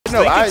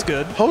No, it's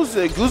good.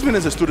 Guzman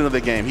is a student of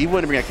the game. He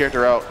wouldn't bring a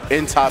character out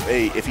in top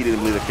 8 if he didn't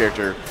believe the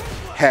character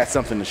had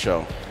something to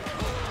show.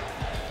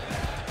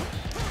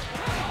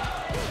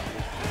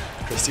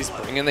 Christy's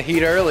bringing the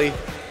heat early.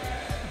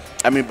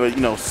 I mean, but,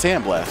 you know,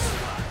 Sandblast.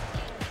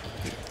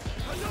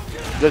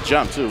 Good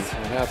jump, too.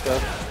 Got the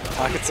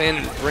pockets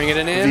in, bringing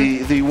it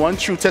in. The one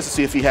true test to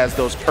see if he has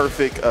those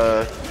perfect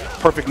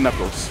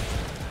knuckles.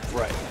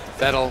 Right.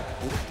 That'll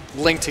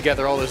link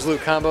together all those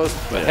loop combos.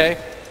 But hey,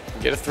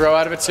 get a throw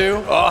out of it,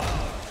 too. Oh,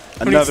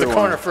 who needs the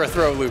corner for a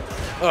throw loop?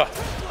 Oh.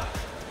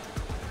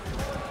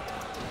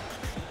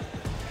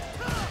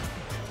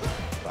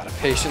 A lot of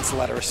patience, a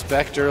lot of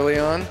respect early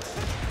on.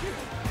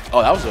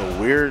 Oh, that was a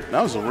weird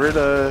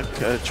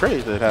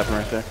trade that happened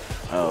right there.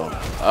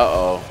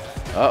 Uh-oh.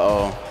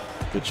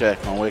 Good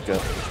check on wake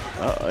up.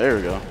 There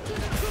we go.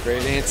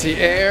 Great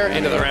anti-air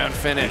into the round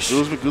finish.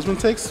 Guzman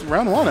takes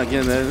round 1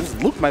 again. This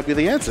Luke might be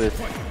the answer.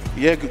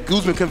 Yeah,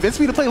 Guzman convinced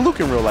me to play Luke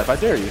in real life. I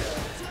dare you.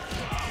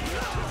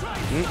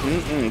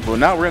 Well,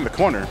 now we're in the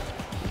corner.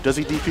 Does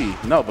he DP?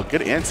 No, but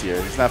good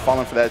anti-air. He's not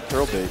falling for that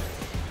throw bait.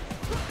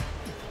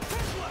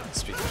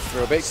 Speaking of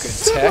throw bait, good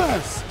tech.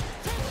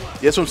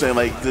 Yeah, that's what I'm saying.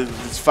 Like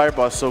this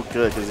fireball is so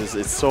good because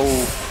it's so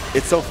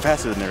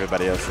faster than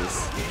everybody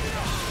else's.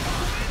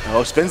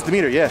 Oh, spins the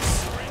meter,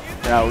 yes.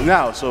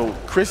 Now, so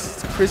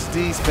Chris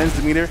D spins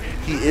the meter.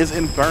 He is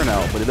in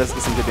burnout, but it does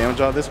get some good damage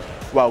out of this.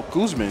 While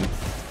Guzman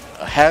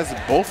has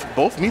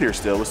both meters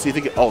still. Let's see if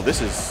he can. Oh,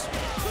 this is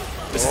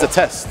a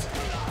test.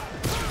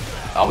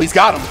 Oh, he's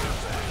got him.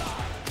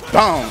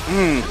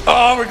 Boom.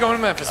 Oh, we're going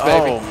to Memphis,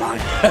 baby. Oh my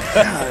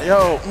God,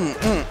 yo.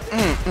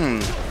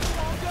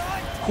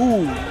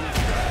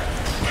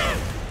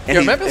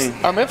 Yo,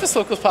 are Memphis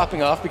locals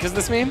popping off because of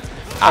this meme?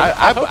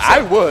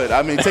 I would.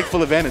 I mean, take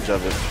full advantage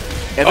of it.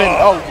 And then,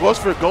 goes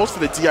for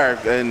the TR,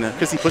 and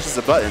because he pushes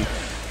the button.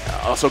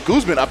 So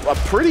Guzman, a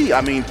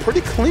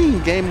pretty clean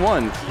game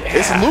 1. Yeah.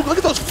 It's Luke. Look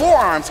at those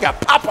forearms. He got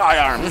Popeye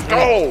arms. Let's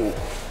go.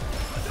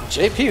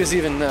 JP was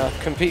even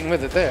competing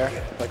with it there,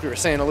 like we were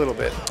saying a little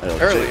bit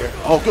earlier.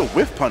 Good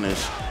whiff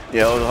punish.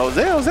 Yeah,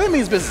 Jose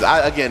means business.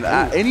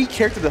 Any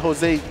character that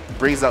Jose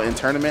brings out in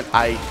tournament,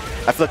 I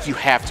feel like you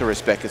have to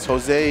respect, because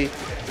Jose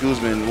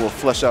Guzman will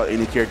flesh out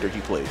any character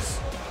he plays.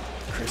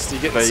 Christy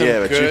getting some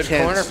good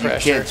corner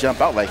pressure. You can't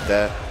jump out like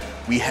that.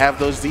 We have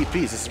those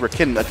DPs. This is where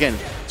Ken,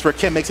 it's where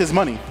Ken makes his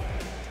money.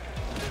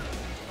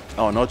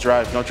 Oh, no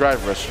drive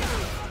rush.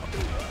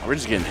 We're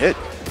just getting hit.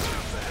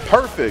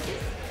 Perfect.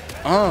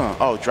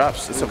 Oh,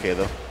 drops. It's okay,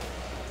 though.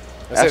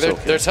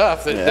 They're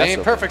tough. They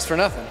ain't perfects for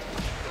nothing.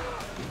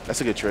 That's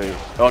a good trade.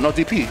 Oh, no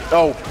DP.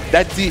 Oh,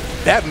 that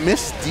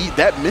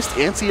missed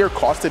anti-air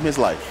cost him his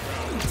life.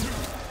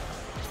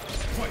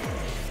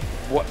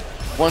 What?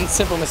 One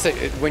simple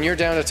mistake when you're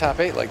down to top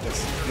 8 like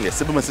this. Yeah,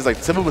 simple mistakes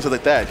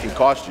like that can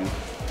cost you.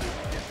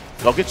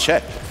 Go get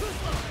checked.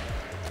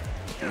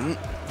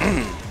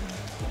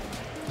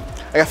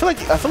 I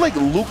feel like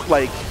Luke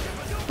like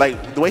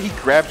the way he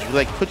grabs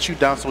you, puts you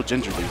down so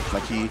gingerly.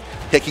 Like he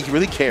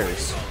really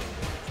cares.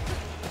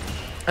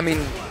 I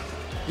mean,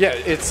 yeah,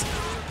 it's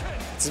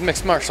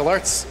mixed martial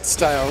arts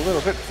style a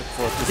little bit.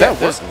 Does that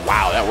work?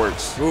 Wow, that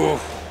works. Ooh.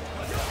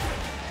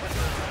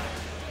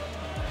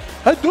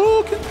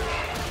 Hadouken.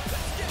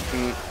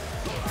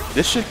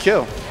 This should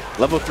kill.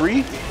 Level 3?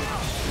 Yeah.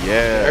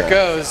 There it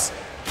goes.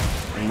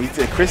 And we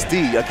did Chris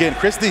D. Again,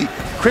 Chris D.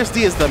 Chris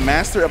D is the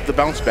master of the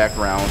bounce back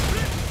round.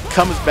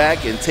 Comes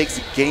back and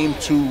takes game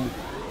 2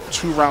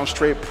 rounds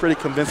straight pretty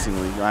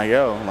convincingly.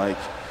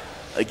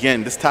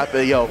 Again, this top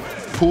 8,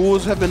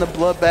 pools have been a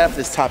bloodbath.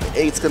 This top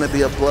 8's gonna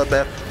be a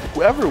bloodbath.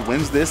 Whoever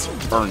wins this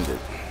earned it.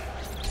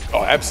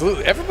 Oh,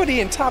 absolutely. Everybody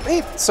in top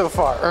 8 so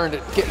far earned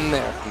it getting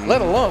there.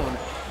 Let alone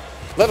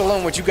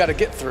what you got to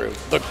get through.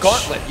 The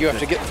gauntlet you have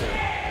to get through.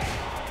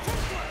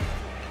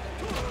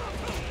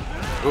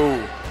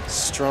 Ooh,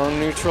 strong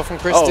neutral from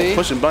Christy. Oh,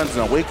 pushing buttons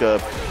and wake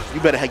up.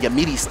 You better have your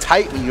meaties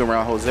tight when you're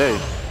around Jose.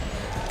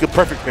 Good,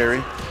 perfect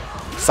parry.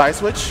 Side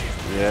switch?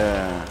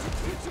 Yeah.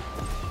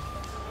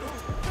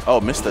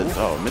 Missed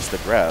the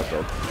grab,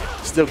 but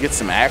still get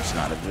some action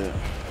out of it.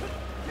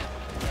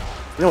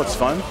 You know what's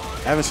fun?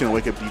 I haven't seen a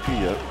wake up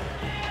DP yet.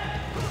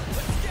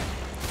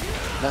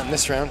 Not in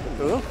this round.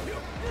 Ooh.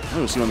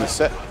 We'll see on this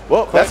set.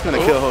 Well, that's going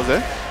to kill Jose.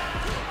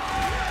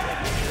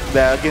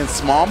 That, again,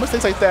 small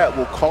mistakes like that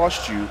will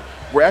cost you.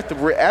 We're at the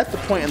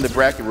point in the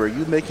bracket where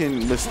you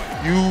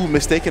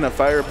mistaking a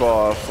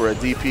fireball for a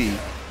DP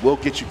will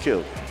get you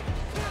killed.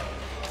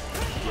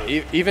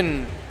 Yeah,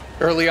 even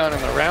early on in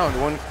the round,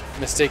 one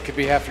mistake could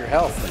be half your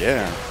health.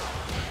 Yeah.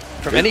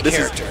 From any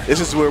character.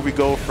 This is where we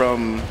go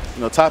from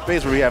top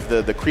 8 where we have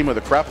the cream of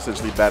the crop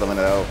essentially battling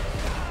it out.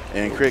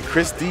 And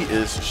Chris D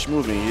is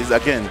schmooving. He's,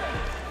 again,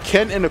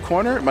 Ken in the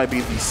corner might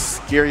be the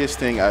scariest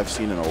thing I've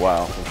seen in a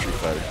while from Street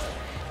Fighter.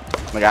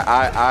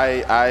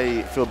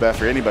 I feel bad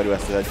for anybody who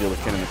has to deal with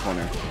Ken in the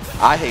corner.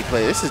 I hate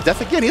playing. This is death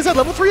again. He's at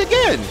level 3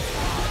 again.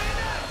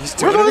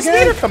 Where's all this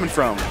meter coming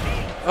from?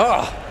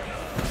 Oh.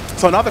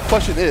 So now the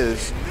question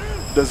is,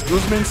 does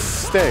Guzman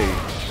stay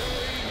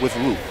with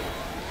Luke?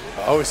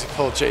 Oh, he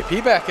pulled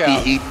JP back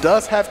out. He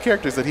does have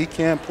characters that he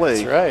can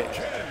play. That's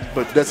right.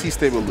 But does he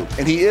stay with Luke?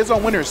 And he is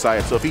on winner's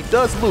side, so if he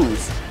does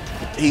lose,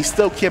 he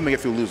still can make it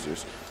through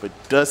losers. But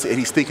and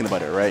he's thinking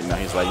about it right now.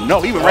 He's like,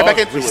 no, he went right back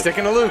into it. He's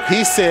sticking to Luke.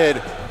 He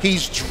said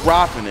he's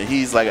dropping it.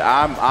 He's like,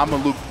 I'm a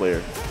Luke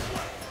player.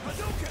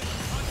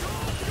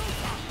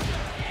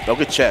 Oh,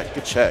 good check.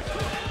 Good check.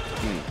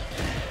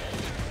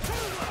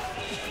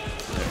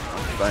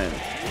 Fine.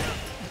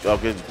 Oh,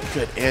 good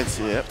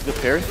answer. Yep, good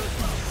parry.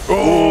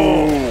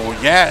 Oh,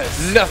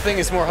 yes. Nothing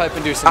is more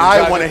hype-inducing.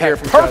 I want to hear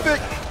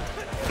perfect.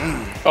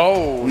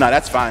 Oh. No,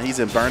 that's fine. He's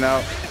in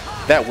burnout.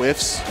 That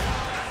whiffs.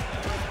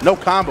 No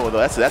combo,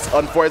 though. That's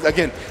unfortunate.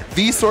 Again,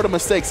 these sort of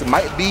mistakes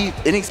might be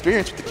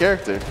inexperience with the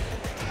character.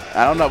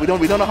 I don't know.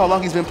 We don't know how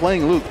long he's been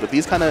playing Luke, but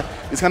these kind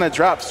of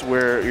drops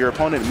where your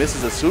opponent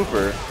misses a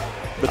super,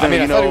 but then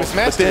I thought he was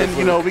mastering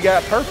we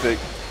got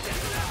perfect.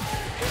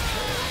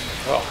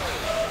 Oh.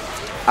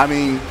 I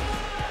mean,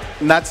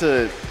 not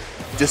to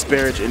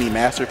disparage any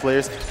master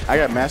players, I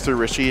got Master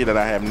Rashid and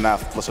I have not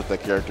flushed with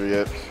that character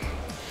yet.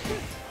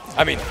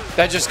 I mean,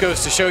 that just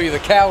goes to show you the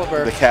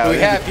caliber we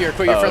have here at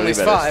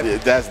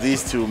QYF5.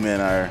 These two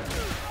men are,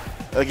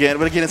 but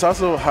again, it's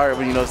also hard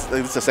when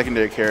it's a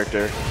secondary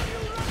character.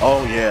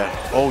 Oh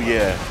yeah, oh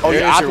yeah, oh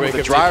yeah. Opera with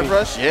the drive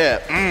rush, yeah.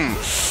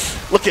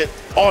 Look at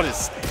all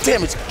this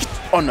damage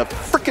on the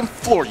freaking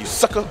floor, you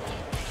sucker.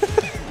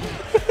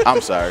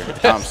 I'm sorry.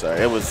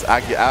 It was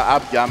I'm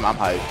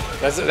hyped.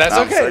 That's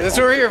okay. Sorry. That's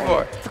what we're here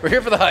for. We're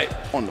here for the hype.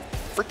 On the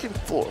freaking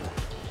floor.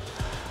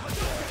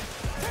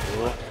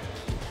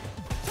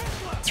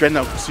 See,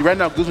 right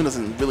now, Guzman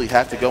doesn't really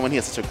have to go in. He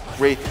has such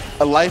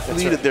a life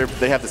lead. Right.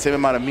 They have the same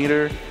amount of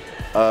meter,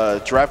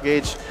 drive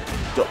gauge.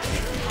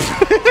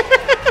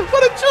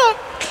 What a jump!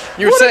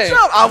 You were saying.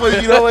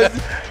 You know what?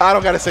 I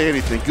don't gotta say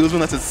anything. Guzman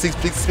lets it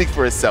speak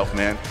for itself,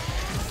 man.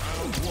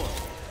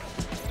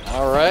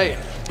 All right.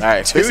 All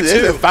right. This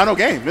is final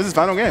game. This is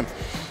final game.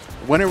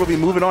 Winner will be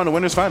moving on to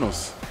winners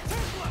finals.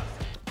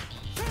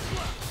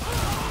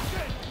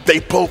 They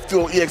both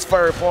throw EX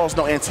fireballs.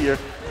 No anti-air.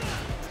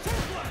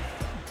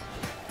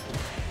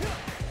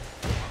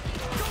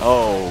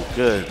 Oh,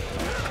 good.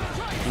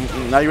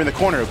 Now you're in the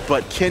corner,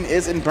 but Ken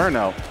is in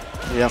burnout.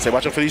 Yeah, I'm saying,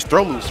 watch out for these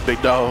throw loops, big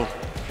dog.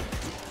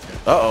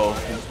 Uh-oh.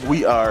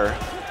 We are...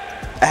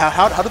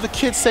 How do the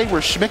kids say we're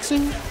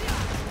schmixing?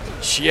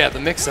 Yeah, the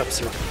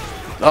mix-ups are...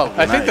 Oh,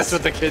 I think that's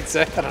what the kids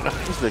say. I don't know.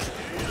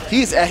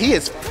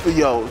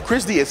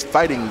 Chris D is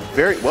fighting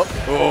very well.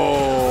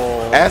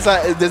 Oh. Is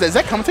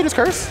that commentator's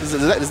curse?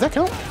 Does that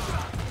count?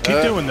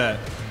 Keep doing that.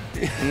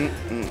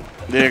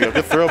 There you go.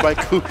 Good throw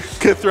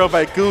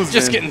by Guzman.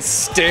 Just getting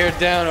stared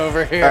down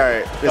over here. All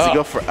right. Does he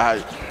go for...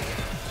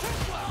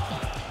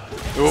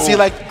 See,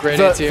 like,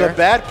 the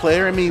bad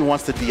player in me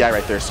wants to DI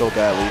right there so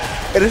badly.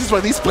 And this is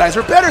why these guys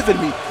are better than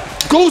me.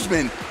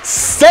 Guzman,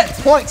 set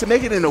point to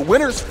make it in the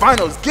winners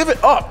finals. Give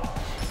it up.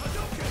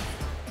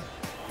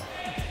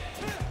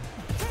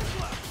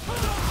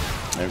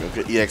 There we go.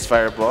 Good EX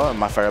fireball. And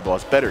my fireball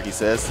is better, he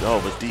says. Oh,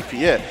 with DP.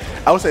 Yeah.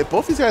 I would say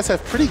both these guys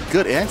have pretty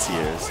good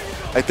anti-airs.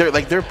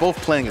 They're both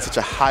playing at such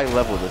a high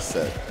level this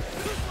set.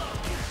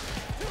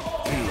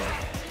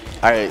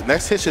 All right,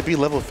 next hit should be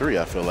level 3,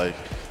 I feel like.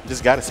 You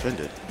just got to spend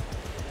it.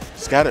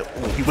 Just got to.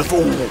 He went for.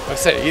 I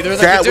say either of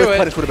them could do it. That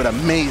punish would have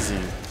been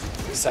amazing.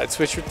 Side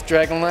switch with the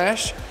Dragon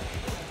Lash.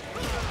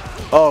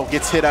 Oh,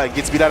 gets beat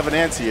out of an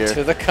anti-air.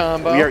 To the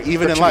combo. We are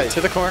even in life.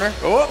 To the corner.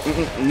 Oh.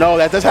 No,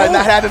 that does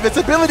not have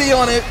invincibility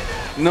on it.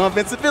 No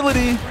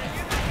invincibility.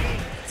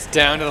 It's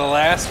down to the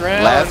last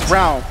round. Last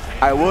round.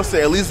 I will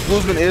say, at least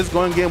Guzman is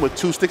going in with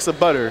 2 sticks of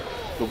butter,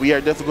 but we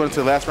are definitely going to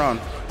the last round.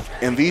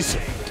 And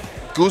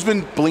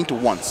Guzman blinked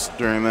once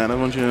during that. I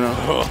want you to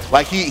know.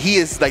 Like he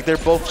is like they're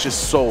both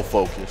just so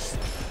focused.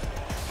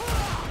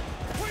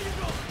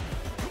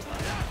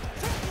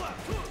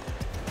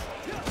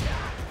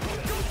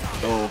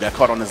 Oh, got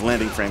caught on his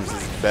landing frames.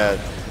 This is bad.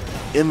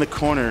 In the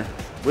corner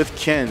with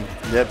Ken.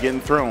 Yep, getting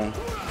thrown.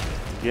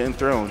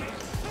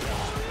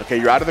 Okay,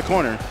 you're out of the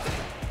corner.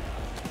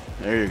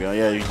 There you go.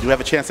 Yeah, you do have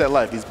a chance at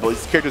life. These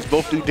characters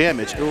both do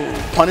damage. Ooh.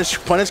 Punish,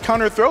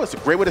 counter, throw. It's a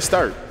great way to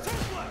start.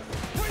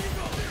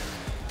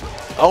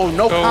 Oh,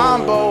 no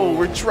combo.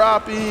 We're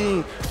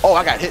dropping. Oh,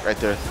 I got hit right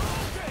there.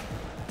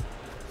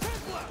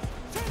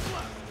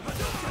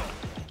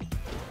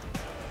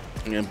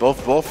 And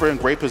both are in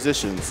great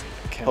positions.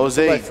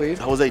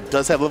 Jose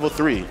does have level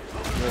 3. Yeah.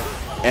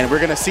 And we're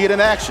going to see it in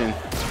action.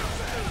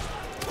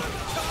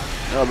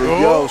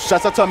 Yo,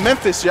 shouts out to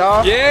Memphis,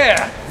 y'all.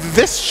 Yeah.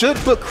 This should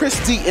put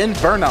Chris D in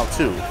burnout,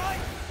 too.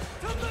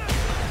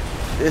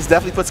 This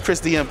definitely puts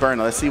Chris D in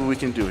burnout. Let's see what we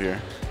can do here.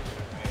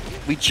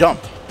 We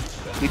jump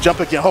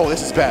again. Oh,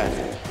 this is bad.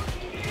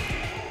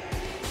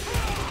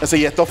 Let's say,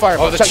 yeah, throw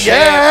fireball. Oh, the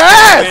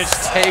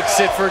yes!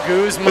 Takes it for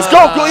Guzman. Let's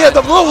go. Yeah,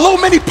 the little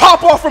mini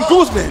pop off from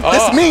Guzman. Oh.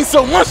 This means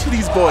so much to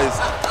these boys.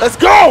 Let's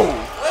go.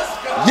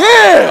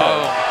 Yeah.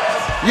 Oh.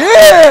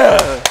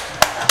 Yeah.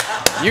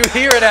 You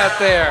hear it out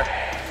there.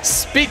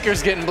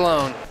 Speakers getting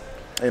blown.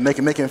 Hey,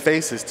 making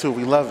faces too.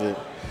 We love it.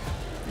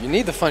 You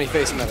need the funny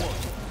face method,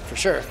 for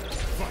sure.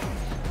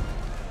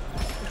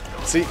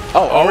 see.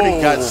 Oh,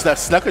 already got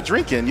snuck a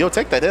drink in. You'll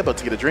take that headbutt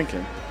to get a drink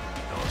in.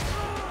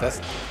 I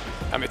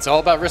mean, it's all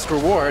about risk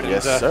reward.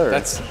 Yes, sir.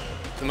 That's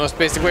the most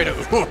basic way to.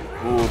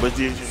 Ooh, but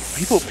I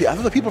feel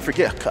like people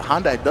forget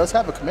Honda does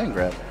have a command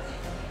grab.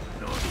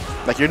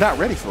 Like, you're not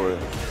ready for it.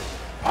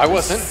 I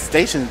wasn't.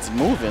 Station's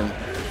moving.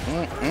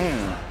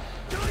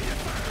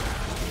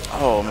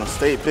 Oh,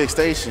 big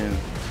station.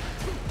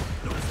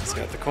 It's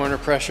got the corner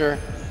pressure.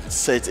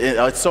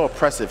 It's so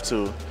oppressive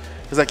too.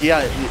 It's like,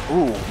 yeah,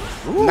 ooh,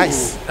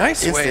 nice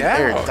way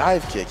air out.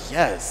 dive kick,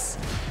 yes.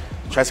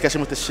 Tries to catch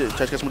him with the shit.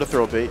 Tries to catch him with the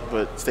throw bait,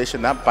 but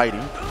Station not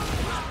biting.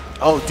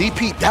 Oh,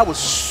 DP, that was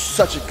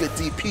such a good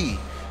DP.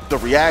 The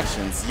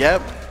reactions,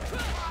 yep.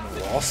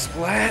 Wall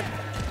splat.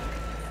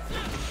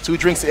 2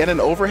 drinks and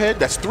an overhead.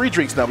 That's 3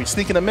 drinks now. We're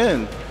sneaking them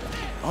in.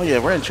 Oh yeah,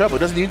 we're in trouble.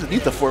 Doesn't need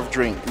the 4th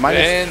drink.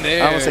 And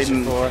there's the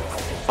 4th.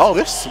 Oh,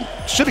 this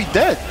should be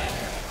dead.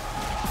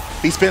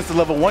 He spins to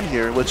level 1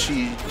 here, which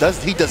he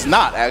does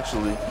not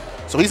actually.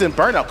 So he's in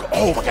burnout.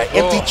 Oh my god,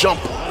 empty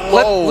jump.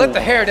 Let the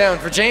hair down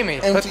for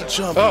Jamie. Empty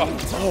jump.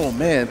 Oh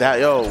man,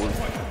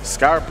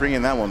 Skar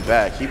bringing that one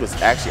back. He was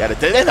actually at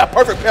it. And a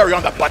perfect parry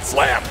on the butt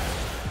slam.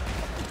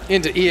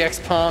 Into EX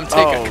palm,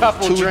 take a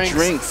couple 2 drinks.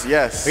 drinks,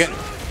 yes.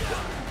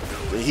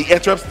 He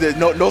interrupts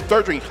no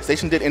 3rd drink.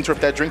 Station did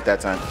interrupt that drink that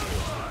time.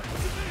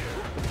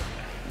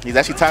 He's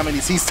actually timing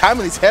these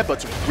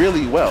headbutts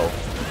really well.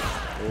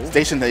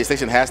 Station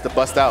has to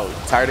bust out.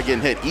 Tired of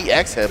getting hit.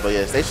 EX headbutt,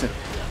 yeah.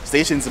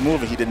 Station's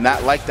moving. He did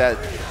not like that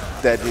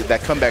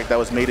comeback that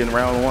was made in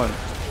round 1.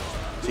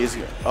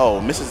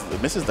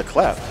 Misses the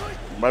clap.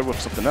 Might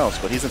with something else,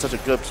 but he's in such a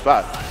good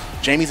spot.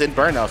 Jamie's in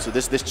burnout, so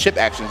this chip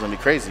action is gonna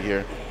be crazy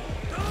here.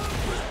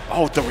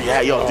 Oh, the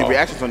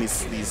reactions on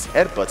these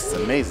headbutts is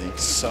amazing.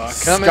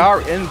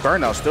 Skar in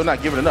burnout, still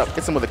not giving it up.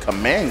 Hits him with a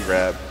command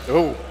grab.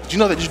 Oh, Did you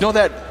know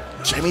that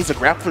Jamie's a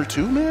grappler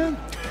too, man?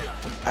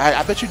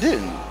 I bet you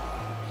didn't.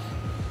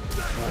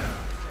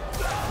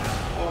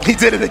 He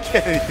did it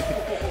again.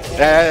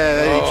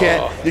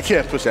 You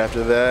can't push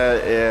after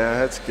that. Yeah,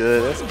 that's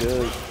good. That's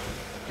good.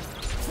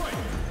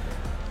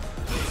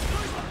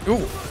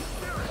 Ooh.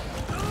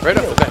 Right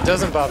off the bat,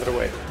 doesn't bother to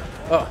wait.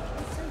 Oh.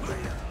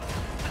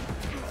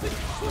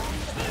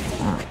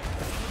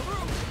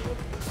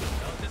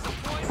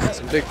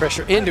 Some big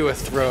pressure into a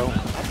throw.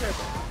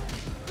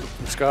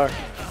 Skar.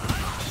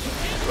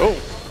 Oh,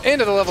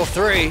 into the level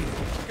 3.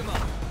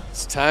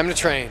 It's time to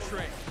train.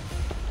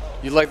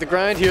 You like the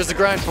grind? Here's the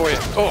grind for you.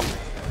 Oh.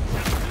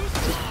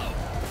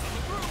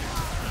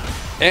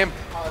 And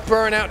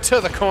burn out to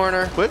the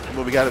corner. Quick,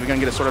 what we got? Are we gonna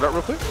get it sorted out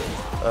real quick?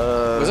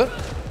 Was it?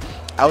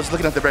 I was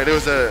looking at the bracket. There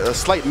was a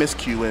slight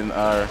miscue in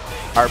our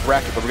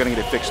bracket, but we're gonna get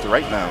it fixed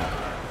right now.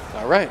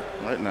 All right.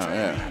 Right now,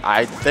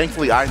 yeah.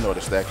 Thankfully I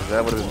noticed that because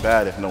that would have been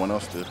bad if no one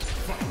else did.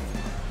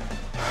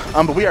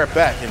 But we are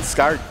back, and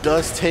Skar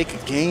does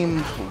take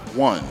game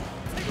 1.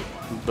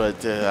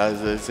 But as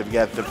I said, we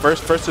got the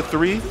first of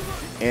 3,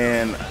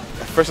 and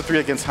first of 3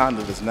 against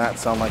Honda does not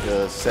sound like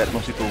a set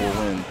most people will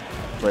win.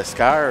 But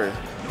Skar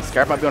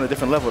might be on a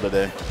different level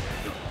today.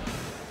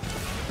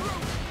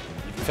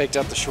 Faked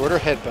out the shorter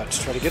headbutt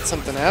to try to get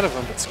something out of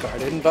him, but Skar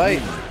didn't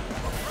bite.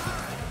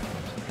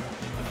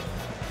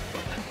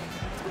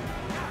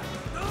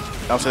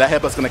 So that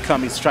headbutt's gonna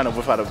come. He's trying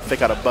to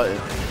fake out a button.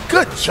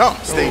 Good jump,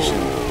 Station.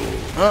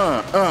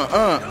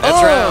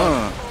 That's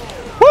round.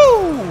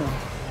 Woo!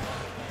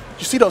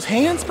 You see those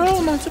hands, bro?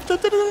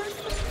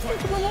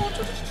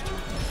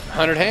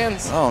 100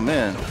 hands. Oh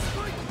man.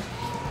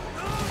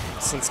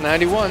 Since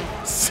 91.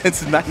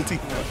 Since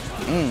 91.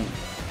 A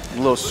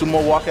little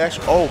sumo walk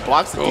action. Oh,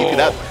 blocks the DP.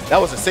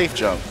 That was a safe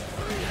jump.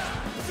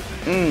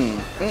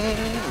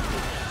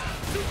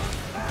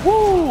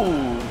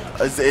 Woo!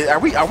 Are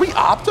we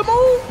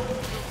optimal?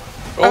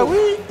 Are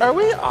we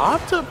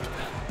optimally?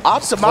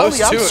 Close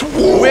to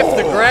it. Whip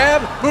the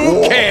grab.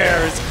 Who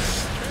cares?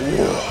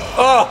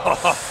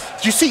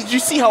 Do you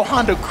see how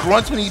Honda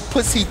grunts when he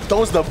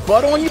throws the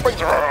butt on you?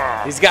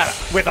 He's got it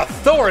with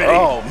authority.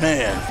 Oh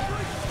man.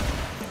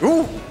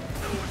 Ooh.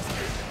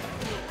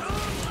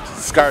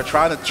 Skar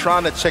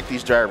trying to check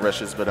these drive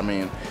rushes, but I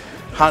mean,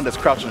 Honda's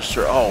crouching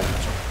straight. And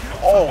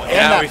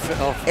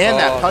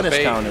that punish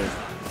counter.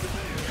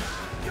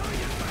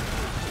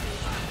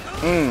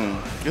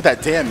 Look at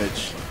that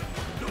damage.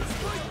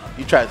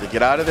 He tried to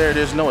get out of there.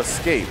 There's no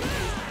escape.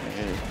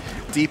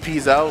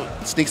 DP's out,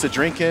 sneaks a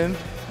drink in.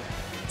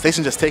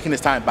 Station just taking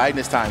his time, biding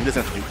his time. He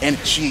doesn't have to do any.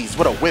 Jeez,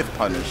 what a whip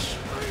punish.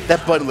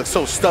 That button looks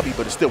so stubby,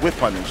 but it's still whip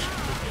punish.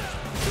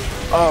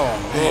 Oh,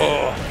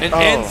 man. And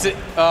ends it.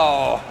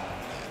 Oh.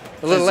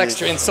 A little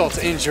extra insult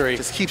to injury.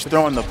 Just keeps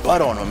throwing the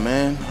butt on him,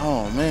 man.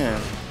 Oh,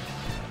 man.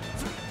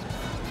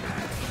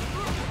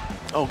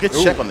 Oh, good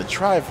check on the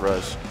drive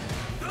rush.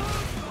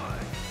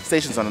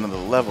 Station's on another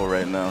level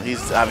right now.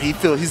 He's got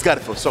to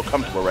feel so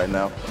comfortable right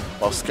now.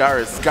 While Skar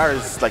is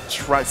like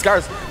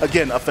Skar's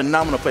again a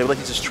phenomenal player, but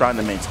he's just trying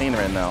to maintain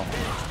right now.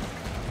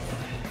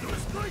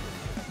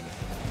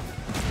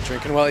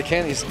 Drinking while he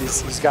can.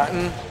 He's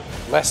gotten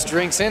less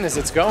drinks in as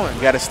it's going.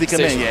 You got to sneak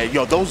him in. Yeah,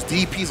 yo, those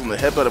DPs on the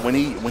headbutt when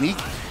he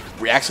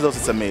reacts to those,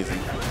 it's amazing.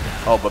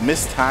 Oh, but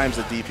mistimes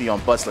the DP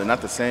on Bustler.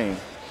 Not the same.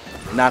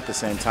 Not the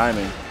same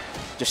timing.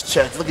 Just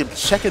check. Look at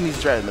checking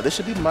these drags. This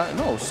should be my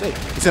no. Safe.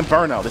 It's in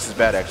burnout. This is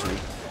bad actually.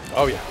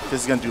 Oh yeah.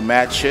 This is gonna do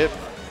mad chip.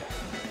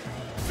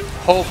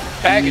 Whole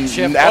bag of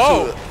chip.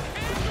 Absolutely.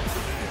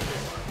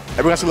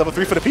 Everyone see level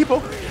 3 for the people.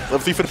 Level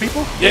 3 for the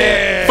people.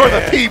 Yeah. For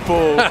the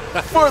people.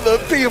 For the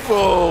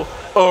people.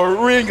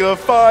 A ring of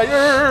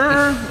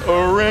fire.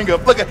 A ring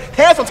of look at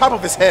hands on top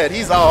of his head.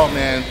 He's oh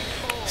man.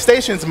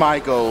 Station's my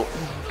goal.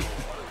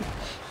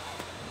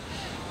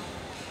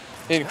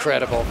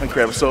 Incredible.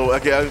 Incredible. So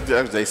again,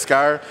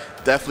 Skar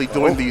definitely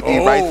doing the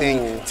right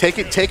thing,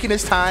 taking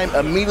his time,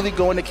 immediately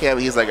going to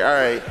Cali. He's like, all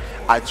right,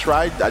 I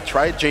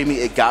tried Jamie.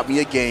 It got me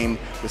a game.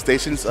 The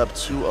station's up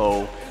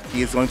 2-0.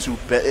 He is going to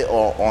bet it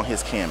all on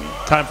his Cammy.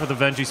 Time for the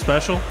Venji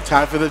special.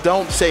 Time for the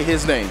don't say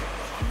his name.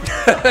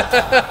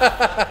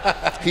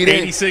 He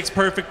 86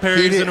 perfect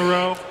parries in a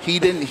row. He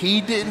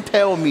didn't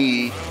tell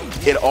me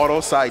it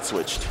auto side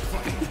switched.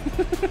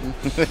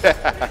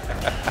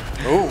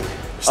 Ooh.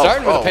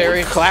 Starting with a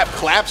parry.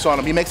 Claps on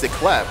him. He makes it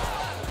clap.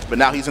 But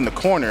now he's in the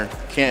corner.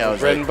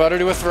 Bread and butter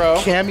to a throw.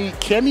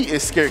 Cammy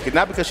is scary,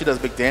 not because she does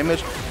big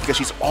damage, because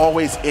she's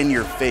always in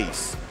your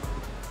face.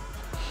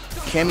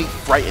 Cammy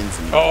frightens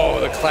me. Oh,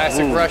 the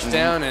classic rush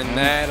down, and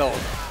that'll.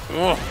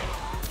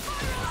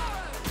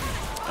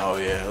 Oh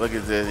yeah, look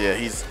at this. Yeah,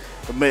 he's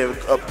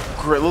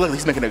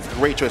making a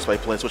great choice by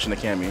switching to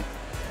Cammy.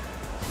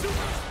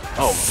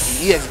 Oh,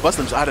 EX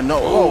Buslim's out of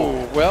nowhere.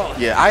 Oh, well.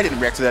 Yeah, I didn't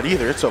react to that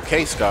either. It's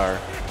okay, Skar.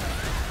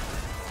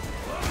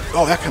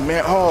 Oh, that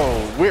command.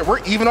 Oh,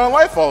 we're even on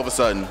life all of a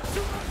sudden.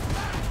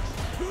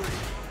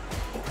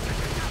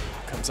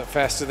 Comes up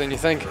faster than you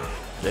think.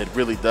 It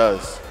really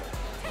does.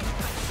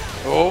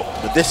 Oh,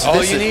 but this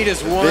all you need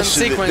is one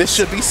sequence. This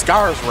should be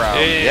Skar's round.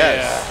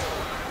 Yeah.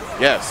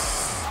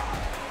 Yes.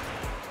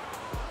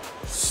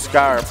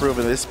 Skar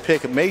proving this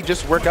pick may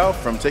just work out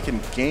from taking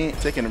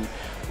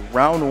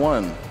round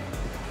 1.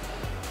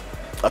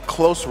 A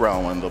close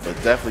round 1 though,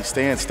 but definitely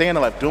staying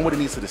alive, doing what he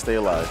needs to stay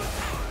alive.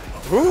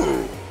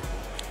 Ooh.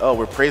 Oh,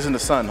 we're praising the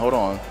sun. Hold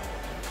on.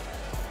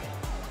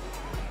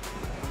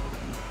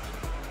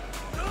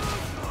 A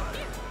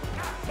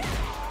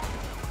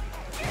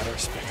lot of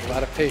respect, a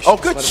lot of patience. Oh,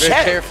 good Very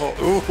check. careful.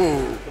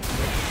 Ooh.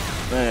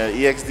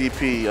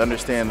 EXDP,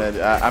 understand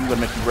that I'm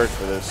gonna make you work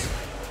for this.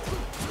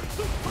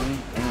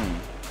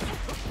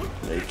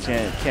 You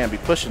can't be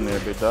pushing there,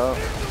 big dog.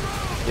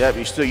 Yep,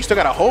 you still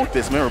gotta hold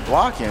this. Man, we're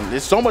blocking.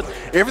 There's so much.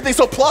 Everything's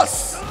so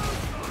plus.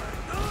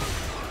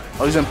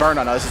 Oh, he's in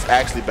burnout now. This is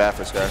actually bad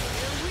for Skar.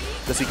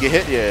 Does he get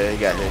hit? Yeah, he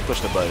got hit.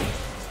 Push the button.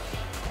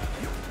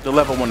 The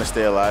level 1 to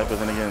stay alive, but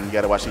then again, you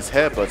gotta watch these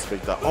headbutts,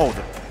 big dog. Oh,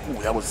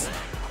 that was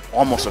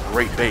almost a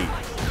great bait.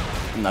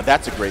 Now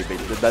that's a great bait.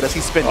 Does he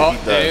spin it? Oh, He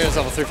does. there's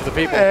level 3 for the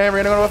people. And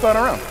we're gonna go flying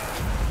around.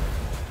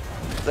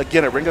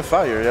 Again, a ring of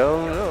fire,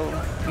 yo.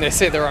 And they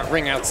say there aren't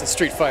ring outs in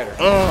Street Fighter.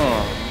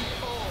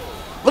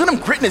 Look at him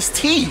gritting his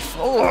teeth.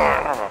 Oh.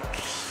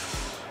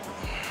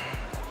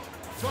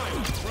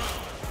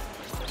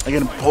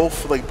 Again,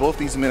 both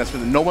these minutes,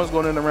 no one's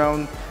going in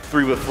around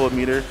 3 with full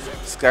meter.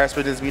 Skar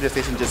spit his meter,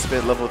 Station just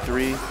spit level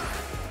 3.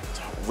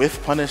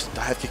 Whiff punish,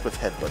 dive kick with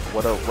headbutt.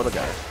 What a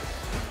guy.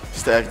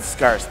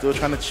 Skar still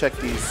trying to check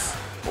these.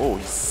 Oh,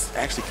 he's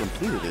actually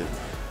completed it.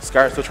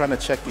 Skar still trying to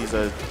check these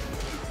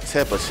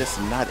headbutts, just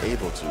not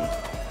able to.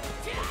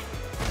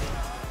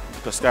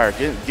 Because Skar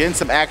getting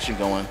some action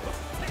going.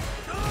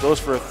 Goes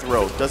for a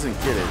throw, doesn't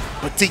get it.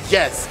 But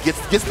yes,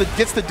 gets the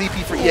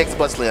DP for EX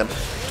butt slam.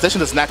 Possession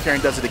does not carry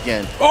and does it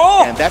again.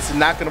 Oh! And that's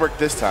not gonna work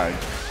this time.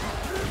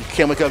 You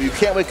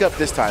can't wake up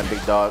this time,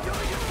 big dog.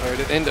 Or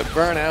did it end up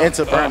burnout?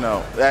 Into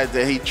burnout.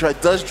 He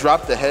does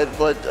drop the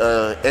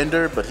headbutt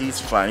ender, but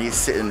he's fine. He's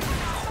sitting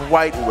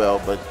quite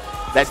well, but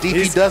that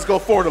DP does go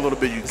forward a little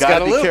bit. You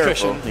gotta be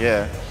careful. Cushion.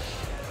 Yeah.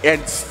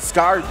 And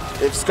Skar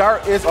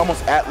is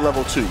almost at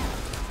level 2.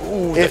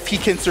 Ooh, if he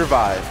can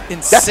survive.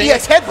 Insane.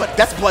 That's EX headbutt.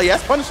 That's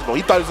punishable.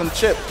 He thought he was on the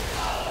chip.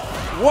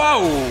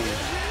 Whoa.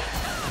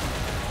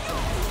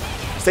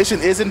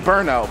 Station is in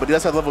burnout, but he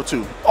does have level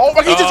 2. Oh,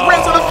 he just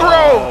ran to the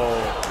throw.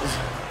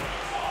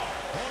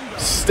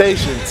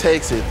 Station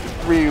takes it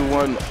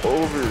 3-1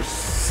 over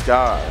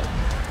Skar.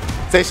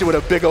 Station with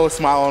a big old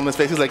smile on his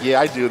face. He's like,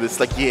 yeah, I do this.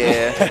 Like,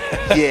 yeah,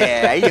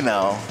 yeah, you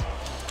know.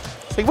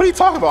 It's like, what are you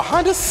talking about?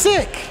 Honda's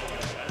sick.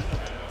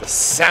 The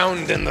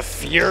sound and the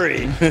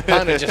fury.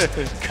 Honda just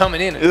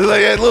coming in.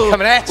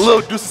 Coming at you.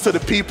 Little deuces to the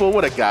people.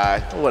 What a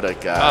guy. What a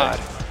guy. God.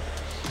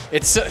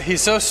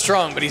 He's so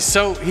strong, but he's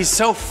so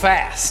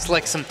fast.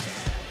 Like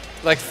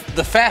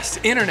the fast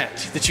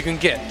internet that you can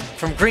get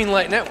from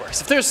Greenlight Networks.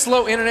 If there's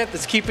slow internet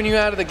that's keeping you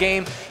out of the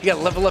game, you got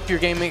to level up your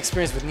gaming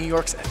experience with New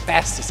York's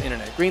fastest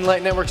internet.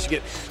 Greenlight Networks, you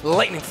get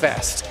lightning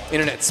fast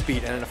internet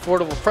speed at an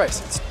affordable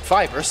price. It's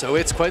fiber, so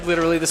it's quite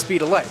literally the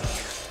speed of light.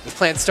 With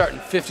plans starting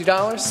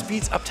 $50,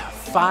 speeds up to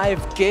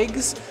 5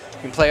 gigs. You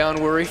can play on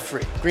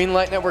worry-free.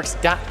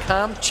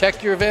 GreenlightNetworks.com.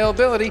 Check your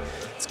availability.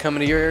 It's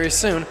coming to your area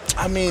soon.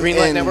 I mean,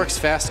 Greenlight Networks,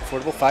 fast,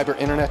 affordable fiber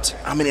internet.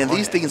 I mean, and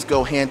these things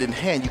go hand in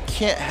hand. You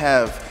can't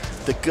have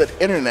the good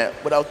internet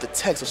without the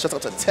tech. So shout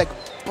out to Tech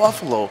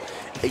Buffalo.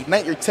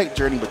 Ignite your tech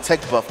journey with Tech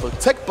Buffalo.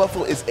 Tech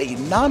Buffalo is a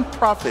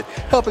nonprofit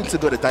helping to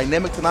build a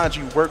dynamic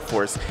technology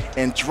workforce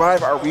and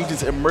drive our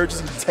region's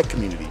emerging tech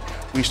community.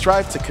 We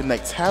strive to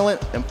connect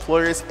talent,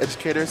 employers,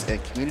 educators,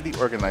 and community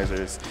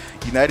organizers,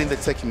 uniting the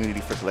tech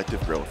community for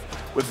collective growth.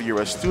 Whether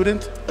you're a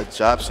student, a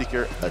job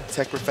seeker, a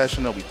tech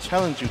professional, we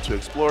challenge you to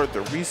explore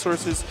the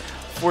resources,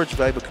 forge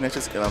valuable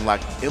connections, and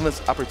unlock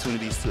endless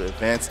opportunities to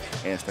advance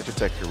and start your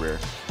tech career.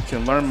 You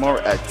can learn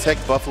more at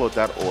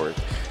techbuffalo.org.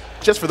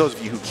 Just for those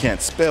of you who can't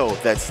spell,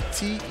 that's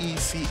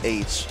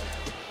TECH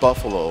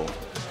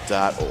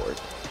buffalo.org.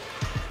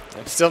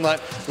 I'm still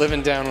not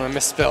living down when I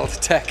misspelled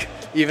tech,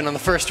 even on the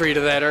first read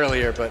of that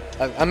earlier, but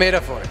I made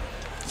up for it.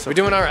 So we're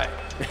doing all right.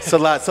 It's a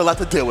lot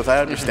to deal with. I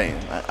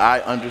understand.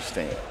 I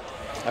understand.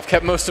 I've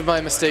kept most of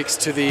my mistakes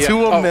to the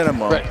to a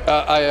minimum. Right.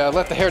 I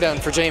let the hair down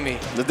for Jamie.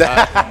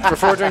 For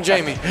forwarding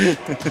Jamie.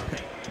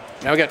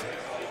 Now we got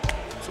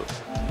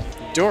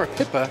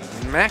Doropipa,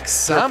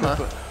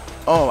 Macsama.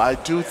 Oh, I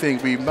do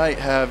think we might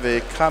have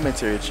a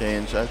commentary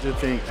change. I do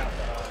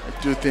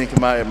think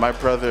my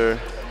brother,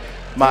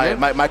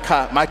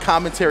 my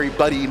commentary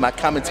buddy, my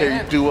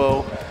commentary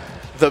duo,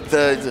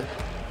 the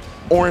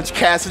Orange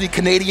Cassidy,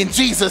 Canadian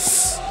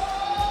Jesus,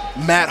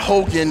 Matt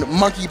Hogan,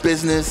 Monkey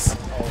Business,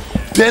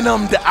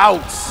 denimed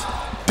out,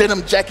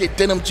 denim jacket,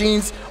 denim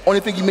jeans. Only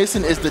thing you're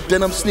missing is the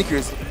denim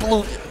sneakers,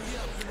 blue.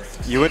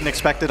 You wouldn't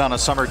expect it on a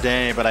summer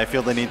day, but I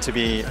feel they need to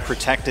be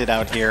protected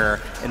out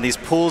here. In these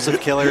pools of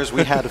killers,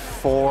 we had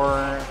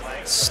 4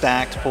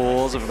 stacked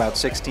pools of about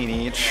 16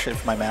 each,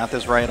 if my math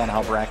is right on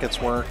how brackets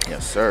work.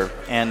 Yes, sir.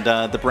 And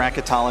the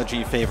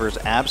bracketology favors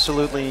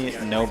absolutely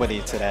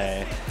nobody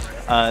today.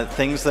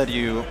 Things that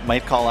you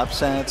might call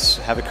upsets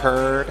have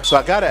occurred. So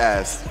I gotta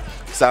ask,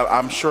 because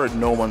I'm sure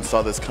no one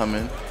saw this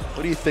coming.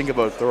 What do you think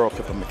about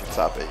Doropipa making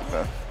top 8,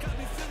 man?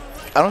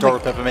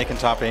 Doropipa making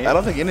top 8? I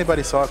don't think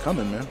anybody saw it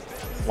coming, man.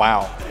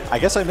 Wow. I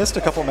guess I missed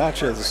a couple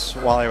matches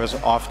while I was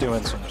off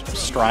doing some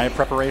Strive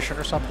preparation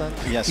or something.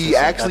 Yes, he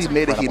actually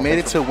made it. He made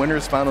it to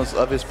winners finals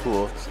of his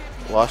pool,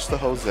 lost to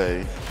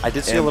Jose. I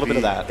did see a little bit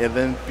of that. And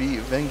then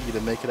beat Vengi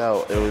to make it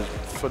out. It was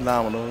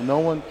phenomenal. No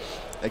one,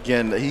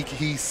 again,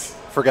 he's...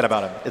 Forget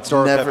about him. It's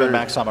Doropipa and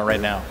Macsama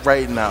right now.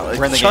 Right now.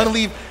 We're in the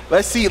Chun-Li,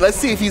 let's see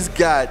if he's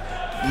got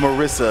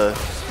Marisa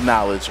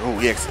knowledge. Oh,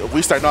 EX.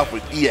 We starting off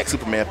with EX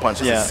Superman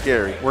punches. Yeah. It's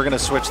scary. We're going to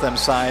switch them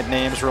side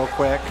names real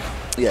quick.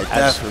 Yeah,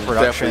 definitely.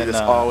 Definitely.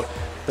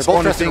 They're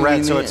both dressed in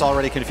red, so it's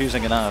already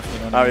confusing enough.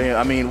 You know what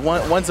I mean,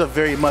 one's a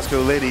very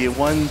muscular lady, and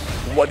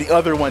the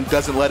other one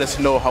doesn't let us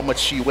know how much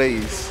she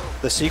weighs.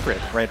 The secret,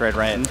 right.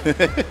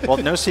 Well,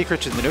 no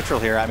secret to the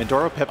neutral here. I mean,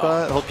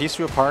 Doropipa, he'll piece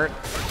you apart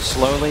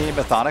slowly,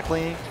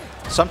 methodically.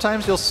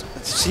 Sometimes you'll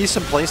see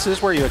some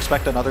places where you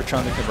expect another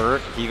Chun to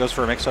convert. He goes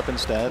for a mix-up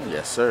instead.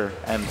 Yes, sir.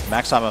 And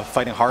Macsama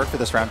fighting hard for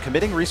this round,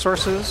 committing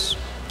resources.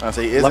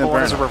 Level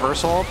 1 is a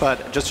reversal,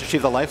 but just to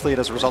achieve the life lead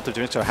as a result of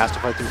doing so, has to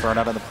fight through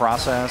burnout in the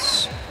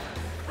process.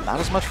 Not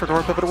as much for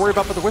Doropipa to worry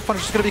about, but the whip punch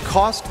is going to be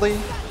costly.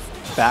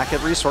 Back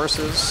at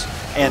resources,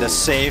 and a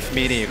safe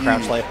meaty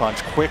crouch light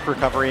punch. Quick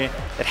recovery.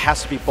 It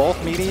has to be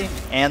both meaty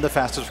and the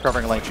fastest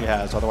recovering light she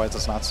has, otherwise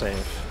it's not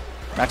safe.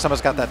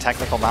 Macsama's got that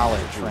technical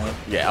knowledge, right?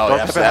 Yeah,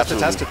 Doropipa has to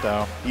test it,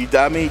 though.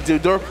 I mean,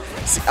 dude,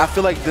 I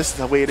feel like this is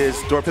the way it is.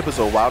 Doropipa's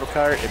a wild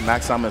card, and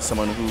Macsama is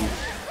someone who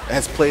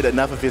has played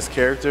enough of his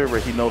character where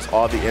he knows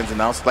all the ins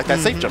and outs, like that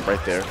safe jump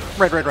right there.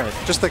 Right.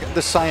 Just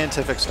the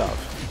scientific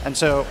stuff. And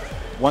so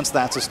once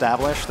that's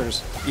established,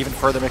 there's even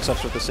further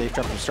mix-ups with the safe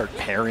jump. You start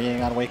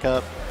parrying on wake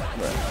up.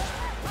 Right.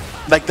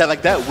 Like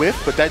that whiff,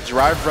 but that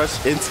drive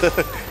rush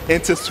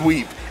into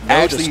sweep. No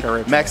Actually,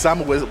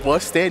 Macsama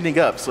was standing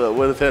up, so it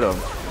would have hit him.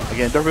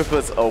 Again,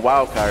 Doropipa's a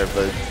wild card,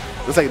 but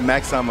it looks like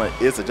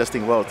Macsama is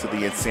adjusting well to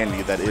the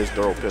insanity that is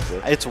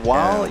Doropipa. It's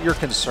while you're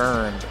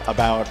concerned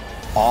about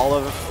all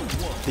of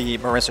the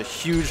Marisa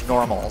huge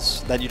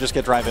normals that you just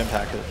get drive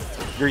impacted.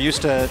 You're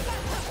used to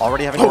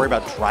already having to worry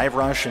about drive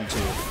rush into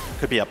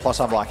could be a plus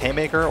on block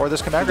haymaker or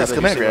this command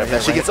grab.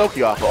 That she gets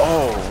Oki off.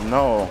 Oh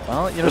no.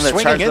 Well, you know,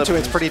 swinging into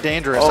it's pretty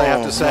dangerous. I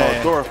have to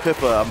say. No.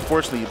 Doropipa,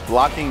 unfortunately,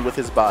 blocking with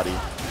his body.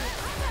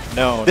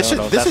 No, that's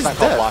not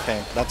called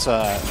blocking. That's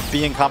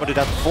being comboed to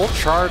death. Full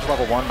charge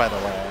level 1, by the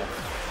way.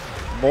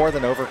 More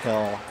than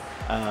overkill.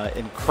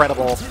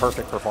 Incredible,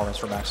 perfect performance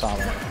from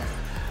Macsama.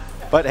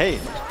 But hey,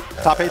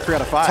 top 8, 3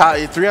 out of 5. Top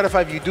 8, 3 out of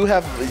 5.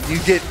 You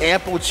get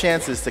ample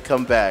chances to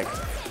come back.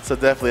 So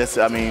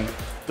definitely, I mean,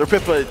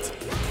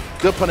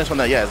 Doropipa, good punish on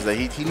that. Yeah, is that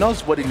he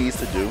knows what he needs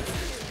to do.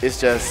 It's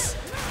just,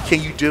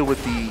 can you deal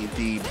with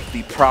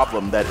the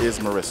problem that is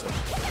Marisa?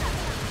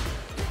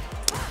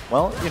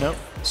 Well, you know,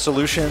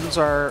 solutions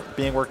are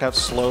being worked out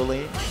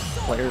slowly.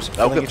 Players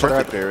good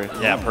perfect parry.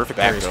 Yeah, perfect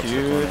parry is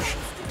huge.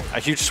 A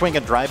huge swing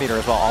and drive beater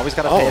as well. Always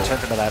got to pay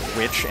attention to that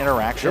witch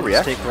interaction.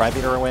 Take drive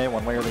beater away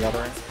one way or the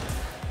other.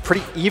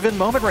 Pretty even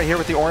moment right here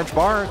with the orange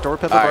bar.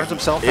 Doropipa burns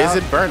himself out.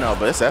 Is it burnout?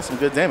 But that's some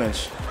good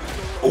damage.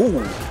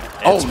 Ooh.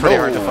 It's pretty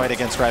hard to fight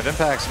against drive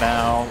impacts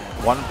now.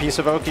 One piece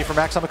of Oki from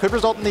Macsama could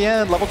result in the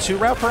end. Level 2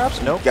 route,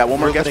 perhaps? Nope. Got one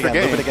more guess for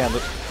game. Loop it again.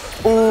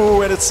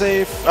 Ooh, and it's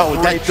safe. Oh,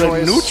 Great that's the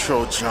choice.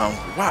 neutral jump.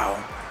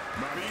 Wow.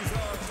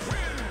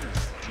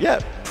 Yeah,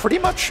 pretty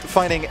much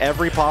finding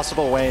every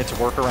possible way to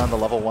work around the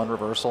level 1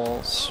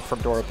 reversals from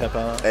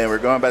Doropipa. And we're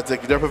going back to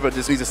Doropipa.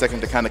 Just needs a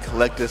second to kind of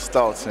collect his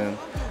thoughts and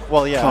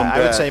Well, yeah, come I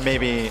would back. say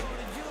maybe,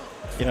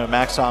 you know,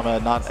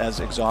 Macsama not as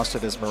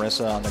exhausted as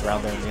Marisa on the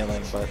ground there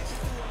kneeling, but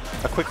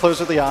a quick close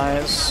of the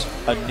eyes,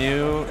 a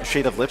new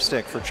shade of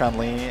lipstick for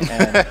Chun-Li,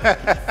 and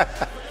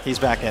he's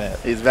back in it.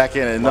 He's back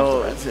in it.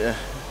 No,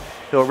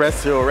 he'll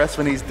rest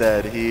when he's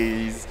dead.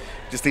 He's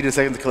just needed a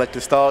second to collect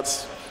his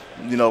thoughts.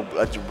 You know,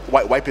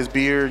 wipe his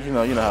beard. You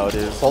know how it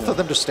is. Both of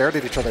them just stared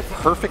at each other,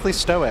 perfectly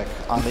stoic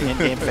on the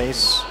in-game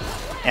face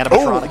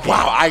animatronic. Oh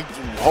wow!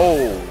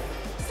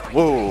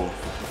 Whoa!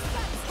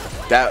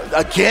 That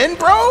again,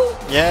 bro?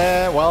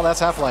 Yeah, well, that's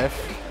Half-Life.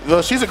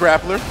 Well, she's a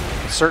grappler.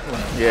 Certainly.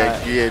 Yeah,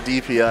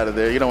 DP out of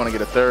there. You don't want to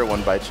get a third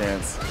one by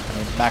chance. I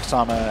mean,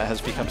 Macsama has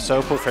become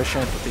so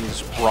proficient with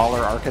these brawler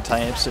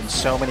archetypes in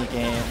so many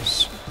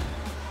games.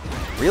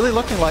 Really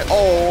looking like,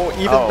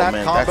 that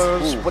man,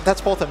 combos,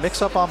 that's both a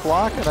mix-up on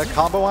block and a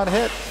combo on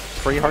hit.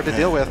 Pretty hard to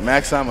deal with.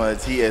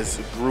 Macsama, he is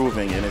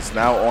grooving and it's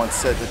now on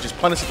set. That just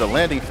punishes the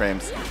landing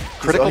frames.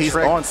 He's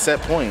trick. on set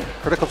point.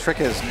 Critical trick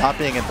is not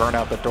being in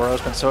burnout, but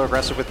Doro's been so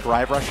aggressive with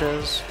drive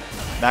rushes.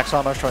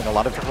 Macsama showing a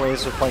lot of different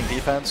ways of playing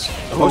defense.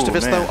 Most of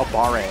it's, though, a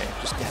barre.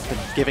 Just has been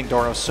giving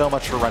Doro so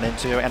much to run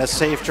into, and a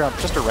safe jump,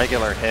 just a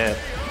regular hit.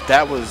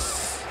 That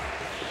was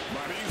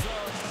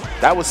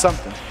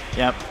something.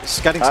 Yeah,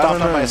 getting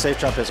stopped on by a safe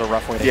jump is a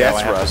rough way to go,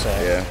 I have to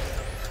say. Yeah.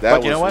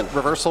 But you know what?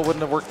 Reversal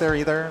wouldn't have worked there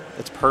either.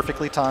 It's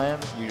perfectly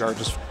timed. You are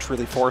just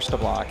truly forced to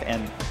block.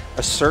 And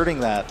asserting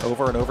that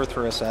over and over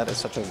through a set is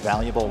such a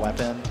valuable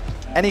weapon.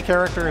 Any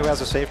character who has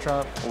a safe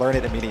jump, learn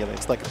it immediately.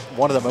 It's like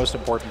one of the most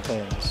important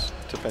things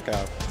to pick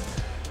up.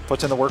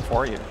 Puts in the work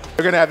for you.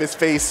 You're going to have his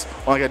face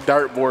on like a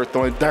dartboard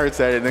throwing darts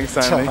at it next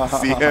time they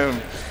see him.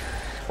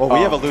 Well, we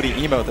have a Ludi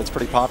emote that's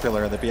pretty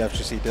popular in the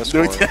BFGC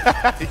Discord.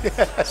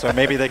 Yeah. So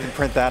maybe they can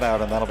print that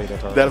out and that'll be the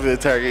target. That'll be the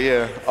target,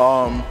 yeah.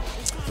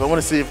 So I want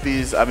to see if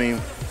these,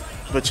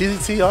 but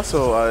CheezyT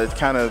also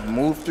kind of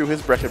moved through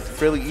his bracket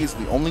fairly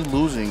easily, only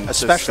losing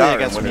especially to Skar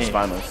against in winners me.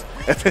 finals.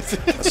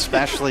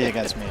 Especially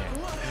against me.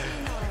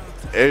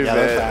 Hey, yeah,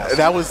 man,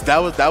 that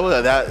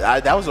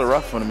was a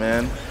rough one,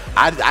 man.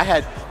 I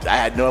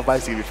had no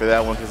advice to give you for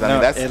that one because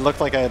it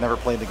looked like I had never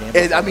played the game.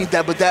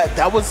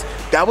 That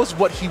was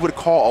what he would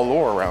call a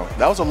lore round.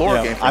 That was a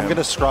lore game. For I'm him.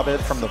 gonna scrub it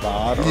from the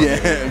VOD.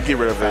 Yeah, get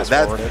rid of it.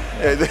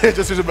 That's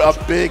just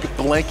a big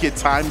blanket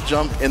time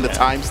jump in the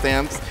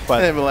timestamps.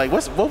 But and be like,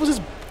 what was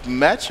this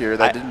match here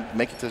that didn't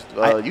make it to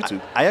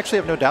YouTube? I actually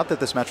have no doubt that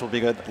this match will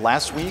be good.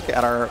 Last week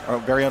at our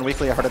very own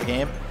weekly Heart of the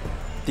Game,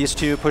 these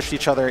two pushed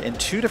each other in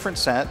 2 different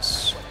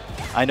sets.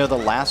 I know the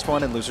last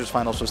one in losers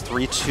finals was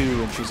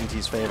 3-2 in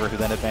CheezyT's favor, who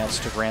then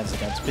advanced to grands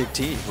against Big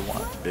T, who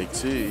won. Big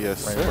T,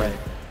 yes, right, sir. Right.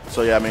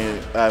 So yeah, I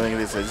mean,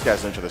 these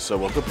guys know each other so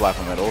well. Good block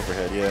on that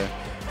overhead, yeah.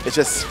 It's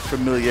just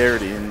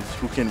familiarity and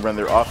who can run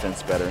their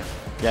offense better.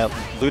 Yeah,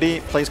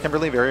 Ludi plays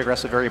Kimberly, very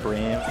aggressive, very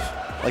brave.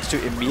 Likes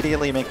to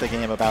immediately make the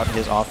game about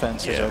his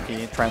offense, his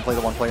Oki, try and play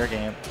the one-player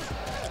game.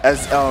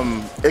 As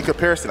in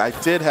comparison, I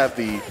did have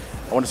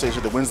I want to say it's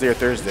either Wednesday or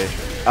Thursday.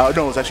 No, it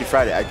was actually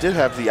Friday. I did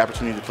have the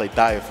opportunity to play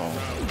Diaphone.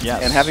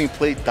 Yes. And having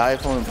played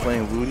Diaphone and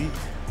playing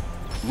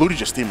Ludi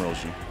just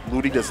steamrolls you.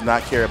 Ludi does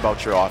not care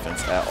about your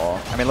offense at all.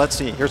 I mean, let's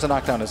see. Here's a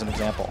knockdown as an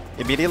example.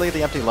 Immediately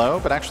the empty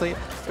low, but actually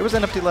it was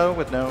an empty low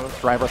with no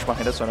drive rush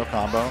behind it, so no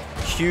combo.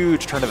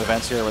 Huge turn of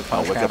events here with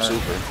punish counter.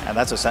 Super. And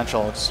that's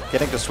essential. It's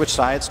getting to switch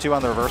sides too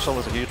on the reversal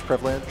is a huge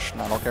privilege.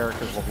 Not all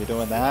characters will be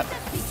doing that.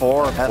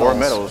 4 medals. 4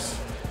 medals.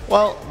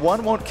 Well,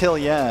 1 won't kill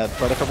yet,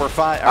 but if it were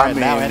 5, all right,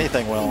 now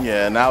anything will.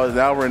 Yeah, now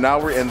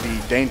we're in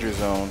the danger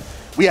zone.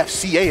 We have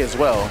CA as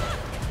well.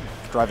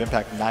 Drive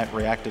impact not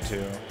reacted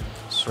to.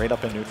 Straight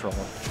up in neutral.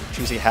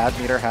 Cheesy had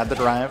meter, had the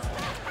drive.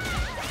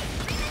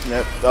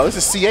 Yep. Oh, this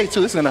is CA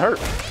too. This is gonna hurt.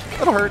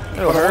 It'll hurt.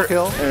 It'll hurt.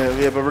 Kill.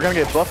 Yeah, but we're gonna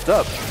get buffed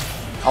up.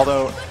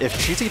 Although, if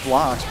Cheesy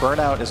blocks,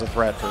 burnout is a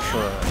threat for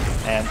sure.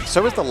 And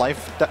so is the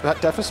life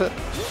deficit. A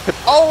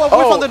whiff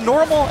on the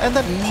normal and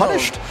then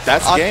punished.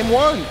 That's game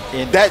 1.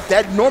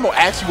 That normal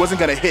actually wasn't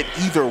going to hit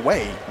either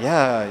way.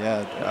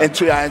 Yeah. And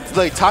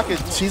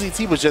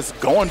CheezyT was just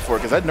going for it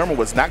because that normal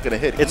was not going to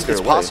hit either way.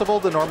 It's possible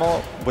the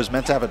normal was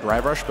meant to have a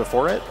drive rush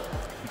before it,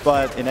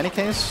 but in any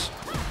case,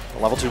 the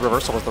level 2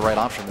 reversal was the right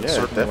option. It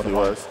definitely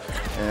was.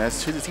 And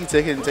that's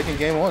CheezyT taking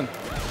game 1.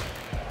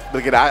 But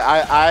again,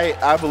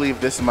 I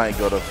believe this might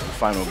go to the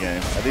final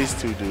game. These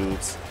two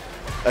dudes,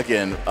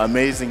 again,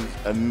 amazing.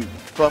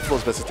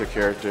 Buffalo's best of their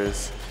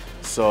characters.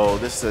 So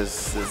this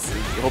is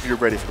I hope you're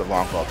ready for the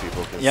long haul,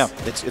 people. Yeah,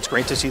 it's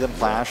great to see them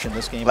flash in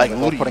this game. Like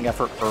Ludi putting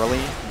effort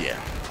early.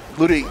 Yeah,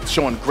 Ludi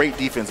showing great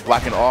defense,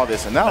 blocking all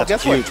this, and now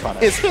guess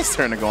what? It's his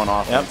turn to go on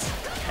offense. Yep.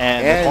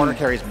 And the corner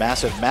carry is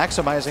massive,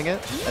 maximizing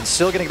it, and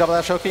still getting double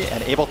dash Oki,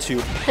 and able to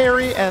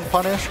parry and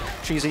punish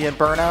Cheesy and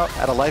Burnout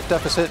at a life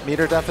deficit,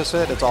 meter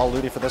deficit. It's all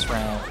Ludi for this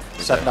round.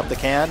 Setting up the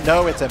can.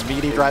 No, it's a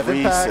meaty drive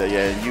impact.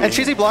 And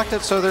Cheesy blocked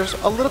it, so there's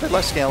a little bit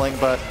less scaling,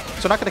 but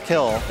So not going to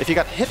kill. If you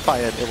got hit by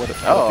it, it would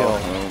have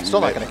killed.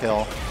 Still not going to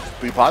kill.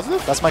 Be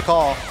positive? That's my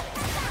call.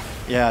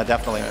 Yeah,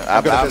 definitely.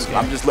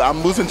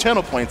 I'm losing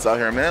channel points out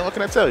here, man. What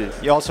can I tell you?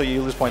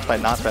 You lose points by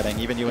not betting,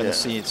 even you in the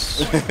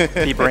seats.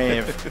 Be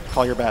brave.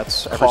 Call your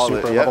bets. Every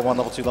super, level 1,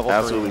 level 2, level 3.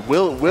 Absolutely.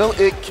 Will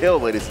it kill,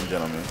 ladies and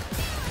gentlemen?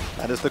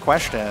 That is the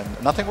question.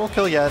 Nothing will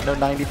kill yet. No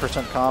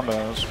 90%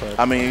 combos. But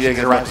I mean, it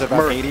arrives at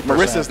about 80%.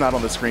 Marisa's not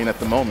on the screen at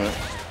the moment.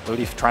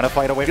 Ludi trying to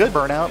fight away from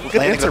burnout.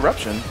 Good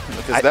interruption,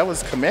 because that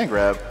was command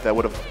grab that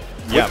would have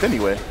whipped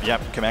anyway.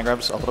 Yep, command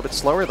grab's a little bit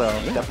slower though.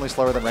 Definitely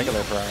slower than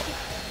regular throw.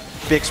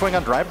 Big swing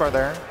on drive bar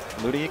there.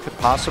 Ludi could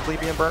possibly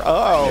be in burn.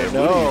 Oh, yeah,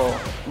 no.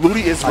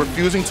 Ludi is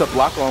refusing to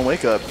block on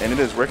wake up, and it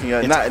is working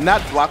out.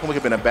 Not block on wake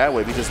up in a bad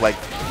way, because like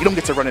you don't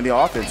get to run any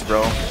offense,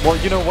 bro. Well,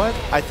 you know what?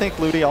 I think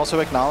Ludi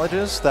also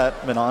acknowledges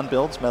that Manon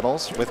builds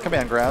medals with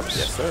command grabs.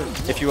 Yes, sir.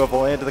 If you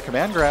avoid the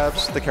command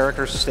grabs, the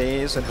character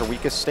stays in her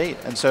weakest state.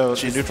 And so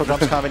the neutral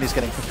jumps comedy is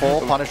getting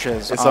full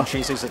punishes on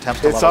Cheezy's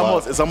attempts to level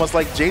up. It's almost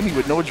like Jamie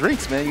with no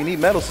drinks, man. You need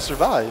medals to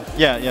survive.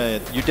 Yeah.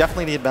 You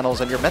definitely need medals,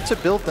 and you're meant to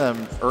build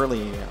them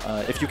early.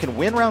 If you can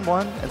win round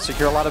 1 and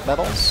secure a lot of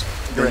medals,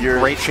 you're in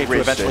great shape to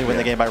eventually win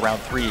the game by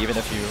round 3, even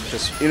if you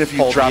just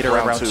hold meter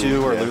in round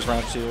 2 or lose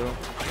round 2. You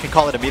can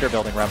call it a meter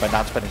building round by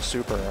not spending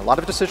super. A lot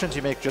of decisions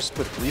you make just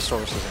with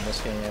resources in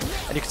this game.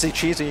 And you can see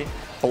Cheesy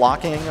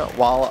blocking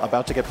while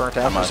about to get burnt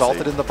out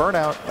resulted in the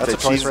burnout. That's a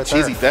choice right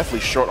there. Cheesy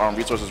definitely short on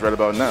resources right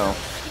about now.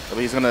 I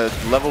mean, he's going to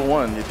level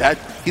 1.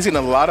 He's getting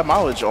a lot of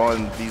mileage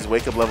on these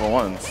wake up level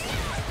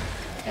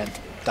 1s. And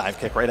dive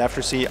kick right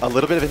after C. A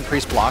little bit of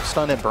increased block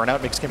stun and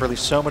burnout makes Kimberly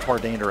so much more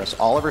dangerous.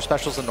 All of her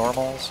specials and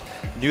normals,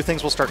 new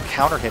things will start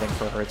counter hitting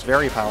for her. It's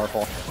very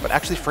powerful. But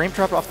actually frame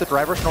drop off the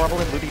driver's normal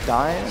and Ludi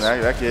dies.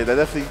 That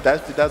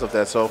definitely does with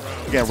that. So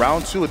again,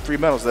 round 2 with 3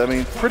 medals. I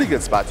mean, pretty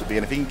good spot to be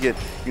in. If he can get,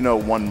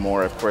 1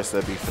 more, of course,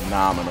 that'd be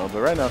phenomenal.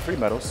 But right now, 3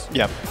 medals.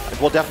 Yeah,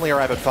 we'll definitely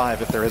arrive at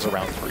 5 if there is a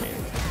round 3.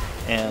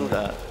 And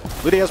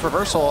Ludi has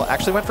reversal.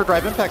 Actually went for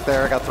drive impact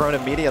there. Got thrown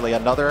immediately.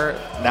 Another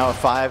now a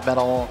 5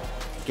 medal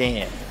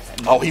game.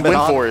 Oh, he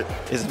went for it.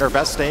 Is in her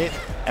best state,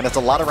 and it's a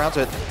lot of rounds.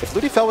 If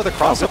Ludi fell with a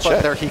cross up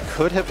there, he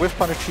could have whiff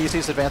punished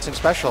Cheezy's advancing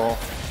special.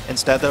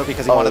 Instead, though,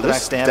 because he wanted the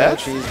max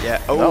damage,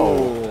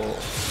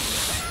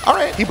 All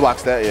right. He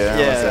blocks that,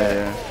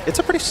 yeah. It's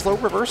a pretty slow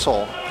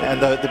reversal.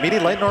 And the meaty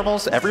light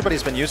normals,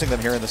 everybody's been using them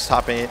here in this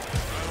top 8,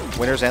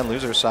 winners and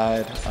losers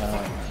side.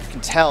 You can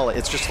tell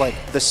it's just like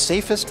the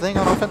safest thing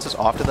on offense is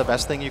often the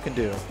best thing you can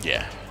do.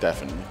 Yeah,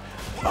 definitely.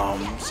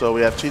 So we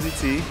have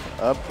CheezyT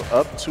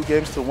up 2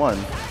 games to 1.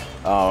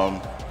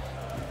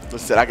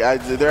 Listen,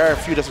 there are a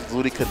few adjustments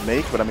Ludi could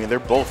make, but I mean they're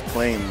both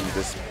playing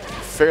this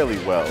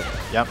fairly well.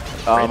 Yep.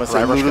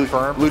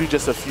 Ludi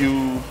just a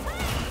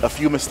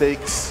few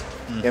mistakes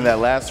in that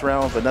last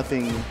round, but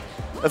nothing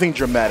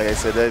dramatic. I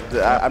said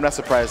I'm not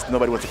surprised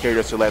nobody wants to carry the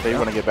rest of their life. They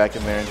want to get back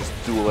in there and just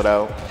duel it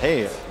out.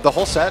 Hey, the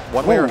whole set,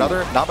 one way or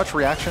another, not much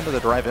reaction to the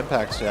drive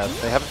impacts yet.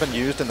 They haven't been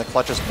used in the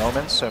clutchest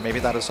moments, so maybe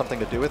that has something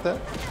to do with it.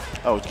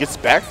 Oh, it gets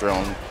back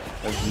thrown.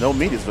 There's no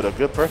medias, but a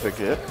good perfect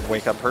hit.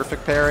 Wake up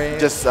perfect parry.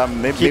 Just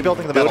maybe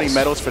building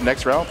medals for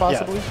next round,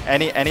 possibly.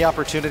 Yeah. Any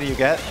opportunity you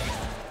get,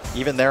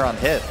 even there on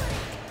hit.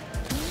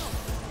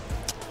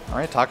 All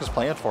right, Taka's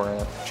playing for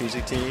it.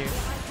 CheezyT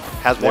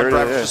has one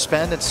driver to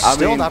spend and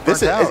still not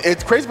burnt out.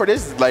 It's crazy part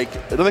is like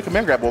another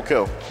command grab will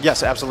kill.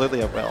 Yes,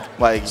 absolutely it will.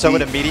 Like so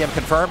would a medium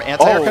confirm,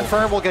 anti-air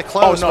confirm will get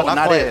close, but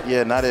not quite. It.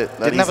 Yeah, not it.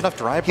 Didn't have enough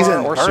drive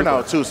bar or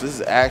burnout too, so this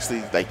is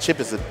actually like chip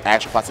is an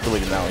actual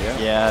possibility now. Yeah.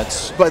 Yeah,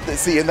 it's. But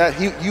see, in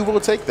that you will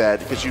take that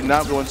because you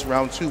now go into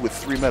round 2 with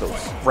 3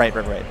 medals. Right.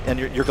 And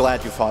you're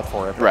glad you fought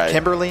for it. But right.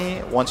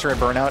 Kimberly, once you're in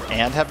burnout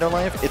and have no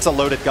life, it's a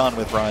loaded gun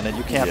with run, and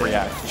you can't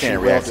react. You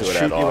can't react to it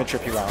at all. Shoot you and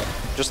chip you out,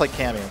 just like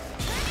Cammy.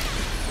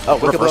 Oh,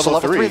 look at level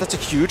 3. That's a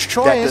huge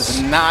choice. That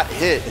does not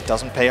hit. It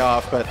doesn't pay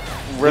off, but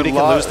Ludi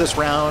can lose this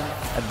round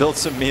and build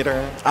some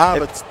meter.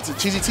 But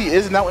CheezyT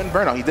is now in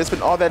burnout. He did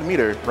spend all that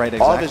meter, right, exactly.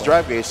 all of his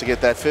drive gauge to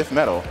get that 5th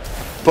medal.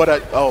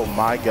 But oh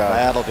my god,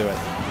 that'll do it.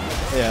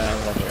 Yeah,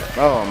 that'll do it.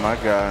 Oh my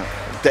god,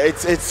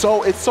 it's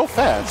so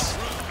fast.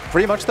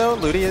 Pretty much though,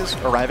 Ludi is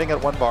arriving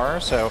at 1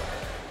 bar, so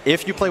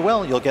if you play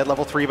well, you'll get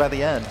level 3 by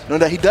the end. No,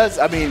 he does.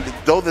 I mean,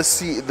 though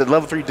the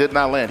level 3 did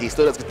not land, he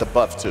still does get the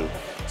buff too.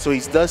 So he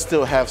does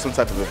still have some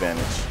type of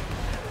advantage.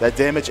 That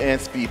damage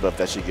and speed buff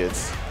that she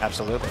gets.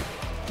 Absolutely.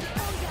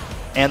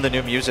 And the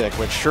new music,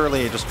 which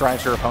surely just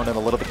drives her opponent a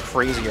little bit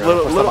crazier.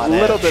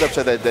 Little bit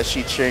upset that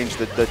she changed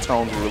the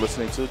tone we were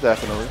listening to,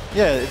 definitely.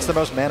 Yeah, it's the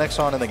most manic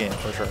song in the game,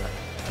 for sure.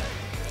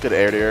 Good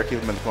air-to-air, keep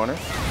him in the corner.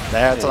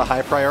 That's a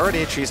high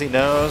priority. Cheesy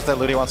knows that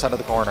Ludi wants out of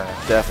the corner.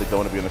 Definitely don't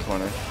want to be in the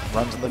corner.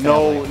 Runs in the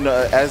family.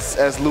 No,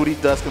 as Ludi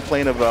does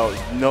complain about,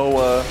 no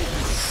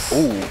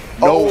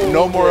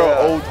more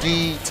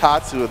OD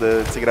Tatsu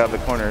to get out of the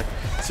corner.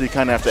 So you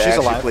kind of have to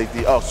actually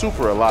play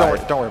super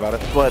alive. Don't worry about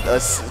it. But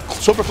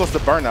super close to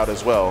burnout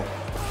as well.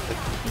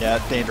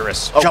 Yeah,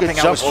 dangerous. Jumping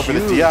out was over the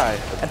DI.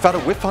 And found a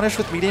whip punish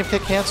with medium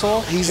kick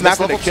cancel. He's not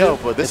going to kill,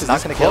 but this is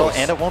not going to kill,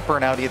 and it won't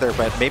burn out either.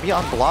 But maybe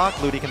on block,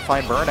 Ludi can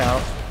find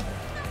burnout.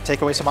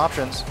 Take away some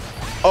options.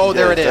 Oh,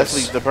 there it is.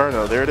 Definitely the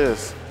burnout. There it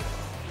is.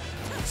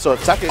 So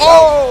if Take,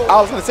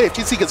 I was gonna say if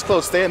QC gets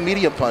close, stay in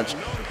medium punch,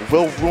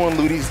 will ruin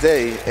Ludi's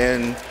day.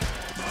 And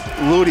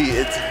Ludi,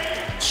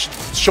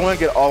 it's showing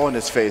it all in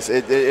his face.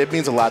 It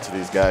means a lot to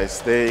these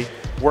guys. They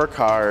work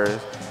hard,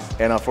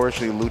 and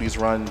unfortunately, Ludi's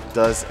run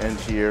does end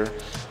here.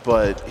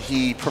 But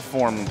he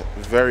performed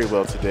very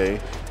well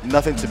today.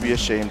 Nothing to be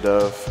ashamed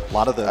of. A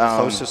lot of the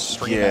closest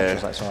stream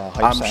matches I saw.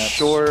 I'm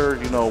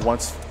sure, you know,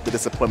 once the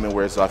disappointment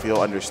wears off,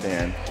 he'll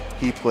understand.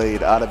 He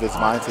played out of his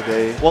mind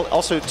today. Well,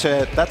 also,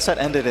 that set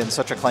ended in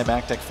such a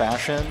climactic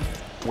fashion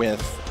with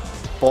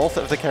both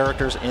of the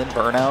characters in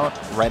Burnout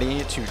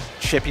ready to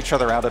chip each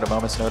other out at a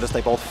moment's notice.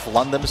 They both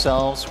flung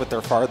themselves with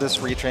their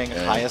farthest reaching,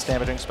 highest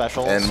damaging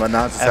specials. And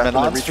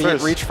Manon's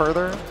feet reach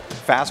further,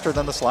 faster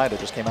than the slide.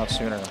 It just came out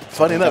sooner.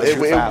 Funny enough,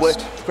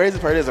 crazy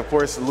part is, of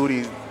course,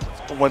 Ludi,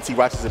 once he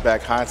watches it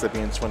back, hindsight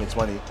being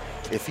 2020,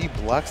 if he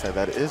blocks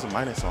that is a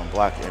minus on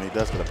block, and he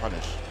does get a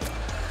punish.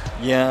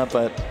 Yeah,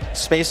 but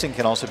spacing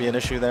can also be an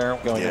issue there,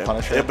 going to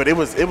punish it. But it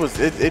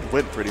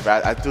went pretty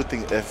bad. I do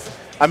think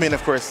I mean,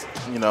 of course,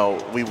 you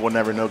know, we will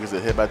never know because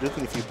it hit, but I do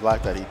think if you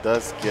block that, he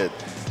does get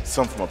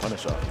some form of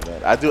punish off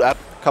of that. A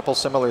couple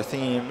similar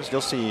themes.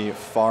 You'll see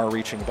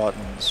far-reaching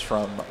buttons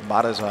from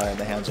Marisa in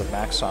the hands of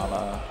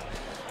Macsama.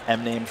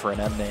 M-name for an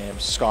M-name.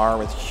 Skar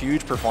with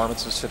huge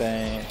performances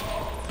today.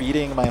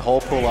 Beating my whole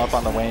pool up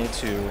on the way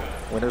to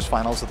winners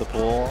finals of the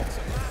pool.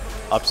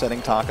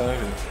 Upsetting Taka,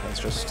 who has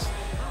just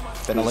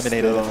been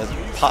eliminated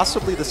in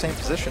possibly the same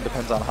position,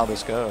 depends on how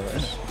this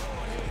goes.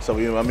 So,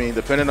 I mean,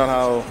 depending on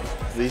how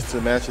these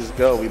two matches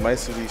go, we might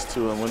see these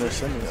two in loser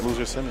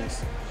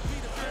semis.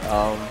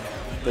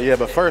 But yeah,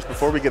 but first,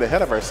 before we get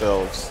ahead of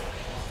ourselves,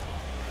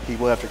 he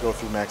will have to go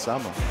through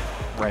Macsama.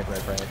 Right.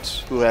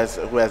 Who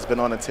has been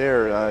on a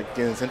tear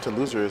getting into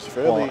losers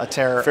fairly across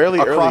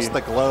early.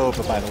 the globe,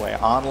 by the way.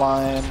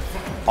 Online,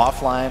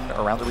 offline,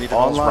 around the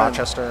regionals,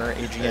 Rochester,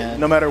 AGN.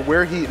 No matter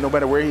where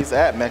he's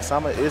at,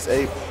 Macsama is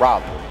a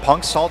problem.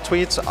 Punk's salt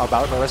tweets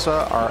about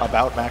Marisa are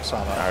about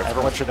Macsama.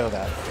 Everyone should know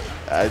that.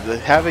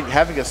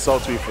 Having a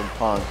salt tweet from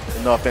Punk,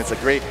 no offense, a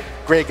great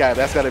guy.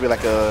 That's got to be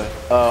like a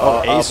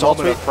salt moment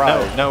tweet? of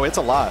pride. No, it's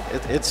a lot.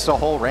 It's a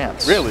whole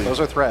rant. Really? Those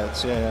are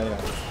threads. Yeah.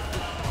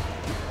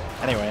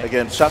 Anyway.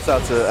 Again, shouts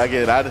out to,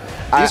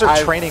 these are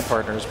training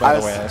partners, by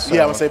the way. So.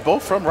 Yeah, I would say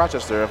both from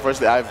Rochester.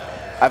 Unfortunately,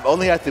 I've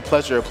only had the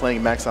pleasure of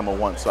playing Macsama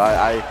once, so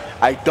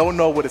I don't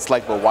know what it's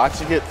like, but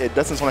watching it, it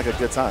doesn't sound like a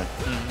good time.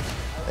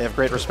 They have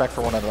great respect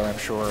for one another, I'm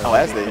sure. Oh,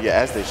 as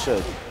they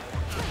should.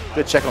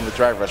 Good check on the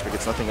drive rush, but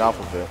gets nothing off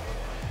of it.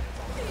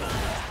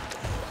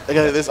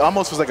 Again, this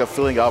almost was like a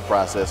filling out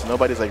process.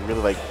 Nobody's like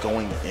really like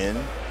going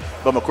in.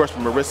 But of course, for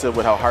Marisa,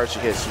 with how hard she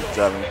hits,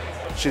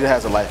 she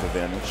has a life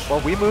advantage. Well,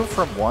 we moved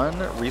from one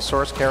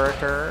resource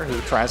character who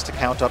tries to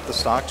count up the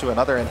stock to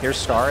another, and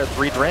here's Skar at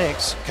 3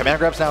 drinks. Command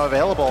grab's now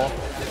available,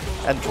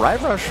 and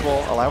drive rush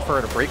will allow for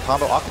a great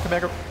combo off the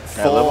command grab.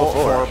 Full level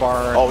 4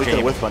 bar. Oh, we could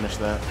have whiff punished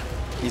that.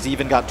 He's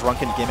even got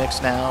drunken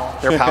gimmicks now.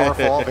 They're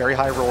powerful, very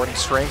high rewarding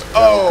strength.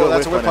 Oh,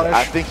 that's a whip punish.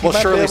 I think we'll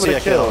surely see a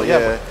kill.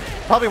 Yeah,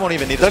 probably won't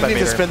even need to spend meter.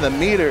 Doesn't need to spend the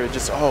meter.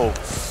 Just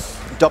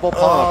double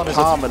palm.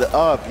 Palm it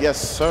up. Yes,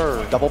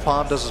 sir. Double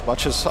palm does as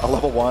much as a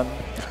level 1.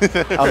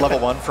 A level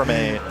 1 from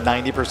a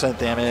 90%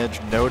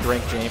 damage, no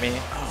drink Jamie.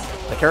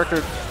 The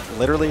character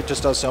literally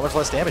just does so much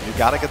less damage. You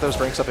got to get those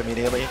drinks up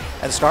immediately.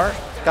 And Skar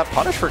got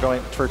punished for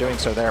doing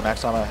so there.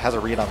 Macsama has a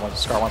read on when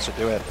Skar wants to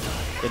do it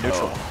in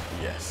neutral.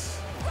 Yes.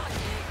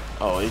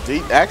 Oh,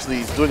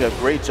 he's doing a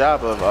great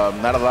job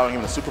of not allowing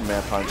him to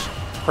Superman punch.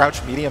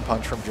 Crouch medium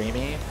punch from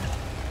Jamie.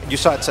 You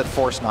saw it said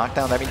force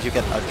knockdown. That means you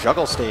get a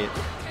juggle state.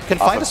 You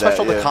can find a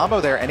special to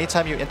combo there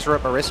anytime you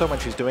interrupt Marisa when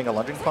she's doing a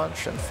lunging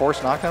punch, and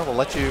force knockdown will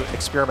let you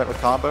experiment with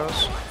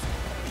combos.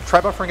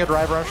 Try buffering a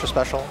drive rush, a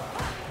special.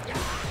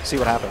 See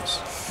what happens.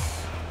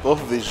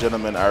 Both of these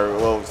gentlemen are,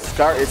 well,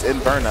 Skar is in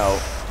burnout.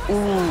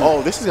 Ooh.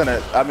 Oh, this is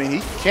gonna, I mean,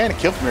 he can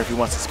kill from here if he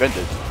wants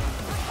suspended.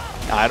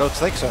 I don't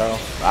think so.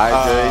 He's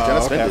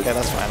gonna spend it. Okay,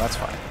 that's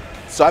fine.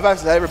 So I've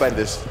asked everybody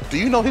this. Do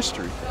you know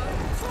history?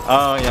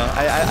 Oh,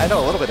 yeah. I know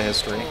a little bit of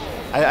history.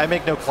 I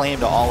make no claim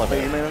to all of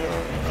it.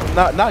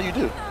 Now you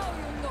do.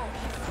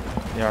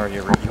 Yeah,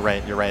 you're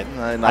right.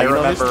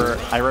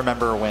 I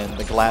remember when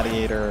the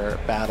Gladiator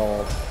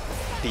battled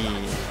the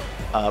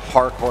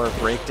parkour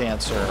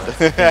breakdancer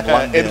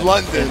in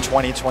London in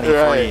 2023.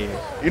 Right.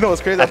 You know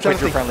what's crazy? I'm trying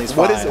to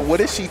think, what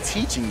is she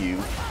teaching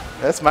you?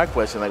 That's my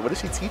question. Like, what is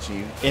she teaching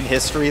you? In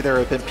history, there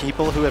have been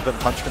people who have been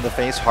punched in the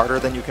face harder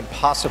than you can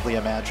possibly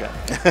imagine.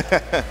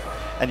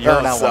 And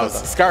you're now one of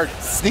them. Skar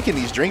sneaking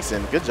these drinks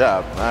in. Good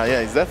job.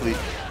 Yeah, he's definitely.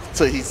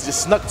 So he's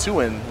just snuck 2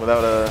 in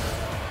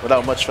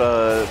without much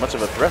of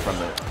a threat from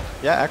it.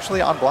 Yeah, actually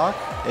on block,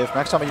 if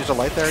Macsama used a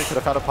light there, he could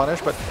have found a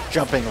punish, but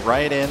jumping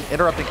right in,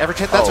 interrupting every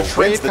chance. That's a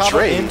trade combo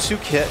into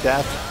Kit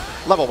Death.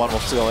 Level 1 will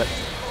steal it.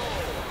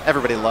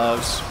 Everybody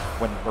loves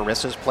when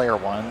Marisa's player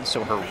 1,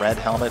 so her red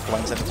helmet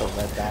blends into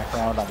red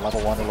background on level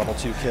 1 or level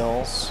 2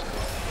 kills.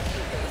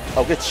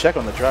 Oh, good check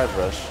on the drive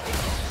rush.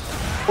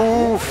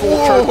 Ooh,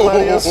 full turn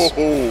Gladius.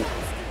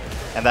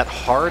 And that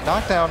hard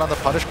knockdown on the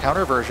punish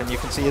counter version, you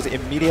can see is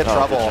immediate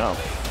trouble.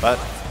 But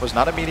was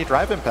not immediate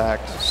drive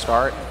impact.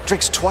 Skar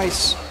drinks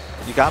twice.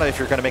 You gotta if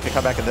you're gonna make a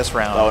comeback in this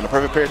round. Oh, and the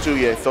perfect pair too,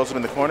 yeah, throws him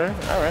in the corner.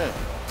 All right.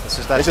 This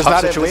is that It's just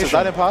tough not, situation. this is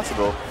not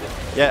impossible.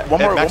 Yeah, one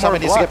more needs to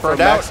block get burned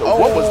from out. Max. Oh,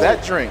 what was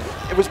that drink?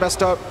 It was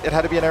messed up. It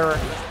had to be an error.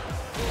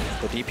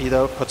 The DP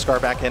though puts Skar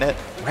back in it.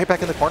 Right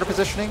back in the corner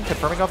positioning,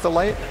 confirming off the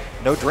light.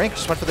 No drink,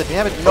 just went for the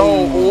damage.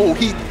 No,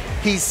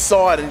 he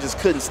saw it and just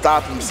couldn't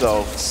stop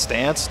himself.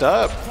 Stanced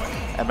up.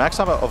 And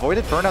Macsama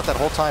avoided burnout that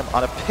whole time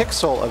on a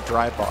pixel of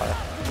drive bar.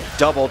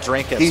 Double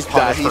drink gets He's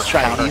trying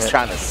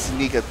to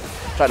sneak it,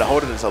 trying to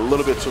hold it just a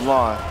little bit too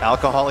long.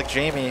 Alcoholic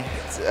Jamie.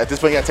 At this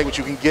point, you gotta take what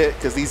you can get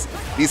because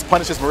these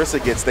punishes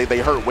Marisa gets, they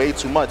hurt way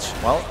too much.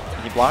 Well,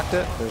 he blocked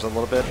it. There's a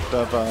little bit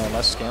of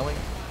less scaling.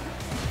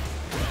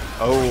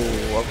 Oh,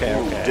 okay,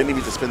 Ooh, okay. Didn't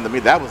even to spin the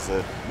meat. That was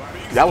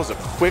a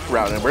quick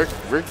round, and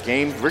we're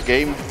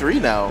game 3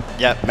 now.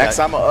 Yep.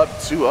 Macsama up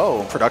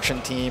 2-0. Production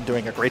team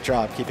doing a great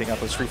job keeping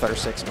up with Street Fighter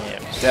 6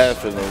 games.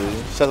 Definitely,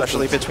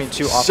 Especially between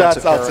two offensive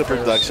Shouts out to characters.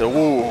 production.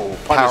 Woo,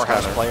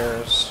 Powerhouse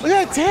players. Look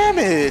at that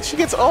damage. She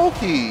gets OP.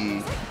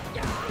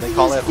 They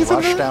call it He's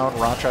Rushdown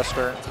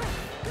Rochester.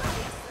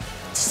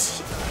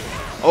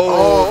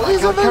 Oh,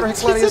 he's in the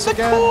he's in the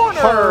again. corner.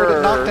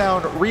 Hard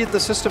knockdown. Read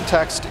the system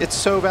text. It's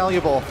so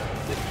valuable.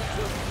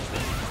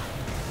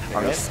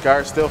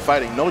 Skar still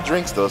fighting. No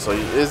drinks though, so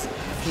he isn't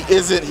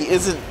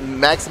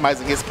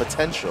maximizing his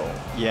potential.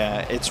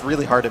 Yeah, it's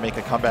really hard to make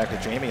a comeback to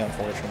Jamie,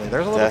 unfortunately.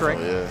 There's a little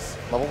drink. Is.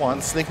 Level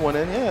 1. Sneak one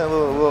in, yeah, a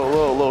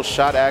little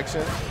shot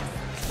action.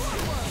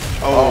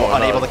 Oh,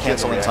 unable to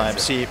cancel in time.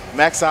 See,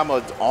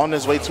 Macsama on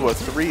his way to a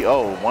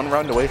 3-0, one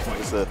round away from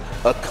just a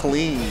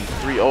clean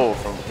 3-0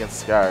 from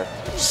against Skar.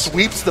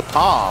 Sweeps the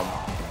palm.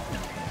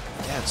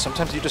 yeah,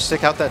 sometimes you just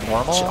stick out that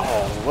normal.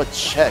 Oh, what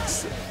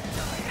checks.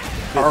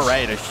 All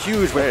right, a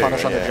huge whip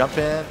punish on the jump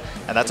in,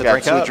 and that's a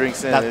drink two up.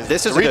 drinks in. Now,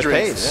 this is a good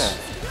pace. Yeah.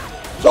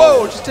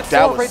 Whoa, just did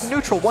that fall right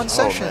neutral, one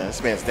session. Man,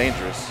 this man's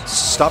dangerous.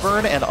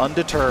 Stubborn and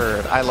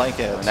undeterred. I like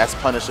it. And that's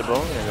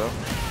punishable. There you go.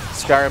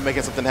 Skar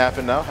making something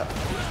happen now.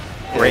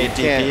 Great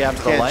DP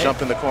after the light. Can't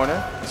jump in the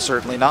corner.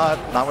 Certainly not.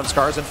 Not when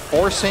Skar's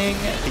enforcing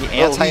the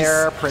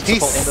anti-air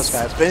principle in the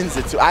sky. He spins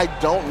it too. I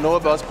don't know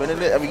about spinning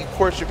it. I mean, of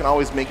course, you can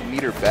always make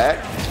meter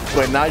back,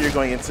 but now you're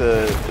going into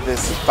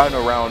this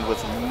final round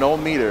with no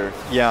meter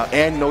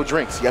and no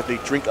drinks. You have to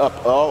drink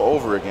up all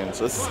over again.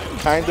 So it's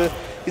kind of,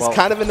 he's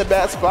kind of in the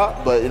bad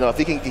spot, but you know, if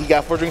he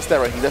got 4 drinks that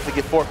right, he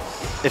definitely get 4.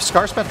 If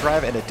Skar spent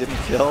drive and it didn't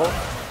kill,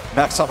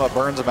 Macsama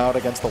burns him out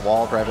against the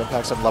wall, drive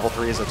impacts him, level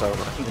 3s, it's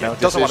over. You know,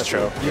 doesn't want to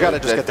show. You got to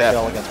just get the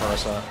kill against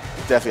Marisa.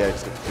 Definitely,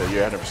 just get the kill.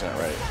 You're 100%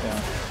 right.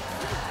 Yeah.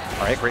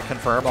 All right, great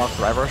confirm off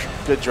drive rush.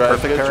 Good drive,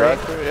 perfect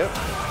parry. Yep.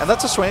 And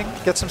that's a swing.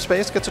 Gets some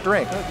space, gets a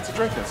drink. Yeah, gets a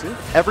drink, see?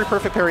 Every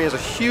perfect parry is a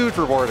huge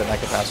reward in that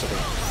capacity.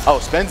 Oh,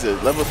 spends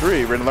it. Level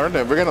 3. We're going to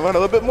learn a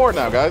little bit more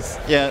now, guys.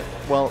 Yeah,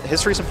 well,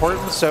 history's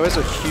important. So is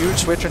a huge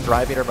switch in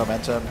drive meter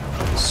momentum.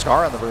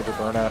 Skar on the verge of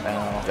burnout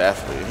now.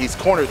 Definitely. He's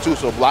cornered too,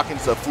 so blocking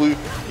a few,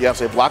 you have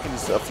to say blocking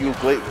a few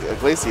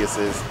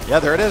glaciuses. Yeah,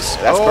 there it is.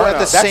 That's at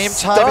the same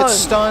stunned. time, it's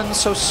stunned,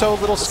 so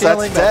little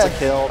scaling. That's a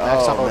kill.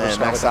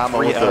 Macsama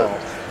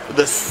with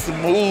the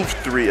smooth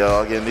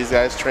 3-0. Again, these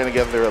guys train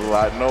together a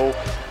lot.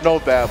 No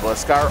bad blood.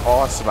 Skar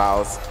all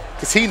smiles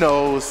because he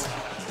knows.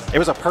 It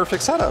was a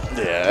perfect setup.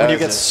 Yeah. When you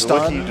get stunned,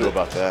 what can you do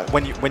about that?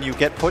 When you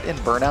get put in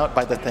burnout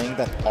by the thing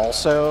that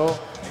also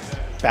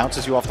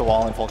bounces you off the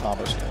wall in full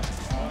combos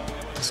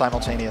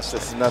simultaneously.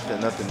 There's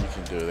nothing you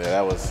can do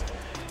there.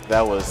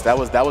 That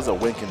was a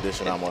win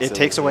condition almost. It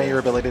takes away your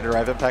ability to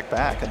drive impact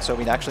back, and so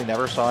we actually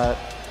never saw it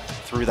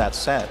through that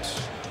set.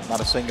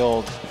 Not a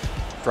single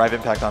drive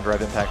impact on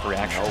drive impact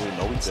reaction.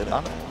 No, we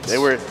didn't. They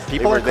were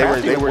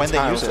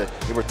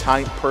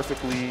timed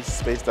perfectly,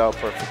 spaced out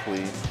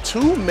perfectly.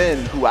 2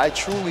 men who I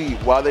truly,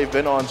 while they've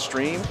been on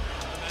stream,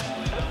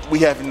 we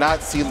have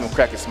not seen them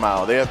crack a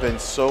smile. They have been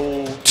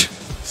so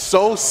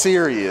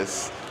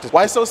serious.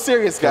 Why so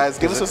serious, guys?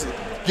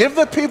 Give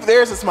the people.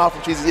 There's a smile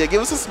from CheezyT. Yeah,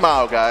 give us a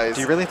smile, guys.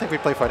 Do you really think we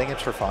play fighting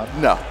games for fun?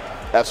 No,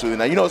 absolutely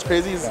not. You know what's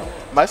crazy?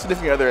 My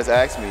significant other has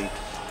asked me,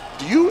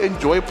 do you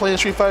enjoy playing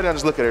Street Fighter? I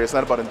just look at her. It's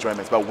not about enjoyment.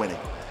 It's about winning.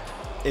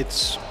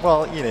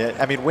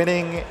 I mean,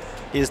 winning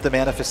is the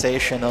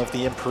manifestation of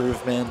the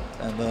improvement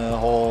and the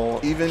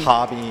whole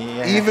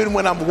hobby. Even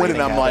when I'm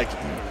winning, I'm like,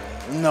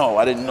 no,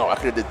 I didn't know. I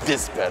could have did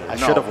this better. I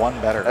should have won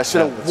better. I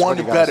should have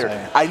won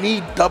better. I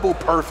need double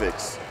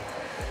perfects.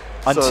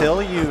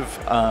 Until you've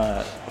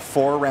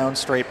 4 rounds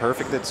straight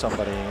perfected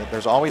somebody,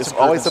 there's always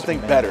something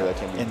better that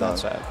can be done. That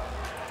set.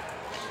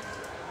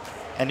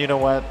 And you know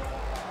what?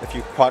 If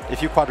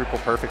you quadruple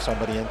perfect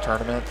somebody in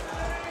tournament,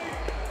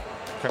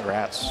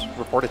 congrats.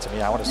 Report it to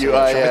me. I want to see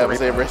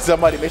it.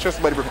 Somebody, make sure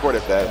somebody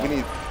recorded that. Yeah. We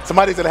need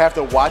somebody's gonna have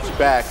to watch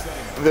back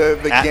the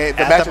game,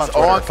 the matches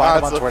on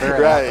console.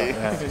 Right.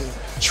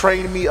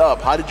 Train me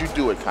up. How did you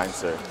do it, kind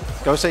sir?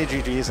 Go say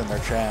GG's in their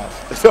chat.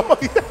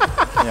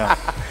 Yeah.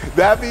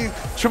 That means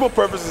triple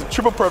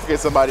perfect is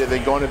somebody and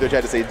then going to their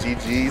chat to say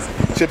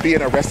GG's should be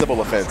an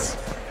arrestable offense.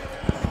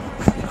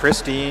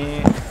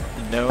 Christy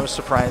no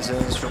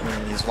surprises for me.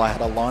 He's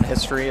had a long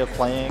history of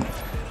playing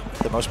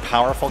the most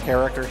powerful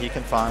character he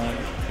can find.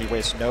 He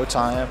wastes no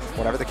time,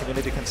 whatever the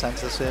community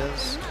consensus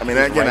is. I mean,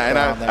 again,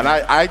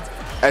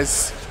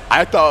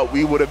 I thought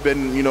we would have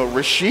been, you know,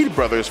 Rashid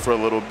brothers for a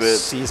little bit.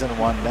 Season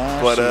 1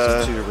 Nash, but,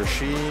 Season 2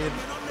 Rashid.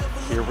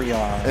 Here we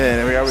are.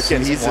 And we are with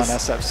Ken. He's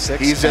just SF6.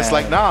 He's just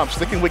like, nah, I'm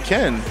sticking with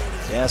Ken.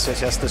 Yeah, so it's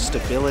just the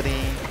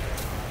stability,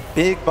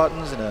 big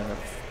buttons, and a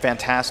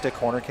fantastic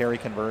corner carry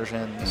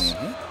conversions.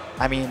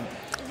 I mean,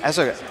 as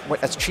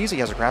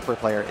Cheesy as a grappler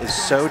player is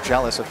so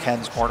jealous of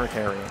Ken's corner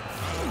carry.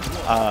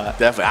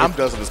 Definitely, I'm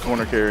jealous of his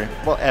corner carry.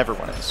 Well,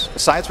 everyone is. The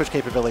side switch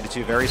capability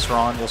too, very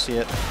strong. You'll see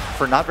it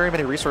for not very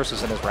many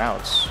resources in his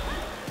routes.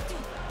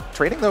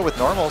 Trading though with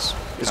normals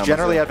is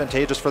generally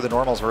advantageous for the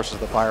normals versus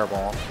the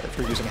fireball, if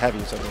you're using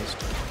heavies at least.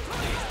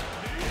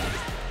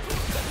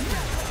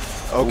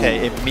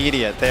 Okay,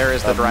 immediate. There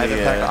is the drive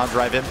impact on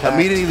drive impact.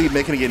 Immediately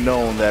making it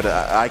known that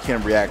I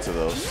can react to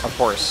those. Of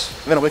course.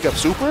 And then a wake up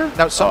super?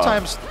 Now,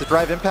 sometimes the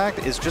drive impact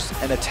is just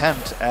an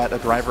attempt at a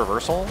drive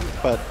reversal,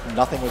 but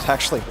nothing was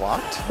actually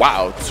blocked.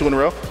 Wow, 2 in a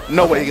row?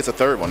 No way he gets a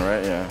third one,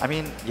 right? Yeah. I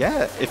mean,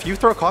 yeah, if you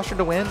throw caution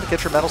to win,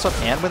 get your medals up,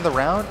 and win the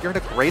round, you're in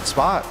a great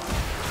spot.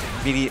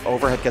 Immediate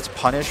overhead gets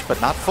punished,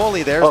 but not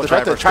fully. There's the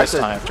drive rush this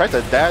time. Tried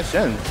to dash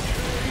in.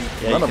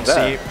 Yeah, you can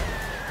see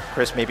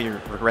Chris maybe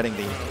regretting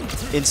the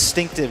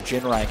instinctive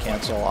Jinrai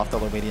cancel off the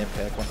low medium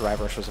pick when drive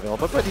rush was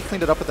available, but he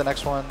cleaned it up with the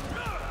next one,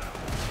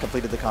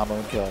 completed the combo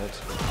and killed.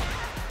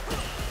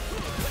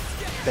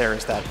 There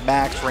is that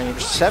max range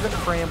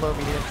 7-frame low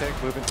medium pick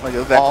moving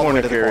that all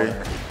corner the way to carry. the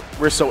corner.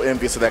 We're so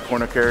envious of that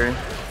corner carry.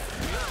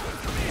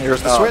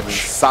 Here's the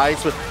switch. Side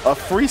switch. A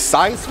free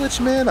side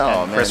switch, man?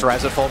 Oh, man. Chris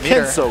arrives at full meter.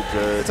 Ken's so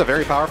good. It's a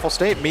very powerful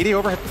state. Media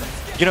overhead.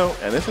 You know,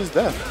 and this is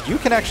death. You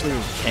can actually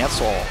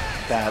cancel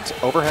that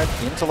overhead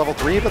into level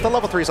 3, but the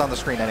level 3 is on the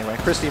screen anyway.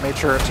 Christy made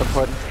sure to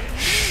put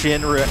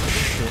Shinryuken?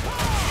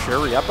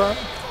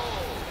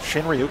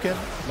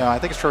 No, I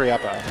think it's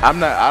Shuriepa.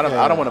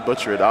 I don't want to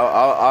butcher it.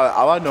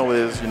 All I know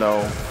is, you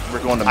know,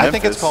 we're going to Memphis. I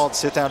think it's called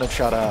sit down and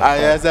shut up. Yeah,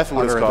 that's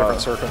definitely what it's called. Under a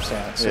different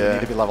circumstance. So you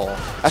need to be level.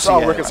 That's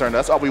all we're concerned.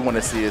 That's all we want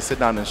to see is sit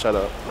down and shut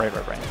up. Right.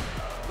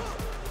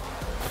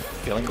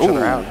 Feeling each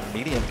other out.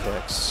 Medium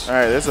kicks. All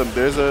right, there's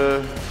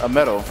a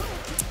medal.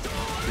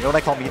 You know what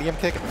I call medium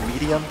kick?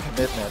 Medium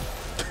commitment.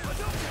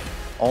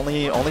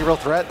 Only real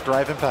threat,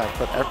 drive impact,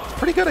 but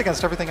pretty good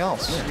against everything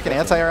else. Yeah, you can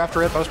anti-air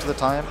after it most of the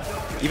time.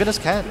 Even as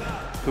Ken,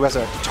 who has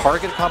a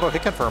target combo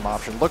hit confirm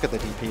option. Look at the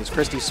DPs.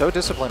 Christie's so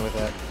disciplined with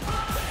it.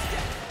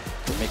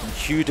 Making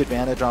huge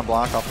advantage on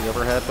block off the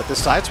overhead, but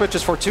this side switch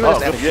is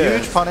fortuitous and a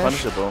huge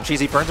punish.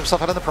 Cheesy burns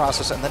himself out in the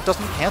process and then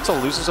doesn't cancel,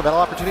 loses a metal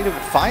opportunity, but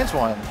finds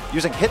one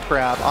using hit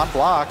grab on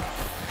block.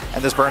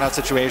 And this burnout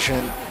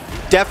situation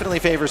definitely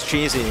favors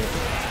Cheesy.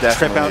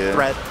 Trip out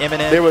threat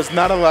imminent. There was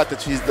not a lot that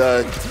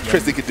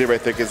Christy could do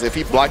right there, because if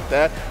he blocked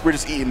that, we're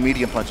just eating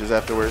medium punches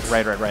afterwards.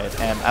 Right.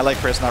 And I like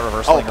Chris not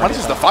reversing. Oh,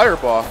 punishes the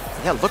fireball.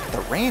 Yeah, look at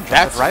the range.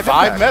 That's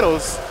 5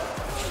 medals.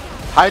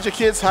 Hide your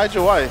kids, hide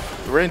your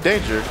wife. We're in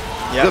danger.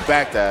 Yep. Good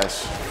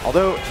backdash.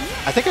 Although,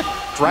 I think a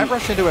drive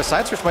rush into a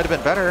side switch might have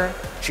been better.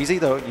 Cheesy,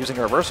 though, using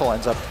a reversal,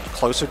 ends up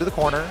closer to the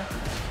corner.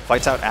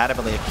 Fights out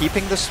adamantly,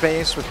 keeping the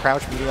space with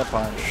crouch medium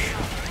punch.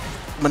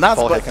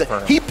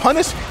 He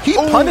punished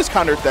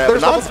countered that.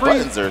 Manon's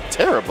buttons are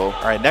terrible.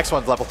 All right, next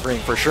one's level 3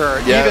 for sure.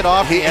 Yeah. Even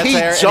off the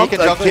anti-air, and he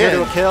can jump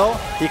into a kill.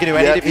 He can do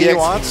any DP he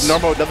wants.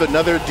 Normal,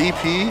 another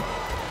DP.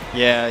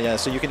 Yeah,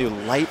 so you can do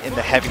light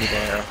into heavy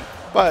there.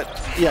 But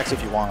EX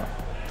if you want.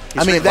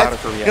 I mean,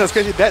 it's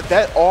crazy.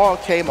 That all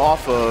came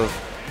off of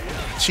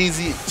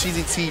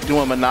CheezyT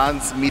doing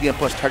Manon's medium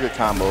punch target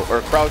combo, or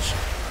crouch,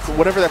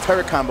 whatever that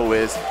target combo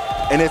is,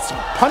 and it's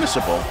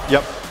punishable.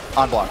 Yep.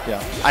 On block, yeah.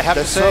 I have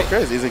to say, that's so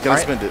crazy. He's going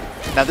to spend it.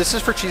 Now this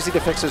is for Cheesy to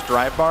fix his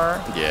drive bar,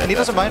 and he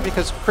doesn't mind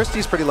because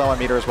Christie's pretty low on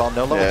meter as well.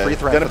 No level 3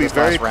 threat. Going to be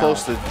very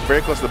close to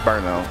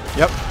burnout.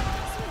 Yep.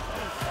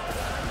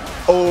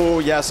 Oh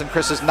yes, and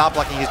Chris is not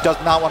blocking. He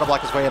does not want to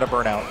block his way into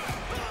burnout.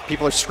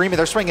 People are screaming.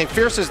 They're swinging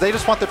fierces. They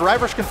just want the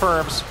drive rush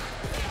confirms.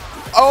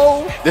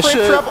 Oh,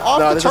 frame trap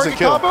off the target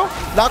combo.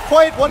 Not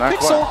quite. One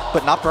pixel,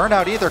 but not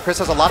burnout either. Chris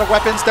has a lot of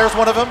weapons. There's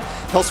one of them.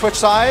 He'll switch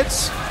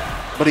sides.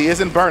 But he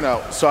isn't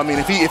burnout, so I mean,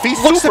 if he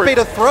looks to bait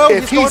a throw,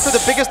 he's going for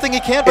the biggest thing he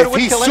can, but it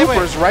would kill anyway.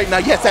 If he supers right now,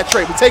 yes, that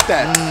trade, we take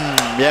that.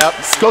 Yep.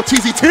 Let's go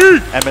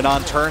CheezyT. And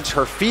Manon turns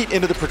her feet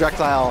into the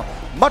projectile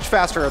much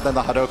faster than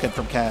the Hadouken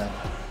from Ken.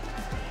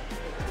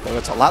 Though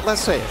it's a lot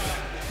less safe.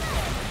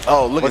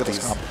 Oh, look at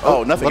these.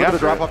 Oh, nothing. A little bit of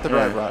drop off the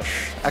drive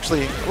rush.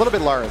 Actually, a little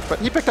bit large, but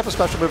he picked up a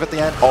special move at the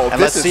end. Oh, and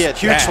let's see it.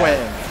 Huge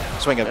swing.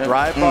 Swing of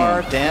drive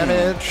bar,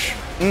 damage.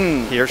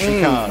 Here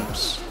she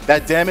comes.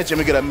 That damage, and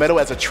we get a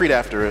medal as a treat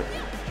after it.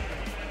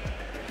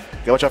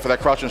 Gotta watch out for that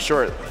crouching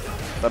short.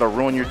 That'll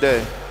ruin your day.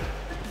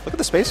 Look at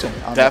the spacing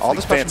on all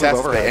the special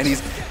move overheads. And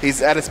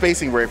he's at a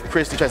spacing where if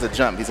Christy tries to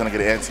jump, he's gonna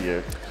get an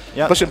anti-air.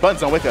 Yep. Pushing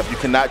buttons on wake up. You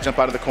cannot jump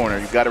out of the corner.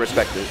 You gotta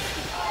respect it.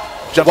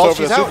 Jumps over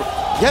the super.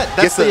 Yeah,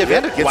 that's the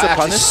advantage. Gets a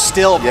punish.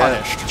 Still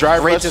punished.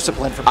 Drive Great rush,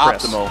 discipline from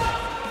Chris. Optimal.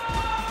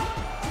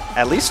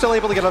 At least still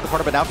able to get out of the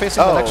corner, but now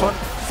facing the next one.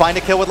 Find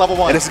a kill with level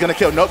 1. And this is going to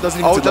kill. Nope, doesn't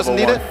even Oh, need it doesn't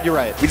level need 1. it? You're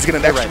right. We just get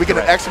an extra, we get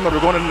an extra mode. We're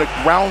going into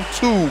round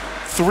 2,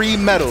 3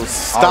 medals,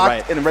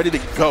 stocked and ready to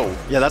go.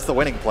 Yeah, that's the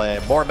winning play.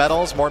 More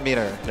medals, more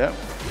meter. Yep.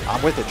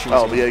 I'm with it, Cheesy.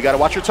 Oh, but yeah, you got to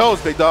watch your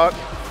toes, big dog.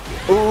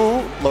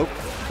 Ooh, low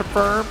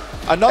confirm.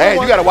 Another Hey,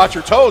 one. you got to watch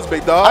your toes,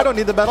 big dog. I don't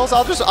need the medals.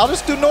 I'll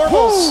just do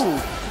normals. Woo.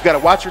 You got to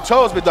watch your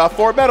toes, big dog.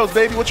 4 medals,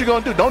 baby. What you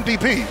going to do? Don't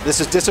DP. This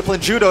is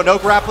disciplined judo. No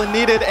grappling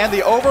needed. And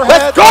the overhead.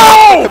 Let's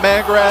go!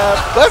 Command grab.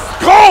 Let's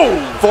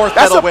go! Fourth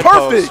That's medal a win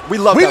perfect. pose. We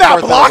love We that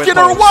not fourth medal win blocking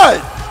or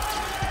pose.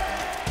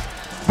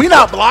 what? We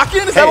not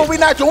blocking? Is that what we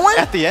not doing?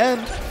 At the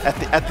end,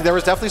 there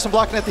was definitely some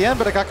blocking at the end,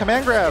 but it got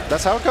command grab.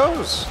 That's how it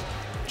goes.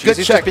 Good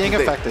Cheezy's check. just being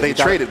effective. They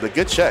traded, but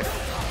good check.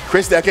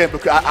 Chris, again,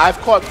 I've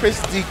called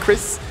Chris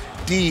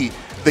D,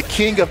 the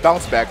king of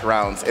bounce back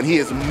rounds, and he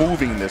is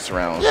moving this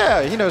round.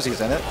 Yeah, he knows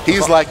he's in it.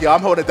 He's like, yo,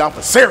 I'm holding it down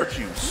for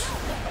Syracuse.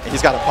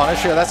 He's got a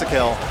punish here. That's a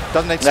kill.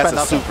 Doesn't need to That's spend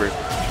a nothing. super.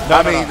 No,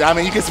 I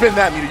mean, you can spin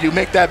that. You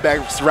make that back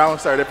round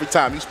start every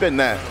time. You spin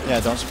that. Yeah,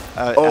 don't.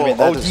 Oh, I mean,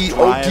 that is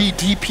drive.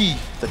 ODDP.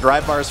 The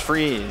drive bar is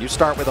free. You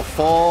start with a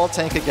full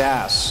tank of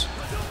gas.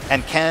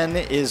 And Ken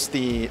is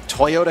the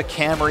Toyota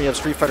Camry of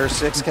Street Fighter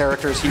 6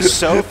 characters. He's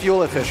so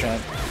fuel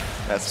efficient.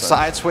 That's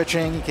side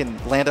switching. He can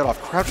land it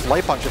off crouch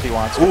light punch if he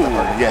wants. Ooh,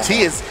 yes,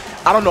 he is.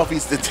 I don't know if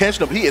he's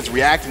intentional, but he is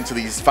reacting to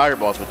these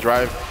fireballs with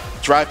drive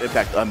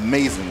impact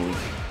amazingly.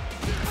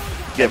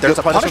 Yeah, there's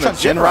a punish on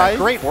Jinrai. Jinrai.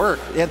 Great work.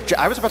 Yeah,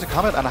 I was about to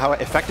comment on how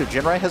effective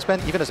Jinrai has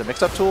been, even as a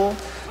mix-up tool.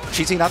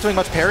 Cheesy not doing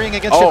much parrying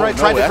against Jinrai,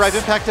 trying to drive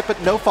impact it, but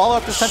no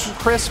follow-up this time from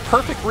Chris.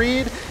 Perfect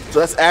read. So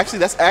that's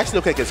actually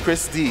okay because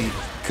Chris D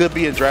could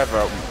be in drive.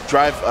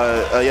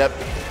 Yep.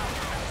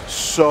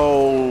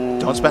 So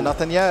don't spend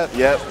nothing yet.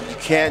 Yep. You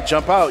can't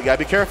jump out. You gotta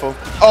be careful.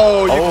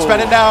 Oh, you can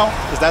spend it now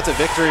because that's a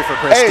victory for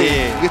Chris D.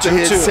 You get to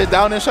hit, sit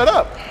down and shut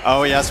up.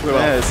 Oh yes, we will.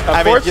 Yes.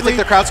 I mean, you think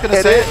the crowd's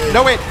gonna say it?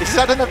 No, wait. He's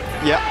not in the.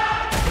 Yeah.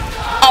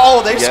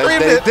 Oh, they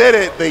screamed it. They did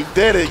it. They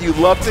did it. You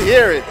love to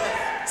hear it.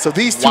 So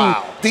these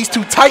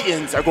two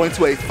titans are going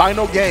to a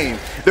final game.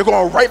 They're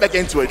going right back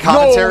into it.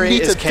 Commentary no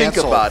need is to think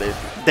about it.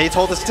 They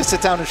told us to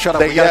sit down and shut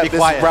up. We gotta be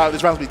quiet.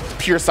 This round will be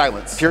pure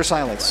silence. Pure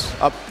silence.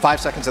 Up 5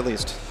 seconds at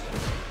least.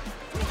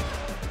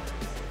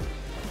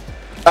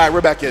 All right,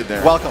 we're back in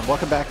there.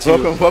 Welcome back to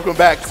welcome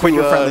back to Quit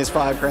Your Friendly's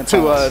 5 Grand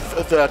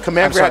Finals. To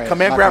command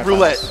grab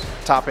roulette.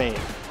 Top 8.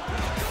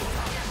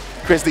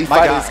 Chris D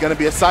fight is going to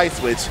be a side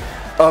switch.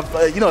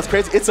 It's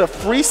crazy. It's a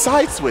free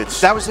side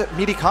switch. That was a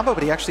meaty combo,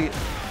 but he actually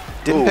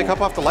didn't pick up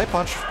off the light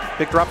punch.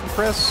 Big drop from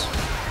Chris.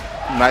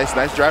 Nice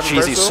drive.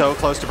 Cheezy's so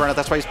close to burnout.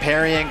 That's why he's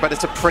parrying, but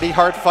it's a pretty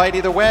hard fight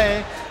either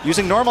way.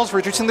 Using normals,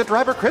 reducing the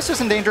driver. Chris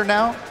is in danger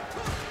now.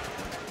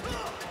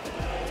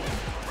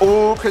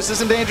 Oh, Chris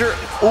is in danger.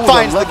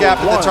 Finds the gap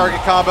in the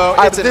target combo.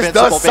 It's invincible, this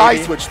does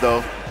side switch,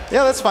 though.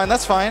 Yeah, that's fine.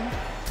 That's fine.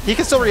 He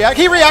can still react.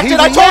 He reacted.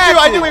 I told you.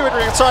 I knew he would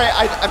react. Sorry.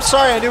 I'm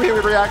sorry. I knew he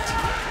would react.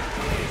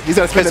 He's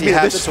going to spend a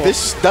meter.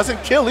 This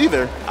doesn't kill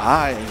either.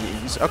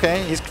 He's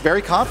okay. He's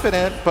very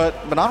confident,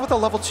 but Manon with a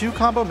level 2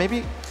 combo,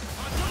 maybe.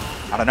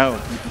 I don't know.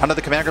 None of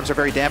the command grabs are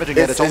very damaging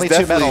yet. It's only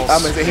 2 medals.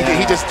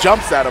 He just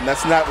jumps at him.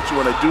 That's not what you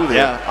want to do there.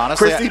 Yeah,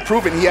 honestly. Chris D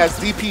proven he has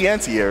DP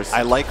anti-airs.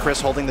 I like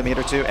Chris holding the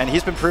meter too, and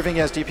he's been proving he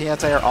has DP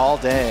anti-air all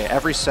day.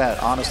 Every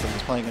set, honestly,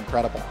 he's playing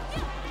incredible.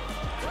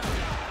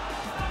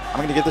 I'm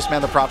going to give this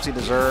man the props he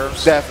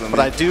deserves. Definitely. But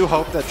I do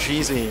hope that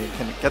Cheesy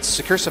can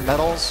secure some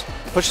medals,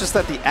 push us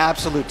at the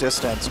absolute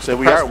distance. So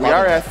we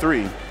are at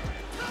 3.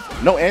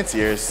 No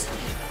anti-airs,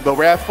 but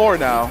we're at 4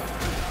 now.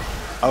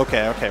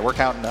 Okay, we're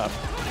counting up.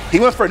 He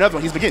went for another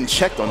one. He's been getting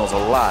checked on those a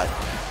lot.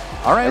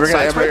 All right, we're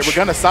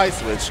gonna side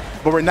switch,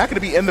 but we're not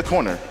gonna be in the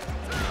corner.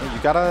 You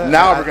gotta.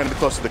 Now we're gonna be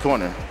close to the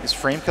corner. His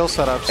frame kill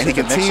setups and he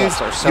continues.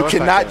 So you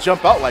cannot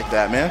jump out like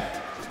that, man.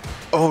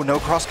 Oh, no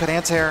cross-cut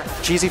anti-air.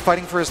 Cheesy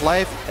fighting for his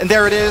life, and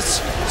there it is.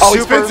 Oh,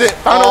 he spins it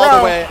all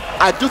the way.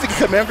 I do think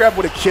a command grab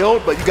would have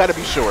killed, but you got to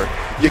be sure.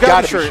 You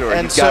got to be sure.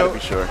 And you got to be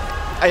sure.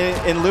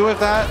 In lieu of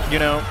that,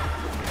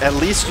 at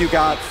least you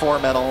got 4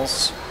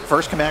 medals.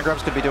 First command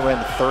grabs could be doing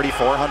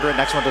 3,400.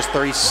 Next one does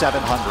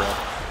 3,700.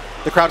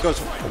 The crowd goes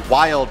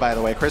wild, by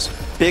the way. Chris,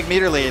 big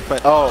meter lead,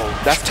 but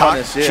that's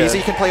punish. Yeah. Cheesy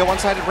can play a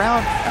one-sided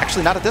round.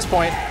 Actually, not at this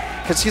point,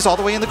 because he's all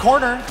the way in the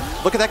corner.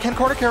 Look at that Ken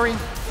corner carry.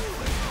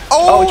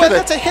 Oh, and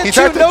that's a hit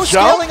too. No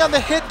scaling on the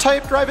hit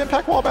type drive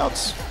impact wall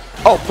bounce.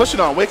 Oh, push it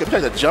on wake up.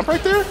 There's a jump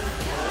right there.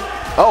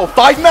 Oh,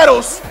 5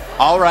 medals.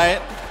 All right,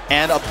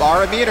 and a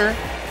bar a meter.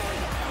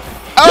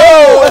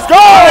 Oh, let's go!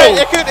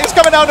 It's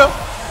coming down to.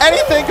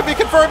 Anything can be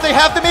confirmed. They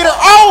have the meter.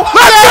 Oh,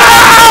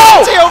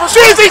 let's go!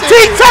 CheezyT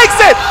takes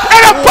it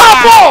and a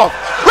pop off.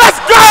 Let's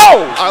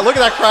go! All right, look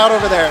at that crowd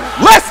over there.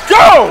 Let's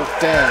go!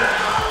 Damn.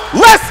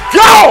 Let's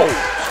go!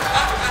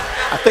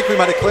 I think we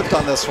might have clipped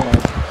on this one.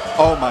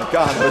 Oh my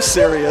God, that was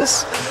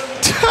serious.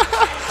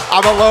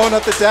 I'm alone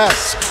at the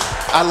desk.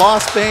 I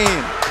lost Bane.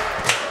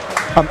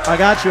 I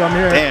got you. I'm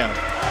here. Damn.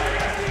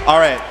 All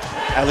right.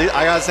 At least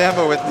I got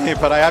Zamba with me,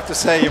 but I have to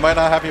say, you might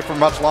not have me for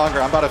much longer.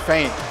 I'm about to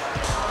faint.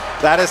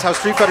 That is how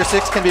Street Fighter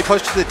 6 can be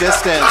pushed to the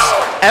distance.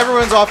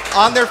 Everyone's off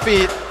on their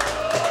feet.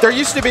 There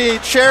used to be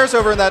chairs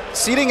over in that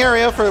seating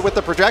area with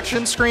the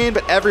projection screen,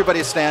 but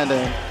everybody's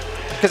standing.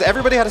 Because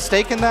everybody had a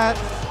stake in that.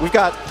 We've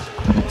got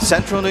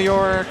Central New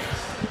York,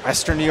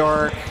 Western New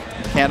York,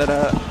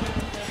 Canada.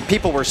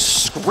 People were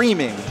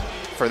screaming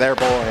for their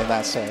boy in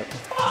that set.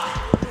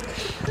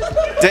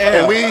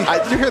 Damn.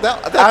 Did you hear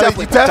that? That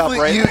definitely picked up,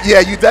 right? You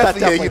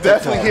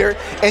definitely hear.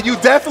 And you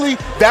definitely,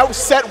 that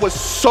set was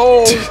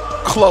so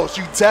close.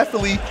 You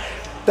definitely,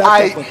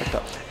 picked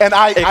up. And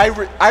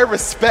I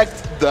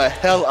respect the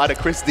hell out of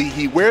Chris D.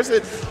 He wears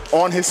it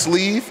on his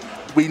sleeve.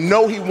 We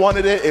know he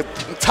wanted it.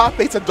 Top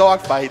 8's a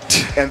dogfight,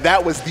 and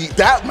that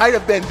might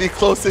have been the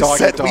closest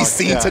set we've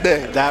seen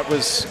today. That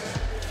was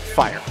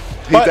fire.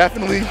 He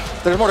definitely.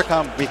 There's more to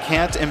come. We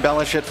can't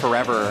embellish it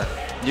forever.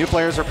 New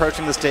players are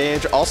approaching the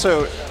stage.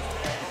 Also,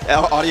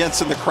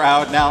 audience in the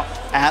crowd now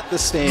at the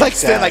stage.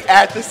 Stand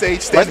at the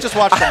stage. Let's just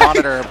watch the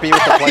monitor. Be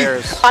with the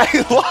players.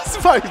 I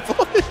lost my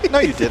voice. No,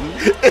 you didn't.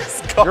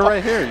 It's gone. You're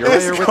right here. You're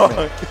right here with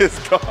me.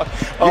 It's gone.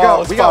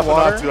 We got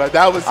water.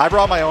 I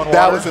brought my own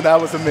water.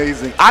 That was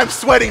amazing. I'm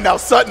sweating now,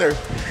 Sutner.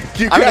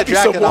 I'm in a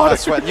jacket. I'm not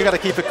sweating. You got to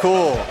keep it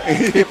cool.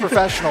 Be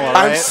professional, all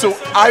right?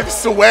 I'm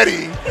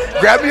sweating.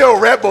 Grab me a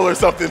Red Bull or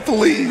something,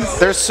 please.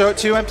 There's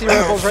 2 empty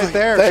Red Bulls right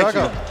there. Chug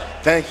them.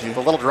 Thank you. The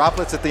little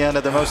droplets at the end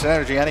of the most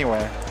energy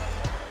anyway.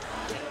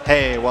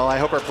 Hey, well, I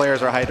hope our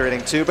players are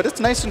hydrating too, but it's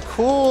nice and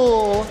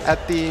cool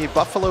at the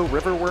Buffalo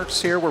River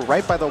Works here. We're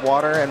right by the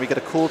water, and we get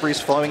a cool breeze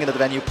flowing into the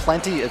venue.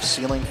 Plenty of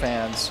ceiling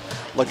fans,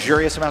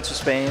 luxurious amounts of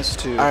space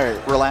to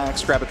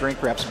relax, grab a drink,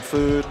 grab some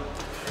food.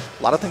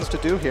 A lot of things to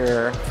do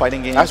here.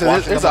 Fighting games.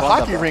 There's a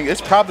hockey rink.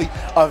 It's probably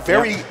a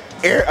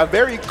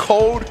very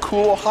cold,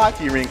 cool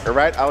hockey rink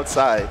right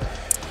outside.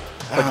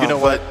 But you know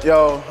what?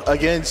 Yo,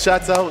 again,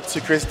 shouts out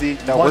to Chris D.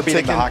 No, we're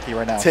beating the hockey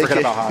right now. Forget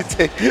about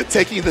hockey.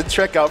 Taking the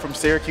trek out from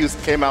Syracuse,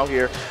 came out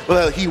here.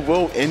 Well, he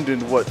will end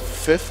in what,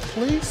 5th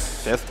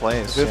place? 5th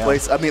place. 5th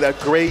place. I mean, a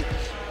great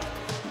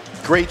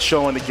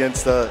showing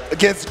against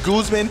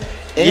Guzman.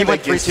 He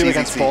went 3-2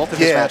 against both of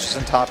his matches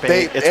in top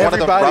 8. It's one of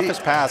the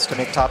roughest paths to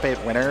make top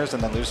 8 winners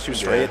and then lose 2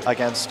 straight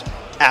against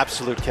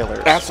absolute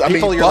killers.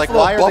 People, you're like,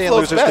 why are they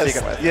losers to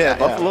begin with? Yeah,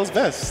 Buffalo's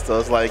best. So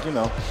it's like, you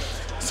know.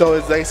 So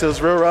it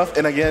was real rough,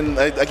 and again,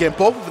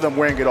 both of them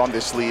wearing it on their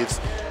sleeves.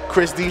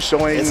 Chris D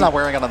showing it's not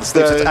wearing it on the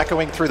sleeves; it's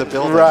echoing through the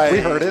building. Right, we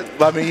heard it.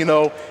 I mean, you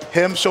know,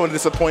 him showing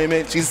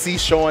disappointment, CheezyT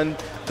showing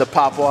the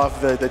pop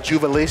off, the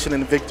jubilation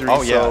and victory.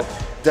 Oh yeah,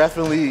 so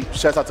definitely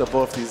shout out to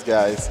both these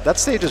guys. That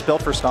stage is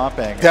built for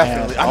stomping.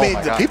 Definitely, I mean,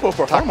 the people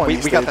perform on these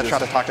stages. We got that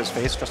shot to talk his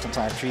face just in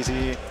time.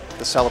 CheezyT,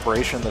 the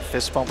celebration, the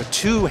fist bump with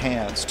 2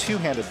 hands,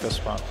 2-handed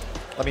fist bump.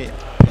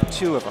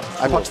 2 of them.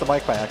 I punched the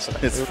mic by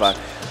accident. It's fine.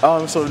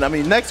 So I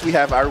mean, next we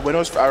have our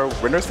winners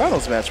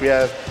finals match. We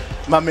have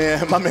my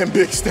man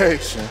Big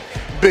Station,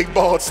 Big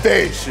Bald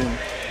Station,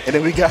 and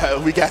then we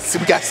got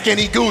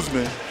Skinny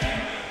Guzman.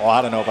 Well,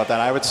 I don't know about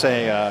that. I would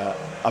say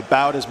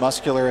about as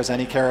muscular as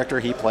any character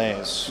he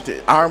plays.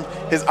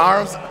 His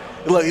arms.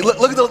 Look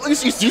at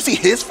those. You see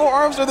his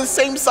forearms are the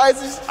same size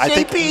as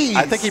JP's.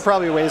 I think he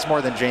probably weighs more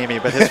than Jamie,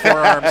 but his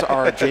forearms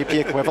are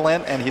JP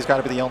equivalent, and he's got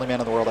to be the only man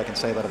in the world I can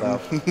say that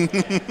about.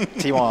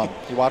 T1,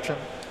 you watching?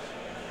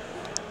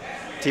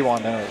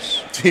 T1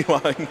 knows.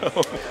 T1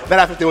 knows. That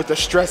has to do with the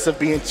stress of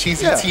being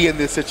CheezyT in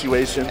this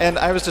situation. And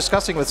I was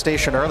discussing with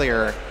Station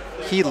earlier,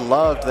 he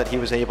loved that he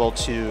was able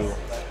to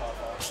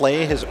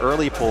play his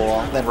early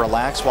pool, then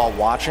relax while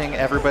watching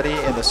everybody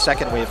in the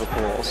second wave of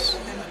pools.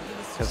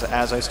 Because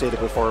as I stated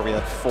before, we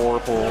had 4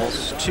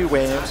 pools, 2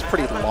 waves,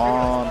 pretty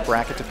long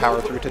bracket to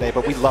power through today,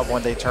 but we love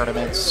one-day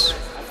tournaments.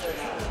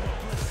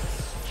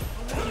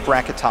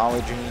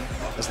 Bracketology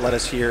has led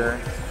us here.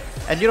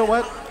 And you know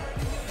what?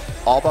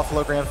 All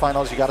Buffalo Grand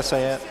Finals, you got to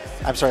say it.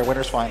 I'm sorry,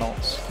 Winners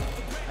Finals.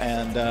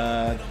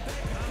 And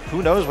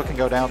who knows what can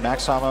go down.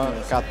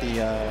 Macsama got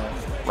the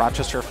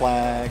Rochester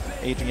flag,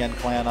 AGN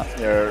clan.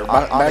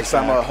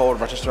 Macsama hold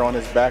Rochester on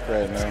his back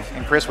right now.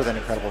 And Chris with an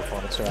incredible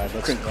performance.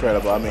 That's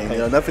incredible. I mean,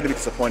 nothing to be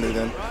disappointed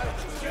in.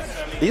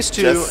 These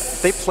two,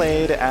 they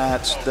played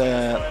at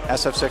the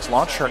SF6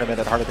 launch tournament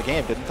at Heart of the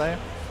Game, didn't they?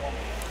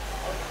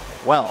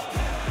 Well,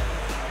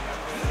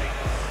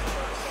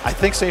 I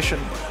think Station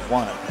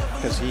won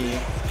because he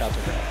got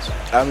the wins.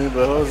 I mean,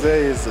 but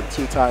Jose is a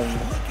 2-time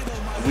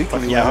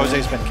weekly. Yeah,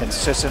 Jose's been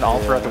consistent all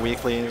throughout the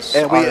weeklies.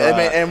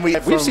 And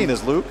we've seen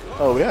his Luke.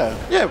 Oh yeah.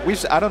 Yeah,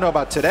 I don't know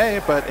about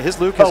today, but his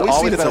Luke has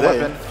always been a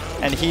weapon.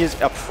 And he is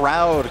a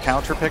proud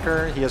counter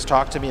picker. He has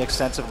talked to me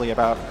extensively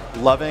about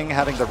loving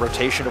having the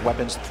rotation of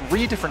weapons,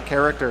 3 different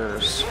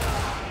characters,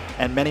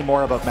 and many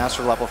more above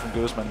master level from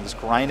Guzman. He's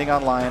grinding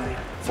online.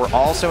 We're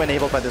also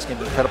enabled by this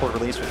game's incredible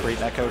release with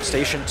Great Echo.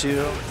 Station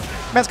 2.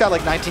 Man's got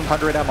like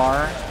 1900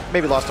 MR.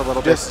 Maybe lost a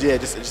little bit.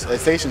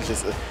 Station's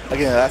just,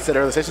 again, I said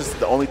earlier, Station's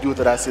the only dude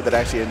that I see that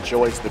actually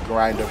enjoys the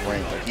grind of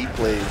rank. Like, he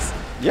plays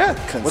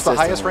was the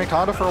highest ranked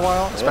Honda for a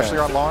while, especially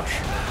on launch.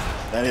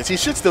 And he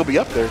should still be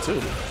up there, too.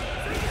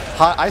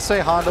 I say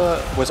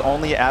Honda was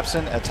only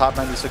absent at top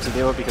 96 in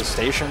Devo because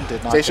Station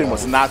did not. Station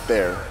was not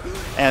there.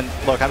 And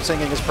look, I'm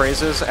singing his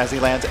praises as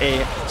he lands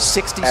a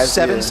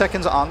 67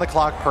 seconds on the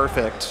clock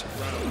perfect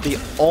The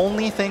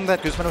only thing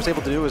that Guzman was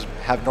able to do is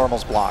have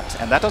normals blocked,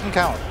 and that doesn't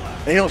count.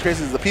 And you know what's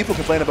crazy is the people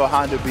complain about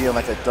Honda being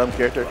like a dumb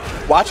character.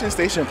 Watching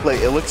Station play,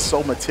 it looks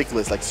so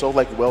meticulous, like so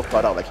like well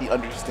thought out. Like he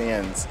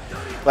understands.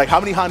 Like how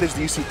many Hondas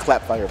do you see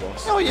clap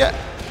fireballs? Oh yeah.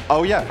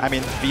 Oh yeah. I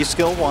mean, V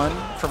skill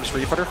 1 from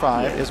Street Fighter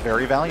 5 is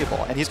very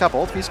valuable, and he's got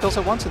both V skills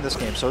at once in this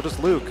game. So does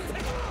Luke.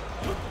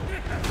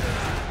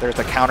 There's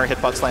the counter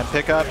hit butt slam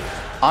pickup.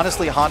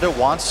 Honestly, Honda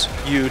wants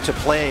you to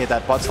play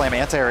that butt slam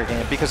anti-air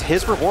game because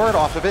his reward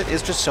off of it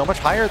is just so much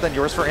higher than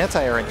yours for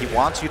anti-air, and he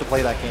wants you to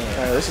play that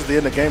game. This is the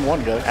end of game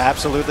 1, guys.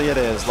 Absolutely it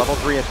is. Level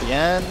 3 at the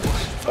end.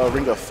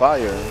 Ring of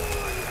Fire.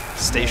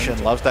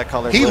 Station loves that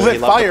color. He blue.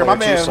 lit fire. My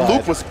man side.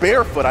 Luke was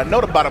barefoot. I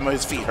know the bottom of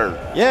his feet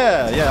hurt.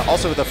 Yeah, yeah.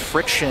 Also the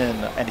friction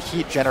and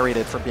heat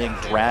generated from being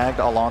dragged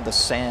along the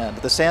sand.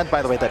 The sand,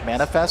 by the way, that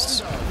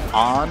manifests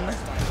on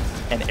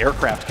an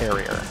aircraft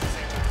carrier.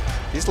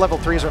 These level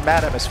 3s are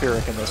mad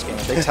atmospheric in this game.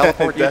 They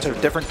teleport you to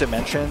different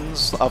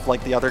dimensions of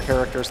like the other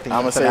characters'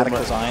 thematic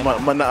design.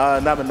 Not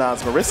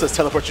Manon's Marisa's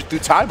teleport you through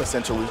time,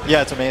 essentially.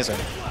 Yeah, it's amazing.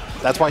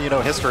 That's why you know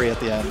history at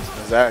the end.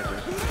 Exactly.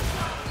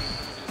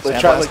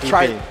 But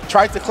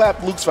tried to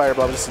clap Luke's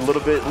fireball just a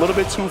little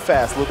bit too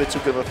fast, a little bit too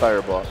good of a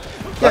fireball.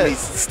 Yeah. I mean,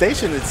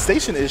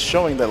 Station is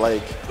showing that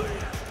like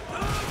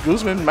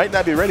Guzman might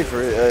not be ready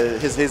for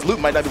his Luke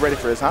might not be ready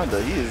for his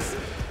Honda. He is.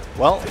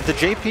 Well, the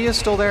JP is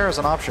still there as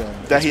an option.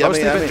 That it's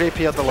mostly been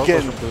JP at the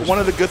locals. Again, one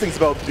of the good things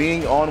about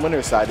being on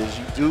winner's side is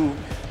you do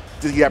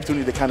get the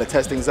opportunity to kind of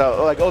test things out.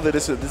 Like, oh,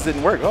 this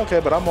didn't work. Okay,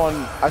 but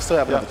I still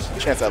have another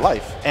chance at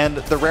life. And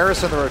the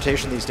rarest in the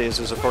rotation these days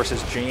is, of course,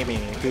 Jamie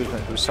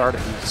Guzman, who started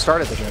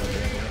the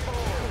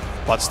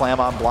game. Butt slam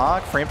on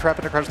block, frame trap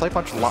into crouch light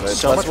punch.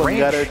 So much range.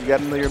 You got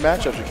to know your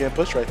matchups. You can't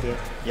push right there.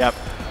 Yep.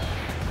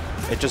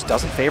 It just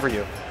doesn't favor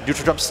you.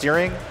 Neutral jump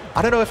steering.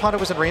 I don't know if Honda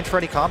was in range for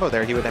any combo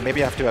there. He would maybe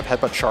have to have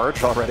headbutt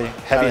charged already.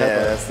 Heavy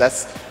headbutt.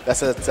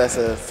 That's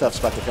a tough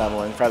spot to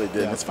combo, and probably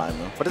did. Yeah. It's fine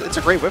though. But it's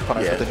a great whip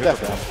punish with the neutral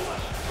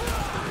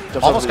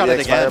jump. Almost got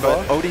it again,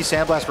 but OD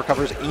Sandblast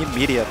recovers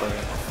immediately.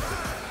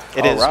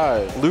 It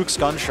is Luke's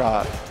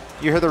gunshot.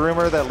 You hear the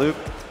rumor that Luke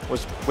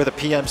was with a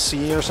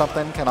PMC or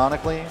something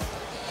canonically?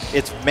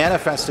 It's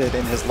manifested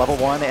in his level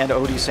 1 and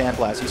OD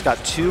Sandblast. He's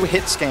got 2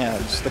 hit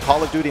scans, the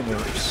Call of Duty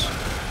moves.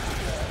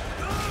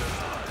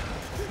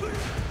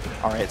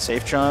 All right,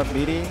 safe jump,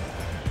 meaty.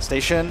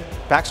 Station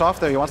backs off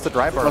there. He wants the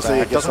drive bar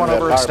back. Doesn't want to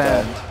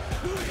overextend.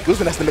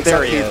 Guzman has to make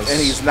something, and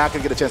he's not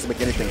going to get a chance to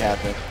make anything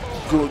happen.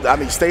 I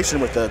mean, Station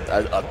with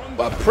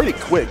a pretty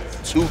quick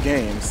 2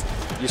 games.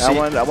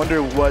 I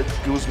wonder what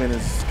Guzman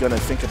is going to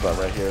think about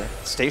right here.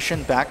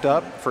 Station backed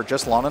up for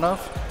just long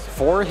enough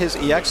for his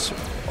EX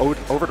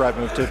overdrive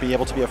move to be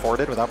able to be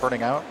afforded without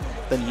burning out,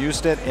 then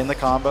used it in the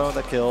combo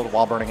that killed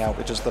while burning out,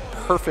 which is the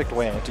perfect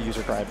way to use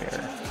your drive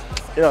meter.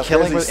 Yeah,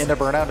 killing into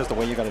burnout is the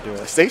way you got to do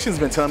it. Station's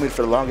been telling me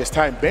for the longest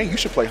time, "Bang, you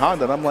should play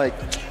Honda." And I'm like,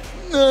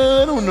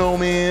 "Nah, I don't know,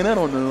 man. I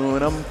don't know."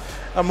 And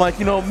I'm like,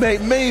 you know,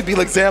 maybe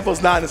like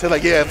Zample's nodding and say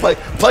like, "Yeah, play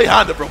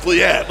Honda, bro. Play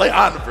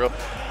Honda, bro."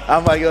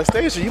 I'm like, yo,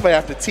 Station, you might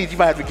have to teach. You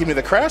might have to give me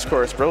the crash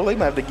course, bro. They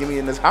might have to give me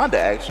in this Honda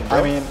action, bro.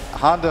 I mean,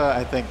 Honda,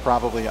 I think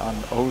probably on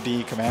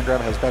OD command grab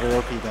has better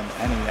OP than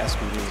any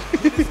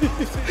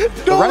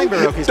SPD. The running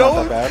bear OP's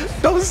not that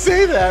bad. Don't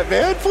say that,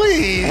 man,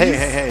 please.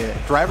 Hey.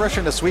 Drive rush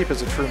into sweep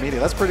is a true media.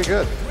 That's pretty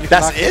good.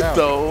 That's it,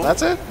 though.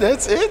 That's it?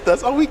 That's it?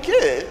 That's all we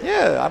get?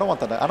 Yeah, I don't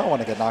want that. I don't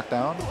want to get knocked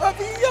down. I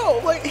mean, yo,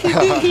 like,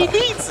 he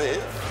needs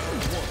it.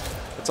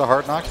 It's a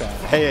hard knockdown.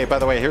 Hey, by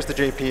the way, here's the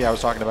JP I was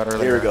talking about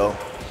earlier. Here we go.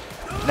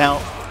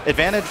 Now,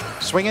 advantage,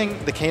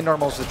 swinging the K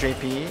normals with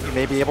JP, you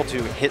may be able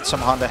to hit some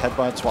Honda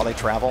headbutts while they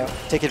travel.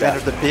 Take advantage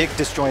of the big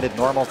disjointed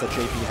normals that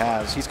JP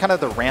has. He's kind of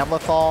the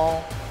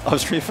Ramlethal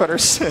of Street Fighter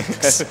 6.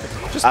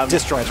 Just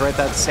disjoints, right?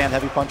 That stand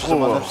heavy punch is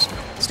one.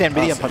 Stand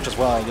medium punch as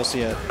well. You'll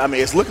see it. I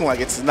mean, it's looking like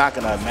it's not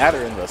going to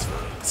matter in the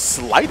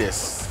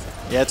slightest.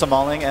 Yeah, it's a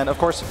mauling, and of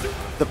course,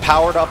 the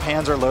powered up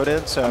hands are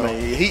loaded. So I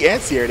mean, he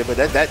anti-aired it, but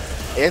that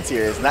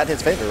anti-air is not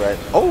his favorite, right?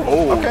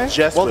 Okay.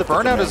 Just well, the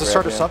burnout is a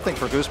start of something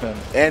for Guzman.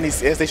 And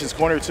he's in Station's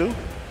corner too.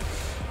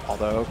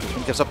 Although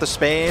Guzman gives up the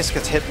space,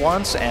 gets hit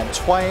once and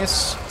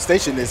twice.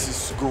 Station is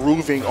just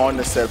grooving on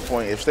the set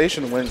point. If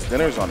Station wins,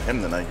 dinner's on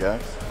him tonight,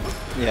 guys.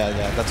 Yeah,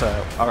 that's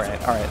all right.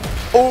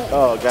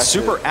 Gotcha.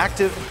 Super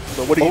active.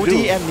 But what do you OD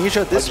do?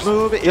 Amnesia. This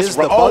move is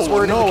the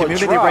buzzword in the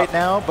community right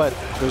now, but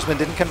Guzman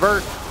didn't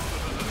convert.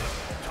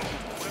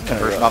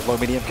 Conversion off low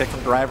medium kick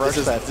from drive rush.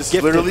 This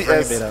is literally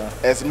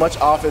as much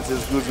offense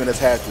as Guzman has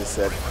had this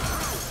set.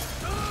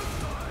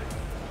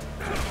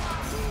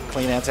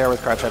 Clean anti-air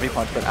with crouch heavy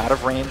punch, but out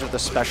of range of the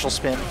special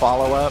spin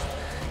follow-up.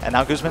 And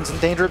now Guzman's in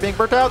danger of being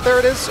burnt out. There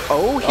it is.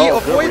 Oh, he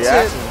avoids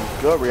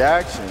it. Good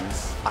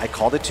reactions. I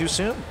called it too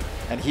soon.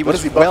 And he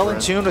was well in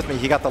tune with me.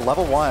 He got the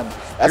level 1.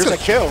 That's a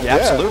kill. Yeah,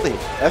 absolutely.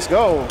 Let's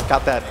go.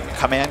 Got that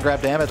command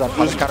grab damage on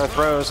punish counter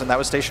throws, and that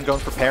was Station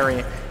going for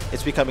parry.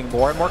 It's becoming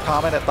more and more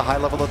common at the high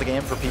level of the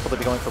game for people to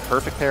be going for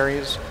perfect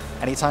parries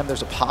anytime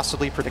there's a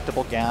possibly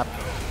predictable gap,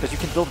 because you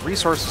can build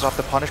resources off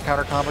the punish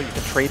counter combo, you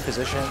can trade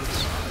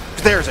positions.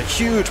 There's a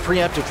huge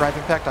preemptive drive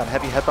impact on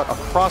heavy headbutt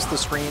across the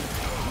screen.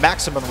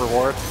 maximum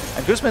reward.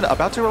 And Guzman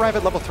about to arrive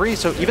at level 3,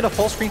 so even a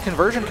full screen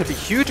conversion could be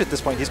huge at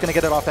this point. He's going to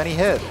get it off any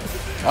hit.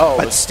 Oh,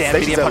 but stand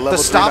medium punch, the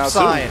stop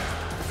sign.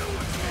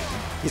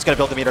 He's going to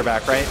build the meter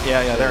back, right?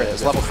 Yeah, there it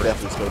is. Level 3.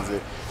 Definitely spins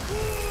it.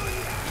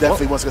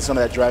 Definitely wants to get some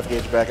of that drive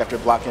gauge back after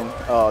blocking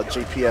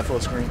JPF full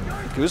screen.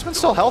 Guzman's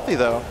still healthy,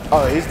 though.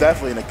 Oh, he's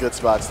definitely in a good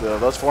spot still.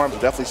 Those forms are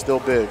definitely still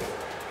big.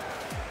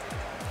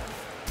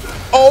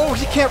 Oh,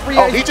 he can't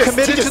react. He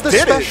committed to the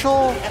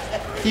special.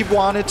 He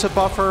wanted to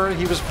buffer.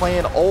 He was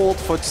playing old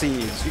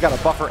footsies. You got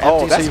to buffer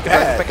empty so you can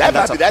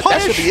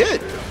that should be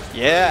it.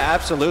 Yeah,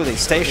 absolutely.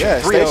 Station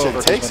 3-0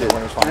 Station takes it.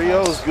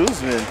 3-0's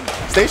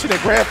Guzman. Station in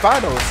grand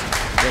finals.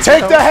 Yeah,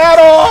 take the hat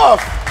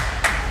off!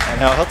 I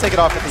know, he'll take it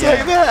off at the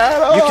end.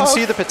 You can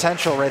see the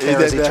potential right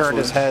there as he turned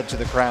his head to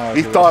the crowd.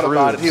 He thought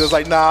about it. He was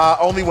like, nah,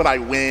 only when I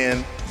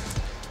win.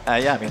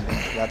 Yeah, I mean,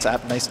 that's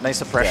a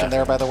nice impression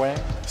there, by the way.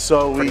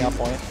 So pretty on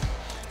point.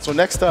 So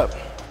next up,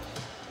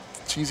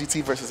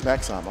 CheezyT versus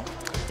Macsama.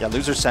 Yeah,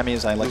 loser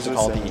semis I like to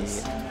call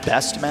the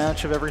best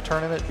match of every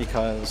tournament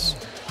because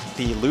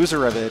the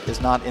loser of it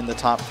is not in the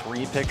top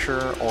 3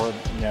 picture or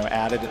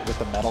added with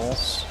the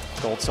medals,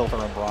 gold, silver,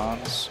 and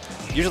bronze.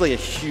 Usually a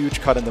huge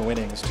cut in the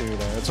winnings too.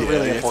 Though it's a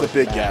really important. It's a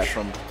big match. gap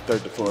from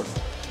 3rd to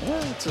 4th.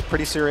 Yeah, it's a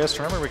pretty serious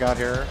tournament we got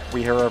here.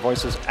 We hear our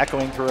voices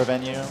echoing through a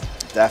venue.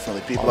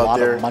 Definitely, people out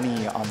there. A lot of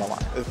money on the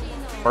line.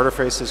 Murder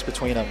faces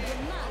between them.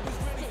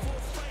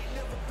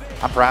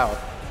 I'm proud.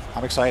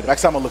 I'm excited.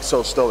 Macsama looks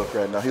so stoic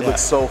right now. He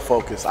looks so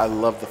focused. I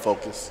love the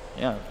focus.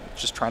 Yeah,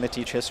 just trying to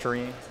teach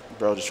history.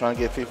 Bro, just trying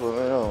to get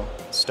people,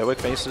 Stoic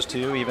faces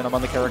too, even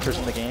among the characters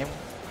in the game.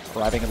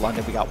 Arriving in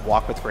London, we got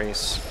Walk with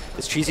Grace.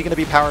 Is Cheesy going to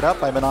be powered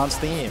up by Manon's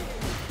theme?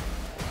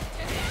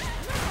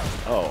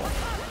 Oh.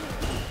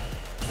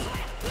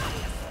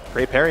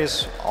 Great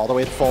parries, all the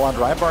way to full-on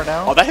drive bar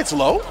now. Oh, that hits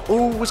low?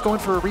 Ooh, was going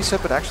for a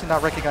reset, but actually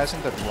not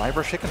recognizing that drive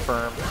bar should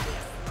confirm.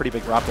 Pretty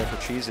big drop there for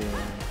Cheesy.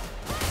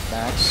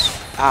 Max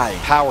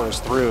powers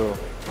through.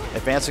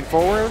 Advancing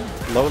forward,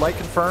 low light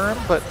confirm,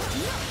 but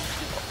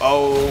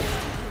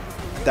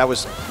that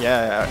was,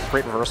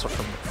 great reversal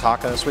from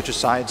Taka. Switches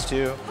sides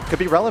too. Could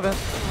be relevant.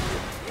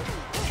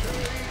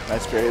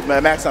 Nice parry.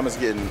 Macsama's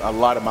getting a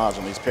lot of miles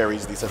on these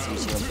parries, these sets we've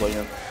seen him play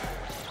in.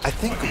 I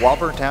think while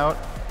burnt out,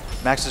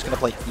 Max is going to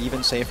play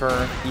even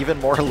safer, even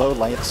more low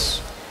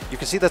lights. You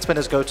can see that's been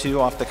his go-to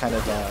off the kind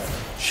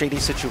of shady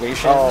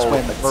situations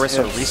when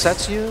Marisa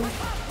resets you,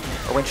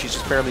 or when she's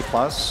just barely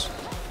plus.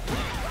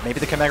 Maybe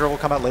the Chimera will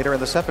come out later in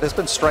the set, but it's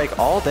been strike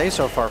all day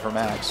so far for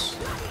Max.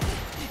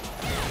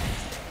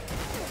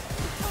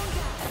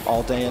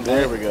 All day and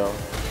there we go.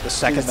 The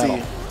second medal.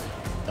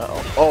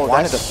 Oh,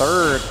 that's the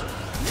third.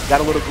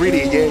 Got a little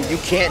greedy again. You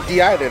can't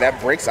DI there.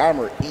 That breaks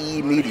armor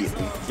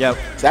immediately. Yep.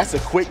 So that's a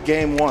quick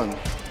game 1.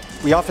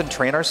 We often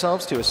train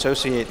ourselves to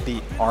associate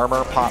the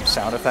armor pop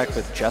sound effect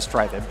with just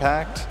drive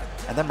impact.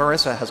 And then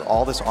Marisa has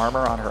all this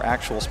armor on her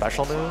actual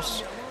special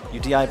moves. You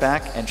DI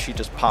back and she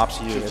just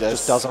pops you. It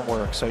just doesn't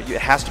work. So it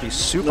has to be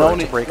super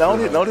to break through.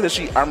 Not only does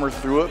she armor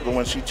through it, but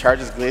when she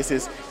charges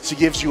Glacius, she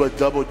gives you a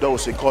double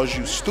dose. It calls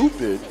you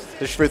stupid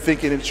for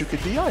thinking that you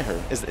could DI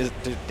her.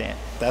 Damn,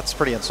 that's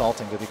pretty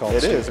insulting to be called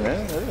stupid. It is,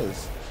 man. It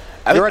is.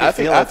 I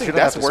think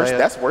that's worse.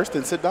 That's worse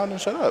than sit down and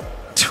shut up.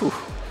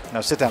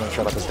 No, sit down and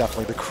shut up is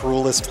definitely the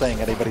cruelest thing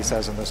anybody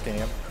says in this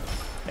game.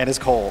 And it's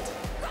cold.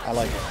 I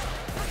like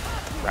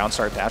it. Round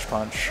start dash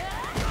punch.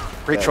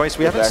 Great choice.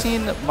 We haven't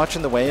seen much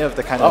in the way of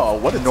the kind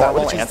of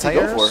normal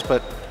anti-airs,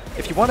 but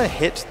if you want to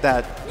hit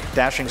that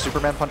dashing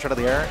Superman punch out of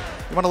the air,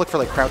 you want to look for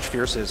like crouch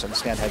fierces and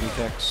stand heavy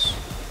kicks.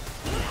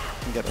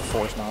 And get the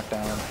force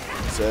knockdown.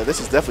 So this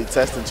is definitely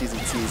testing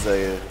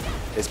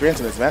CheezyT's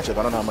experience in this matchup.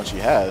 I don't know how much he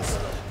has.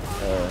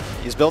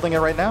 He's building it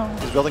right now.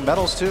 He's building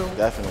medals too.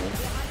 Definitely.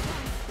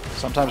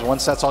 Sometimes one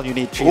set's all you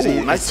need.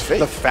 Cheesy, nice fake.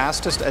 The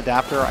fastest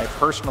adapter I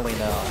personally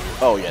know.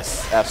 Oh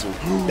yes,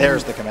 absolutely.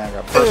 There's the command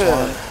grab. First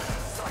one.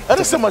 That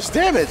is so much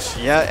damage.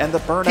 Yeah, and the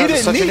burnout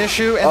is such an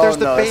issue, and there's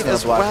the bait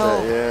as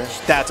well.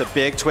 That, That's a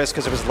big twist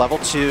because it was level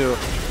 2.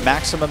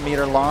 Maximum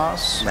meter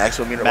loss.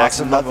 Maximum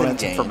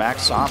momentum for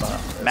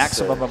Macsama.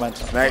 Maximum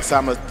momentum.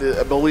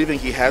 Macsama believing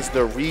he has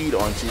the read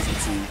on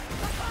CheezyT.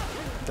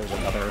 There's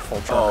another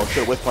full charge. Oh,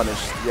 good whip punish.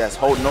 Yes,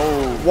 hold no.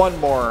 One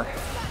more.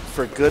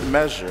 For good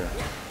measure.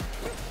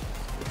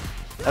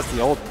 That's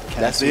the old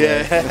That's the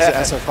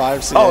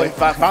SF6. Oh, and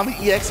finally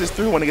EX is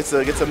through when he gets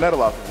a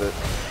medal off of it.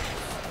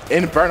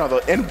 In burnout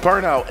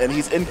though, and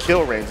he's in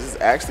kill range. This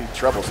is actually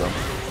troublesome.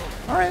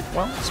 All right,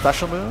 well,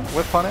 special move,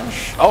 whip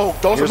punish. Oh,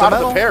 throws him out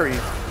of the parry.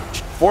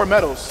 4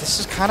 medals. This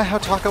is kind of how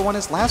Taka won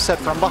his last set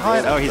from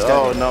behind. Oh, he's dead.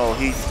 Oh no,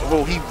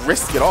 he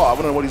risked it all. I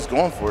wonder what he's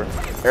going for.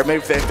 Or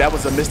maybe that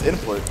was a missed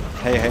input.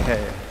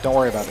 Hey, don't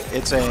worry about it.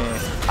 It's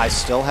I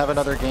still have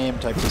another game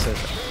type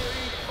decision.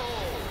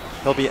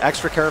 He'll be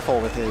extra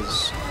careful with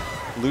his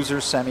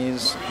losers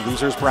semis,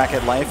 losers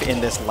bracket life in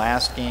this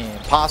last game.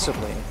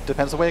 Possibly.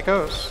 Depends the way it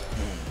goes.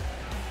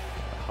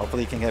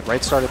 Hopefully he can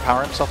get started,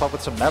 power himself up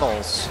with some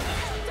medals.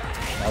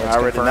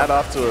 Already not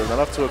off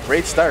to a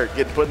great start.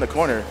 Getting put in the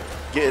corner.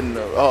 Getting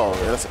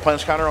that's a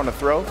punch counter on the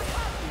throw.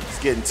 He's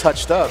getting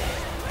touched up.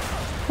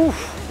 Whew.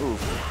 Ooh,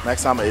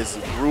 Macsama is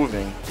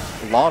grooving.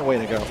 Long way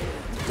to go.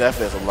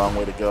 Definitely has a long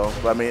way to go.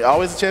 But I mean,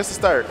 always a chance to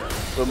start.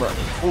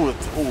 Ooh,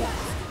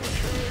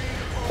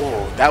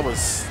 that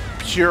was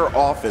pure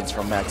offense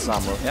from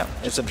Macsama. Yeah,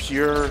 it's a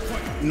pure.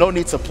 No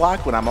need to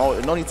block when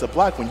no need to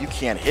block when you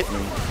can't hit me.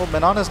 Well,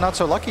 Manon is not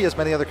so lucky as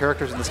many other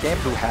characters in this game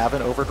who have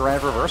an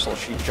overdrive reversal.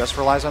 She just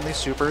relies on these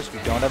supers. We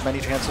don't have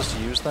many chances to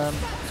use them.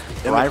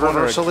 Drive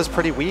reversal is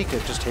pretty weak.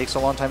 It just takes a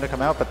long time to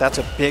come out, but that's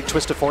a big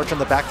twist of fortune.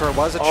 The back throw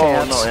was a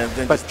chance, no, and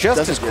then but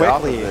just as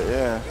quickly,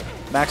 yeah.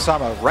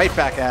 Macsama right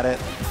back at it.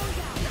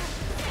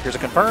 Here's a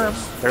confirm.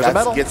 There's a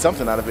medal. Get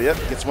something out of it. Yep,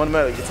 gets one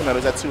medal. Gets a medal.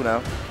 Is that 2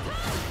 now?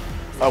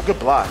 Oh, good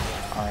block.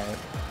 All right.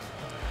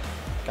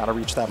 Got to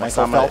reach that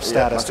Michael Phelps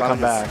status to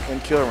come back. In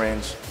kill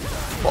range.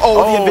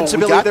 Oh, the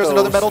invincibility. There's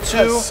another medal too.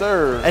 Yes,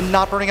 sir. And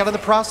not burning out in the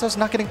process,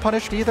 not getting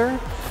punished either.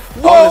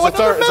 Whoa, it's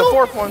a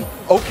 4th one.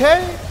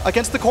 Okay,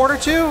 against the corner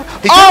too.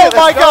 Oh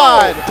my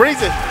God!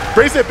 Brings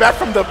it back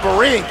from the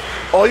brink.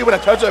 Oh, you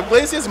want to touch up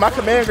Glacius? My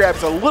command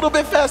grab's a little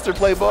bit faster,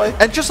 Playboy.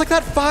 And just like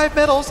that, 5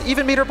 medals,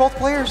 even meter both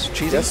players.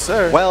 Cheesy. Yes,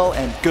 sir. Well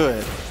and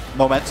good.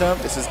 Momentum.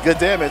 This is good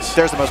damage.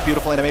 There's the most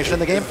beautiful animation in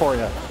the game for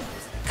you.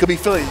 Could be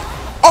Philly.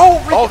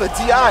 Oh, the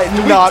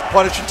DI. Not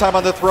punishing time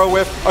on the throw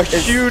whiff. A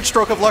huge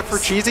stroke of luck for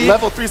Cheesy.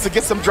 Level 3 is to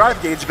get some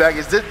drive gauge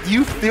baggage. Do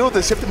you feel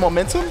the shift in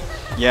momentum?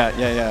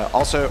 Yeah.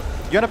 Also,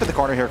 you end up in the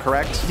corner here,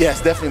 correct?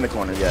 Yes, definitely in the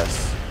corner,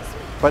 yes.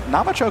 But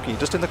not much Oki,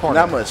 just in the corner.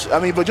 Not much. I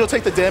mean, but you'll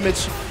take the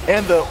damage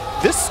and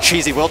this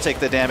Cheesy will take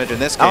the damage in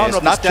this case. I don't know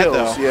if not dead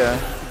kills, though. Yeah.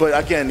 But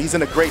again, he's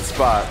in a great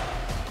spot.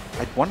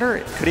 I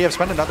wonder, could he have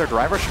spent another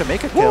drive rush to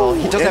make a kill?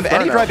 He doesn't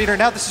have any drive meter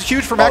now. This is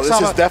huge for Macsama.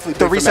 This is definitely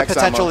the big reset for Macsama.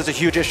 potential is a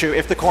huge issue.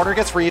 If the corner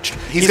gets reached,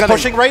 he's gonna,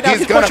 pushing right now.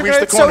 He's going to reach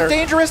the corner. It's so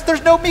dangerous.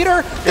 There's no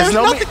meter. There's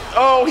nothing.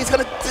 Oh, he's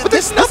going to.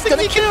 There's nothing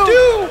he can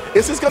do.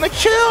 This is going to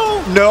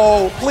kill.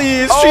 No,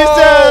 please. She's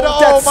dead. Oh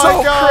that's my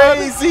so God.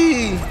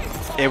 Crazy.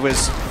 It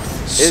was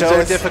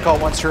so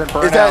difficult once you're in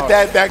burnout.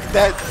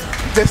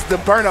 Is the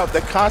burnout, the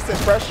constant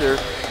pressure,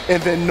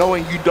 and then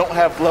knowing you don't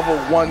have level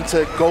 1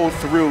 to go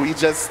through.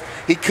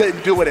 He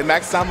couldn't do it, and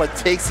Macsama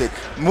takes it,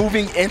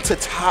 moving into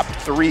top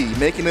 3,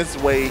 making his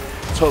way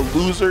to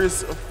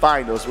losers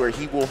finals where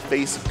he will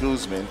face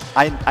Guzman.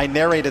 I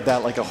narrated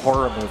that like a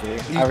horror movie.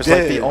 I was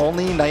like, the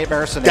only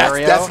nightmare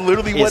scenario that's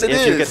literally what it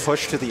is. If you get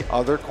pushed to the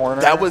other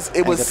corner it was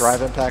the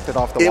drive impacted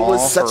off the wall.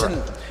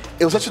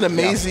 It was such an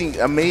amazing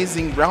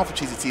round for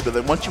CheezyT, but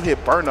then once you hit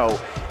Burno,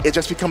 it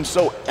just becomes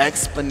so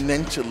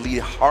exponentially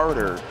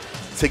harder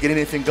to get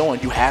anything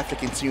going. You have to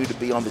continue to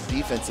be on the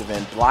defensive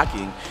end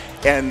blocking.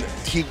 And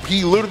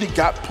he literally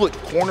got put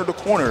corner to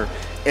corner,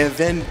 and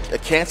then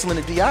canceling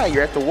the DI,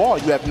 you're at the wall.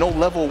 You have no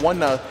level 1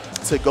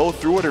 to go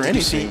through it or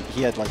anything. You see,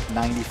 he had like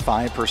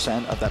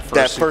 95% of that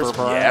first super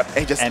burn,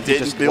 and he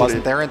just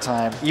wasn't there in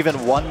time.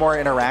 Even one more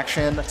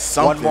interaction,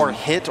 one more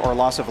hit or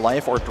loss of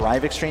life or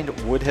drive exchange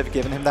would have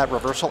given him that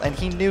reversal, and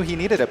he knew he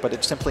needed it, but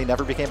it simply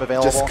never became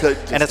available.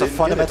 And it's a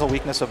fundamental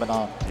weakness of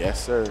Manon.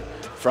 Yes, sir.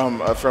 From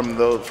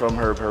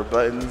her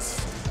buttons.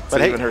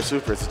 But even her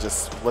supers, it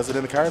just wasn't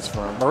in the cards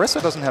for him. Marisa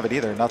doesn't have it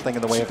either. Nothing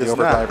in the way of the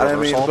overdrive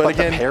reversal, but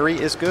again, the parry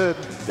is good.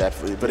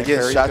 Definitely. But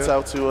again, shouts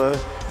out to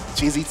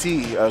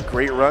CheezyT. A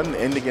great run,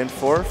 ending in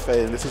 4th,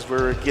 and this is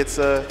where it gets.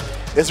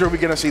 This is where we're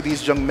gonna see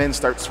these young men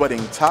start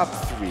sweating top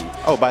 3.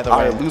 Oh, by the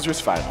way,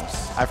 losers finals.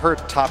 I've heard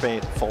top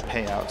 8 full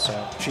payout. So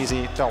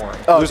Cheesy, don't worry.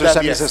 Oh, loser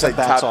semis isn't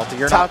that salty.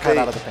 You're not cut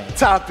out of the paint.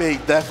 Top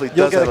 8 definitely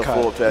does have a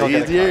full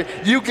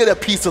payout. You get a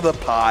piece of the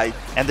pie.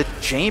 And the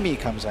Jamie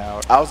comes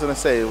out. I was gonna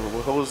say,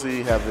 with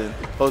Jose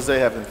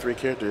having 3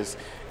 characters.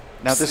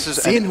 Now this is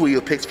seeing who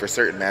he picks for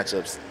certain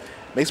matchups.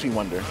 Makes me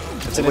wonder.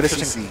 It's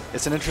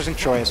an interesting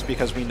choice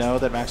because we know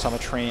that Macsama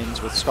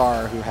trains with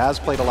Skar, who has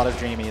played a lot of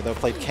Jamie, though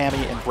played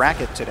Cammy in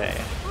bracket today.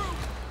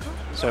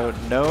 So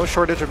no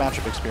shortage of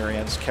matchup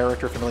experience,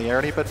 character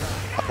familiarity, but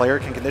a player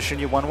can condition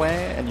you one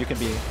way, and you can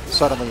be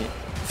suddenly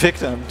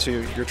victim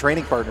to your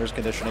training partner's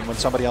conditioning when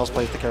somebody else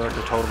plays the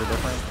character totally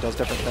different, does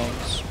different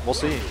things. We'll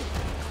see.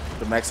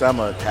 But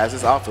Macsama has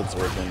his offense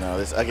working now.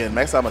 Again,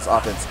 Macsama's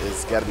offense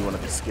is got to be one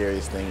of the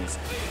scariest things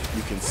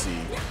you can see.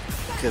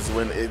 Because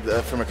when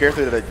from a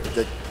character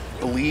that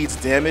bleeds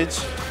damage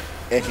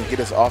and can get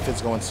his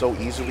offense going so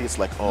easily, it's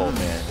like, oh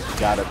man, you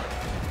gotta,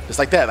 just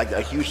like that, like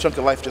a huge chunk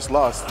of life just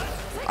lost.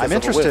 I'm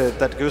interested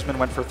that Guzman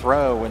went for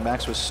throw when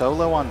Max was so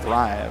low on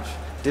drive,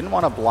 didn't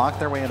want to block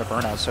their way into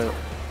burnout. So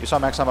you saw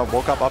Macsama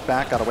woke up,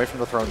 back, got away from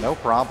the throw, no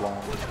problem.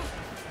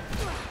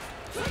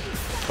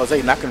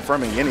 Jose not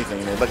confirming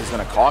anything, and like it's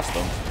gonna cost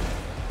them.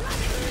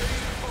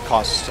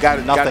 Got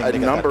a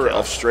number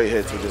of straight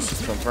hits, which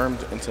is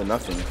confirmed into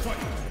nothing.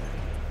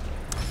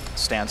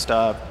 Stanced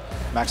up,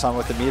 Macsama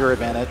with the meter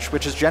advantage,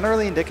 which is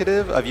generally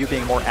indicative of you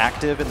being more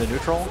active in the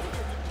neutral,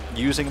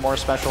 using more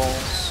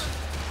specials,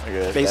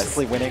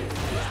 basically winning.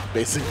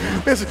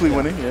 Basically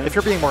winning, yeah. If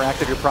you're being more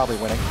active, you're probably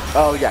winning.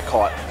 Oh, yeah,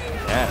 caught.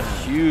 Yeah,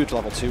 huge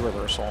level 2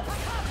 reversal.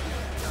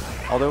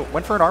 Although,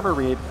 went for an armor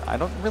read. I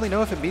don't really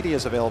know if immediate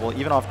is available,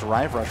 even off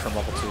drive rush from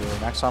level 2.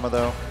 Macsama,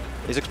 though,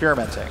 is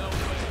experimenting.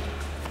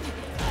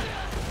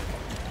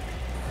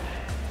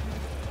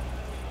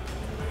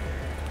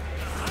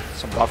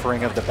 some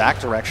buffering of the back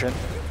direction,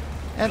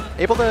 and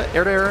able to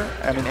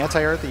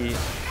anti-air the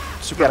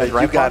super heavy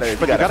drive punch,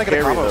 but you gotta get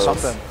a combo of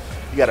something.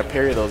 You gotta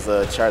parry those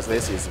charge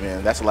laces,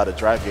 man. That's a lot of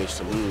drive gauge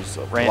to lose,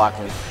 so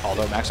blocking.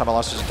 Although Macsama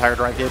lost his entire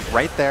drive gauge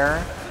right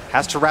there.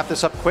 Has to wrap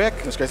this up quick.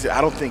 It's crazy.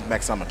 I don't think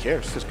Macsama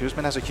cares. Because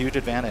Guzman has a huge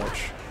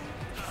advantage.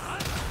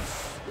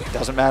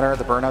 Doesn't matter,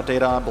 the burnout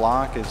data on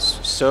block is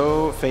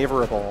so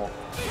favorable.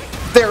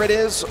 There it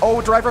is.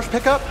 Oh, drive rush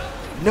pickup.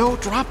 No,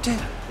 dropped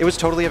it. It was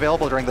totally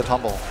available during the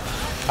tumble.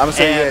 I'm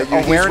saying,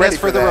 yeah, awareness he's ready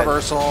for the that.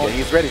 reversal. Yeah,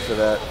 he's ready for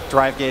that.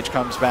 Drive gauge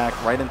comes back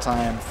right in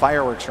time.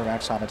 Fireworks for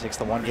Macsama takes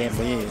the 1-game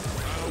lead.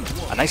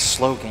 A nice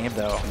slow game,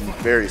 though.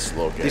 Very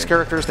slow game. These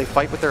characters, they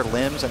fight with their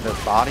limbs and their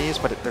bodies,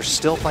 but they're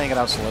still playing it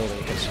out slowly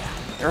because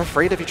they're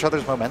afraid of each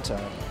other's momentum.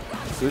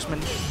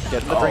 Guzman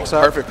getting the drinks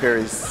up. Perfect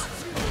parries.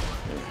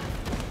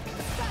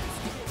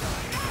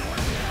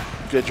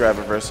 Good drive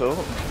reversal.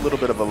 A little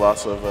bit of a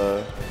loss of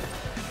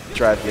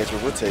drive gauge,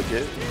 but we'll take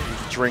it.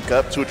 Drink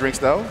up. 2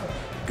 drinks now.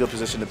 Good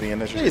position to be in.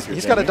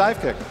 He's got a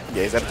dive kick.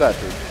 Yeah, he's at a dive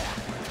kick.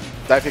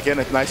 Dive kick and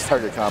a nice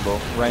target combo.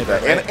 Right.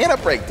 And a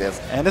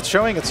breakdance. And it's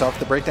showing itself.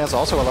 The breakdance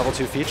also a level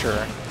 2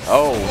 feature.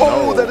 Oh,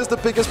 no. That is the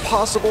biggest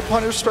possible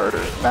punish starter.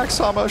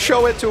 Macsama,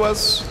 show it to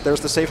us. There's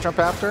the safe jump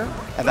after.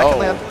 And that can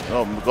land.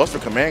 Oh, goes for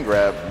command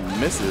grab.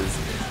 Misses.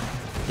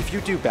 If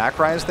you do back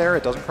rise there,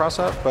 it doesn't cross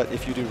up. But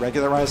if you do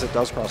regular rise, it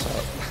does cross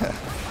up.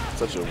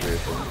 Such a weird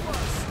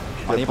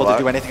thing. Unable to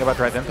do anything about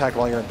drive impact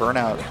while you're in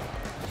burnout.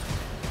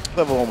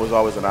 Level 1 was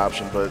always an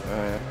option, but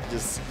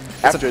just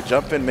after a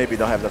jump in, maybe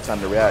don't have enough time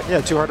to react. Yeah,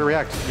 too hard to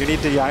react. You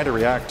need DI to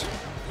react.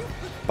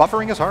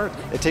 Buffering is hard.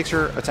 It takes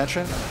your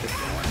attention.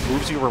 It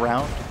moves you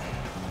around.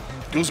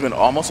 Guzman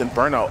almost in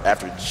burnout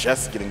after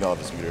just getting all of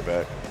his meter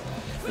back.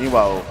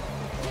 Meanwhile,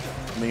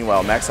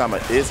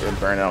 Macsama is in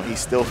burnout. He's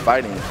still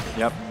fighting.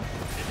 Yep.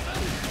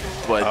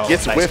 But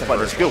gets nice whiff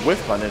punish. Good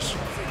whiff punish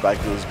by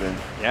Guzman.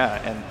 Yeah,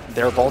 and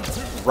they're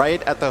both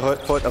right at the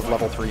foot of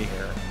level 3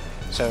 here.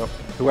 So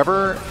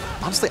whoever,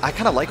 honestly, I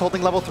kind of like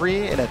holding level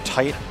 3 in a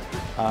tight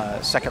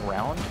second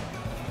round.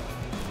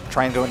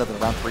 Try and go into the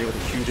round 3 with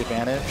a huge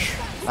advantage.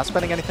 Not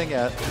spending anything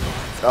yet.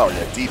 Oh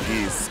yeah,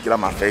 DPs, get on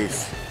my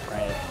face.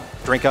 Right.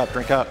 Drink up,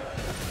 drink up.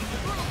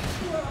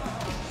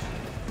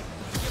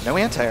 No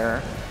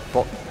anti-air.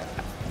 Well,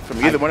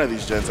 from either one of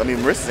these gens, I mean,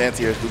 Marisa's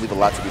anti-airs do leave a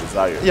lot to be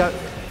desired. Yeah,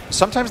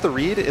 sometimes the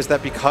read is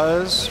that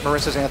because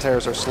Marisa's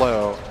anti-airs are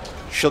slow,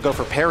 she'll go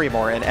for parry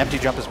more, and empty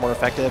jump is more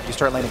effective. You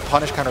start landing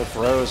punish counter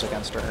throws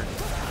against her.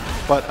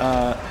 But,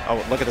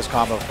 oh, look at this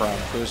combo from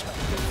Guzman.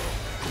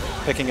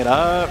 Picking it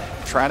up,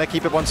 trying to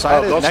keep it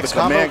one-sided. Next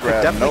combo could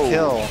definitely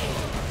kill.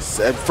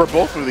 For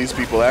both of these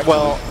people, actually.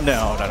 Well,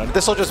 no.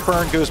 This will just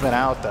burn Guzman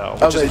out, though,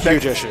 which is a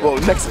huge issue. Well,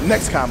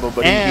 next combo,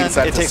 but and he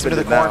decided it takes him to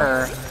the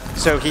corner,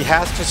 so he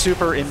has to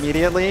super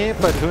immediately,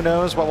 but who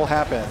knows what will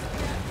happen.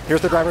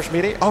 Here's the driver's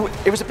meeting. Oh,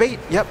 it was a bait.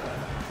 Yep.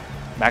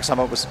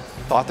 Macsama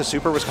thought the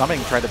super was coming,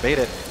 tried to bait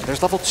it.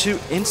 There's level 2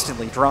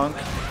 instantly drunk,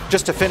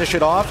 just to finish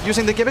it off,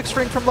 using the gimmick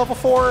string from level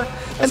 4,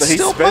 and so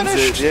still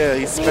punished. Yeah,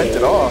 he spent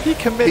it off. He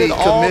committed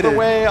all the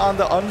way on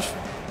the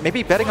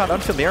maybe betting on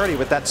unfamiliarity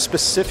with that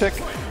specific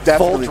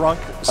full drunk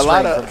string.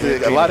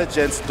 A lot of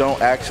gents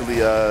don't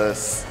actually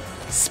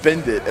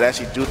spend it and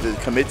actually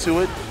commit to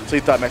it. So he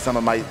thought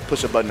Macsama might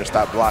push a button or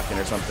stop blocking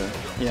or something.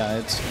 Yeah,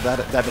 it's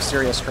that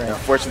mysterious string.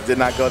 Unfortunately, did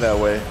not go that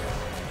way.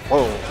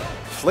 Whoa.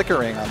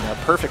 Flickering on the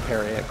perfect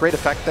parry. A great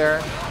effect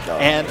there.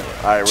 And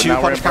right, 2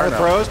 punish counter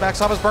throws.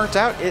 Macsama's burnt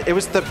out. It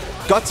was the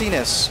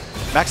gutsiness.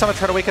 Macsama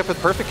tried to wake up with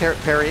perfect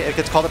parry. It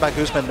gets called it by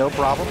Guzman, no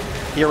problem.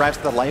 He arrives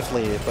at the life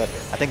lead, but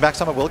I think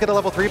Macsama will get a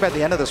level 3 by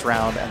the end of this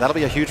round, and that'll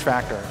be a huge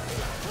factor.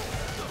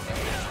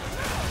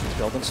 He's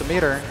building some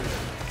meter.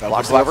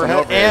 Blocks the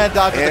overhead and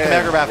dodges the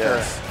command grab after.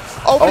 Yes.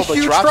 Oh, but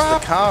huge drops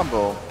drop. The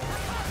combo.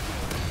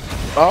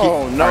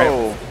 Oh, no.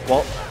 Right.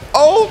 Well,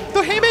 oh,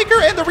 the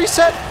haymaker and the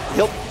reset.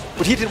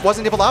 But he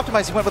wasn't able to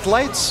optimize. He went with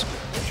lights.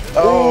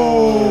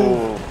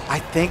 Oh. I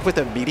think with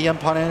a medium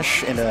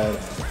punish and a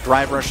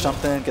drive rush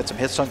something, get some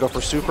hits on, go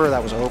for super,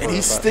 that was over. And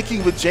he's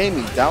sticking with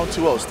Jamie, down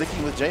 2-0,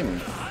 sticking with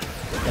Jamie.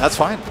 Yeah, that's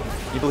fine.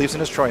 He believes in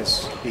his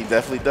choice. He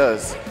definitely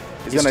does.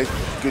 He's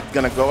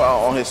gonna go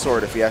out on his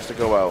sword if he has to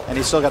go out. And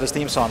he's still got his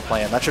theme song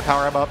playing. That should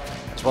power him up,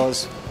 as well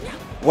as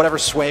whatever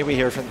sway we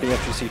hear from the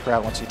BFGC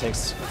crowd once he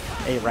takes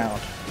a round.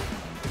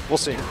 We'll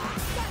see.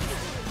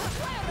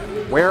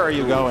 Where are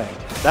you going?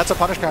 That's a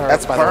punish counter.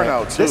 That's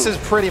burnout too. This is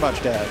pretty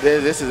much dead.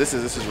 This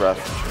is rough.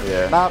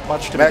 Yeah. Not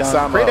much to be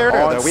done. Great air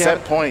though. We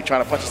set point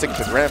trying to punch his ticket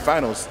to grand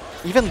finals.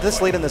 Even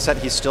this late in the set,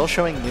 he's still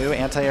showing new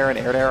anti-air and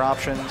air-to-air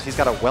options. He's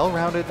got a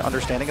well-rounded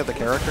understanding of the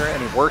character,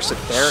 and he works it.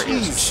 There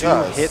is 2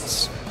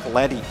 hits,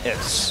 plenty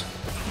hits.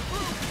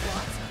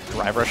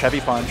 Drive rush heavy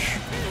punch.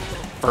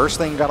 First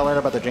thing you got to learn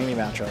about the Jamie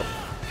matchup,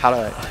 how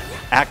to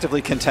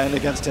actively contend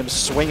against him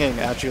swinging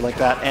at you like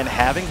that, and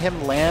having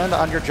him land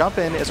on your jump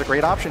in is a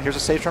great option. Here's a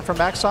stage jump from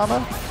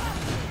Macsama.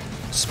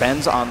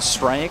 Spends on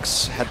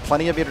strikes, had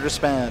plenty of meter to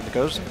spend.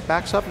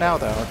 Backs up now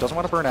though, doesn't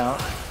want to burn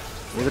out.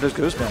 Neither does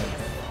Guzman.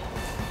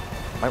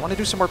 Might want to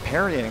do some more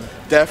parrying.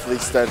 Definitely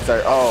start.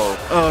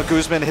 Oh,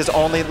 Guzman, his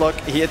only look.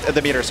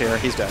 The meter's here.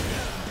 He's dead.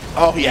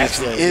 oh, he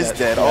actually is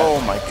dead. Yeah. Oh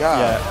my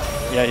god.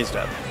 Yeah, he's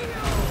dead.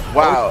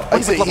 Wow.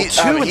 He's at level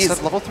 2 instead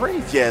of level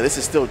 3. Yeah, this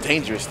is still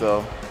dangerous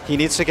though. He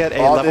needs to get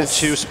a All level this-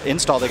 2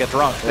 install to get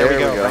drunk. There we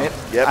go, right?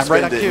 Yep, I'm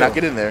right on spend it. cue. Knock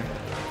it in there.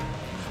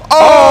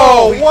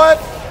 Oh, what?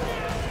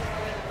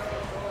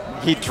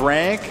 He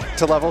drank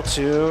to level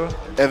 2.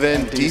 And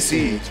then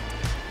DC'd.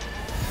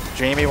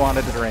 Jamie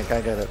wanted to drink.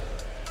 I get it.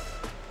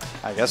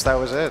 I guess that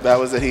was it. That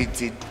was it. He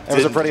It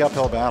was a pretty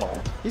uphill battle.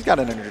 He's got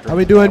an energy drink. Are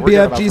we doing We're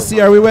giving up BFGC?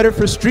 for Are we ready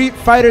for Street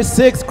Fighter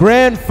 6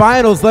 Grand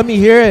Finals? Let me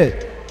hear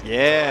it.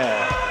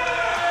 Yeah.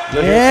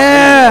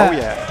 Yeah. Oh,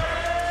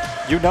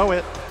 yeah. You know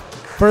it.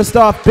 First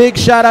off, big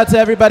shout out to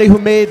everybody who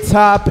made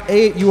top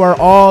 8. You are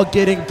all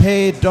getting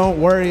paid. Don't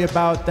worry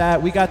about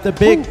that. We got the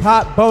big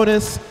pot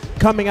bonus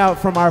coming out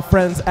from our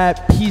friends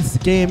at Peace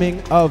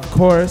Gaming, of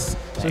course.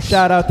 So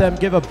shout out them.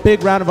 Give a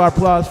big round of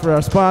applause for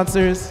our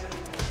sponsors.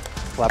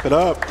 Clap it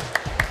up.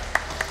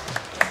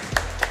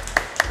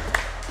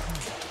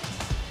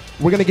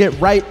 We're going to get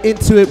right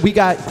into it. We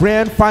got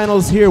grand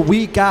finals here.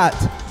 We got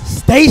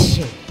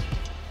Station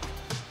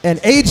and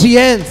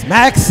AGN's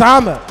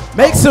Macsama.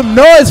 Make some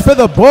noise for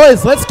the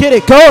boys. Let's get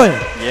it going.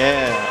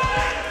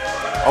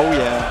 Yeah. Oh,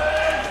 yeah.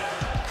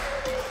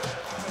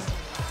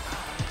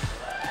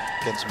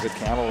 Getting some good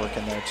camera work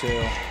in there,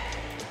 too.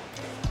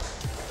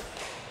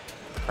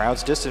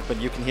 Crowd's distant,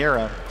 but you can hear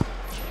him.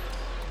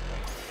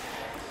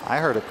 I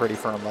heard a pretty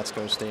firm "Let's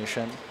Go"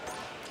 Station.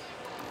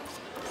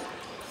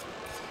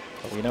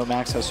 But we know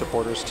Max has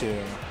supporters too,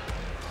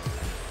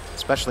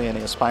 especially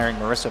any aspiring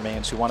Marisa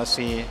mains who want to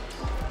see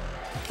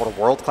what a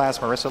world-class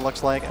Marisa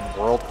looks like and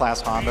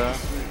world-class Honda.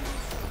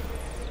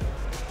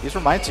 These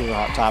were my 2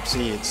 top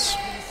seeds.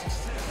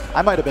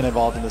 I might have been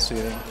involved in the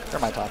seeding. They're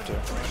my top 2,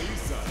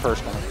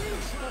 personally.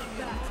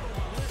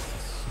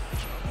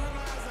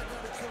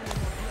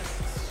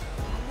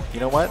 You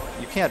know what?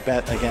 You can't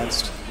bet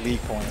against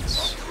league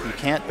points. You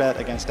can't bet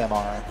against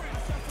MR.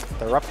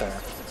 They're up there.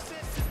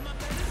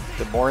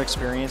 The more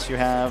experience you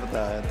have,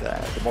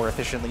 the more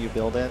efficiently you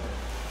build it,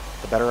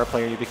 the better a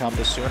player you become,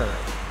 the sooner.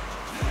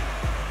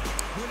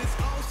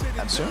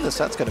 And soon the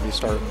set's going to be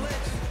starting.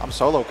 I'm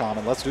solo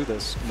common. Let's do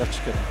this. No,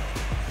 just kidding.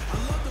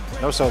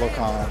 No solo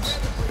commons.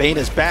 Bane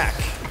is back.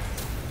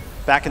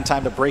 Back in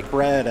time to break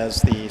bread,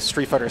 as the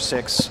Street Fighter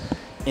 6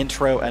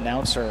 intro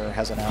announcer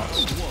has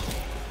announced.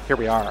 Here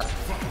we are.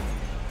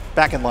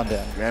 Back in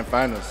London. Grand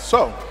finals.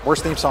 So,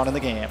 Worst theme song in the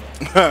game.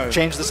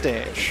 Change the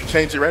stage.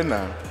 change it right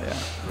now. Yeah.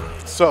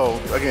 So,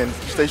 again,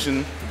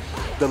 Station,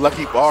 the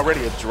lucky,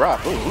 already a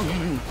drop.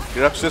 Ooh,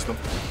 get up system.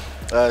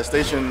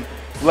 Station,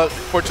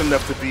 fortunate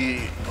enough to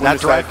be That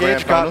drive Grand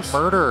gauge got finals.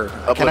 murdered.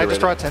 Can I just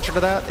draw attention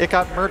to that? It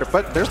got murdered.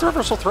 But there's the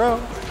reversal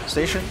throw.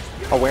 Station,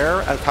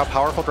 aware of how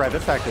powerful drive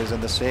impact is in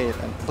this state.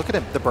 And look at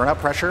him, the burnout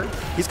pressure.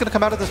 He's going to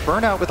come out of this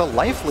burnout with a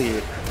life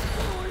lead.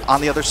 On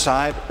the other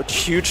side, a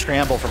huge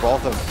scramble for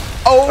both of them.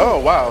 Oh,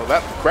 wow,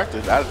 that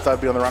corrected. I thought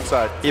it'd be on the wrong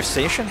side. If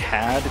Station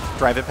had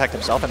drive impact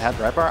himself and had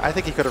drive bar, I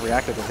think he could have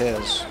reacted with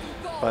his.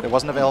 But it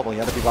wasn't available. He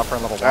had to be buffer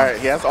in level 1. All right,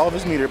 he has all of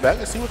his meter back.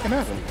 Let's see what can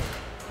happen.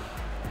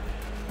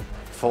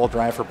 Full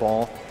drive for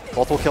both.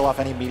 Both will kill off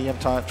any medium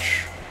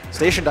touch.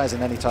 Station dies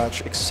in any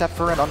touch, except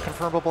for an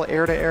unconfirmable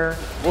air-to-air.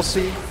 We'll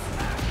see.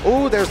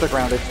 Oh, there's the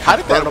grounded. How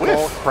did that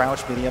Convertible, whiff?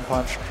 crouch, medium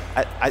punch.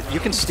 You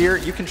can steer,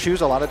 you can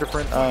choose a lot of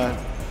different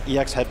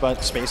EX headbutt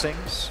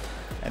spacings,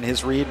 and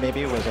his read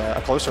maybe was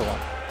a closer one.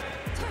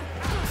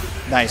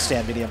 Nice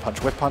stand medium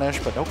punch whip punish,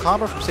 but no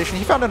combo from Station.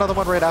 He found another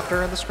one right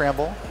after in the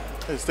scramble.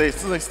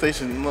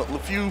 Station, a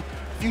few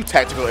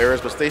tactical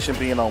errors, but Station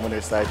being on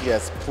winner's side, he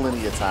has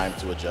plenty of time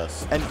to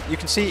adjust. And you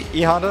can see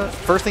E-Honda,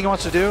 first thing he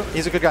wants to do,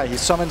 he's a good guy. He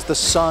summons the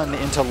sun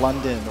into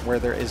London where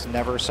there is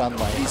never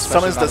sunlight. He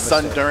especially summons not the in this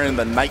sun state. during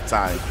the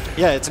nighttime.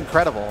 Yeah, it's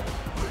incredible.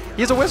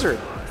 He's a wizard.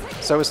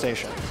 So is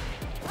Station.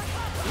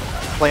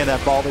 Playing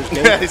that Baldur's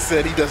Gate. He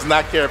said he does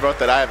not care about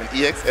that. I have an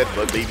EX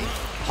headbutt, baby.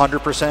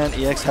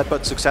 100% EX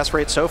headbutt success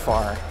rate so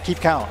far. Keep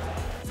count.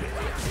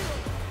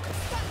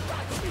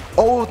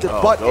 Oh, the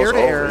butt goes air to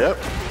air. over, Yep.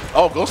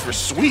 Oh, goes for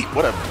sweep.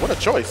 What a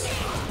choice.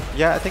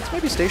 Yeah, I think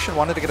maybe Station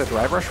wanted to get a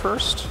drive rush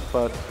first,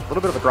 but a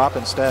little bit of a drop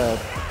instead.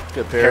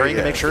 Good parry, Parrying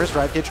yeah. to make sure his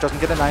drive gauge doesn't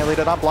get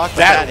annihilated on block. But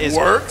That is,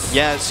 works?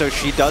 Yeah, so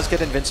she does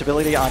get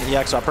invincibility on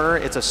EX upper.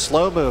 It's a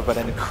slow move, but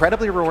an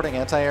incredibly rewarding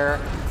anti-air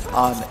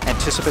on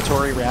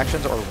anticipatory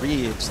reactions or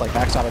reads like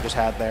Macsama just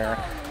had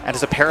there. And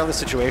it's a perilous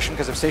situation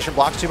because if Station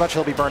blocks too much,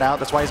 he'll be burnt out.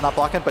 That's why he's not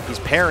blocking, but he's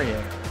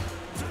parrying.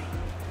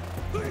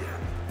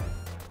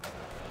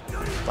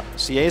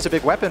 CA is a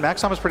big weapon.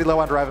 Macsama's pretty low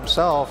on drive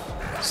himself.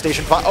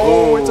 Station 5.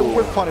 Oh, it's a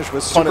whip punish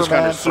with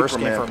Superman. First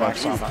game for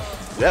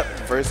Macsama. Yep,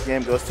 first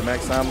game goes to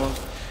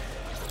Macsama.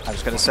 I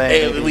was going to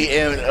say.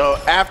 And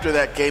after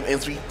that game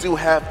ends, we do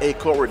have a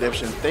code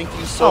redemption. Thank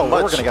you so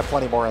much. We're going to get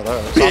plenty more of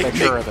those. I'll make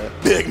sure of it.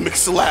 Big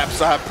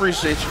McSlaps. I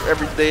appreciate you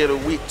every day of the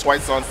week,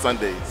 twice on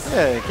Sundays.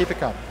 Yeah, keep it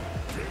coming.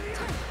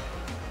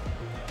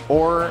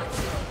 Or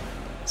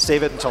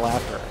save it until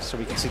after, so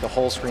we can see the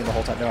whole screen the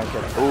whole time. No, I'm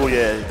kidding. Oh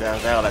yeah,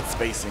 that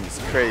spacing is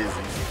crazy.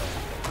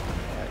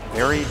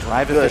 Very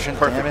drive efficient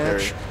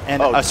damage,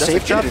 and a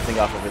safe jump. Anything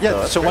off of it, yeah,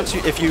 though. so once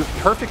if you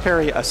perfect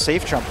parry a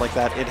safe jump like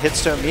that, it hits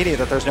so immediate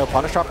that there's no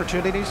punish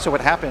opportunity. So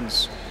what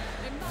happens?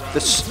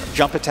 This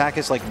jump attack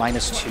is like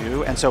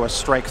 -2, and so a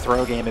strike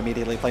throw game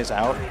immediately plays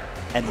out,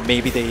 and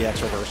maybe the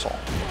EX reversal.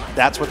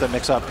 That's what the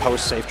mix-up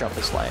post-safe jump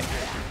is like.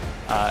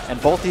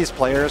 And both these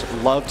players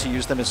love to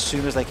use them as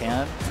soon as they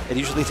can. It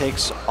usually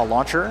takes a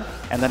launcher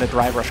and then a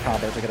drive rush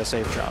combo to get a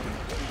safe jump.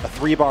 A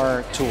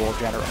 3-bar tool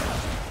generally.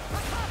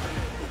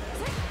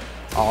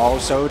 Oh,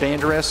 so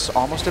dangerous.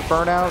 Almost at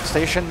burnout.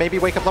 Station, maybe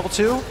wake up level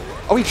 2.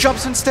 Oh, he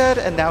jumps instead,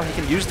 and now he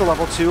can use the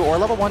level 2 or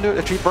level 1 to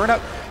achieve burnout.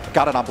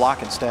 Got it on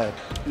block instead.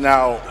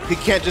 Now, he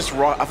can't just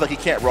raw, I feel like he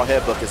can't raw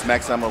headbutt because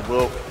Macsama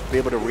will be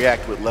able to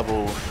react with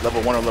level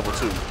 1 or level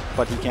 2.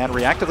 But he can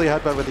reactively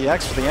headbutt with the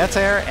X for the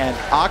anti-air and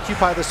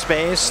occupy the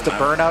space. The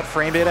burnout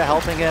frame data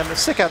helping him.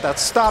 Stick out that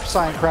stop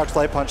sign, crouch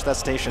light punch, that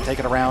station, take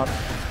it around.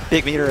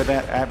 Big meter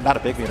advantage, not a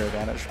big meter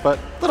advantage, but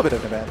a little bit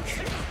of advantage.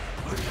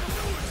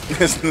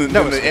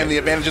 No, and the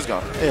advantage is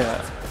gone.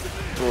 Yeah.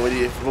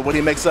 Well, what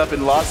he makes up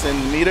in loss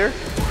in meter,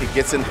 he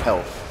gets in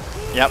health.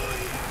 Yep.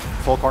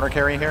 Full corner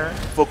carry here.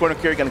 Full corner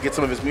carry, gonna get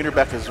some of his meter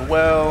back as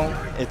well.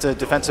 It's a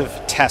defensive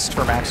test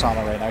for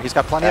Macsama right now. He's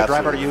got plenty of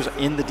drive bar to use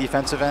in the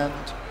defensive end.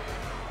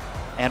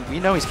 And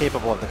we know he's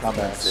capable of the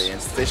comebacks. And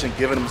Station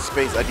giving him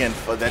space. Again,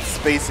 that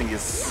spacing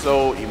is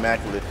so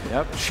immaculate.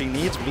 Yep, she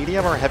needs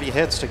medium or heavy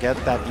hits to get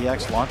that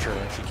EX launcher.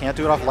 She can't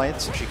do it off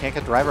lights, and she can't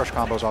get drive rush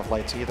combos off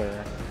lights either.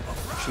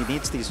 She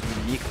needs these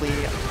uniquely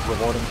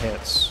rewarding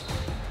hits.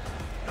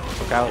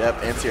 Look out.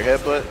 Yep, anti-air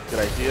headbutt. Good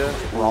idea.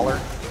 Brawler.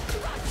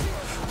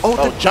 Oh,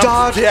 the jump,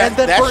 dodge, yeah, and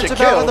then burns it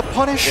out on the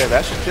punish. Yeah,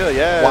 that should kill,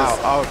 yeah. Wow.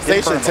 Oh,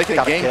 Station taking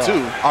a game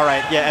too. All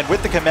right, yeah, and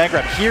with the command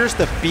grab, here's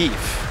the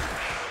beef.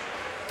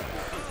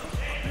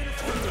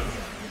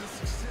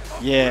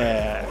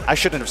 Yeah, I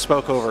shouldn't have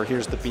spoke over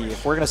here's the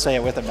beef. We're going to say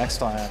it with him next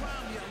time.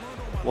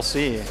 We'll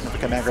see if the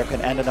command grab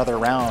can end another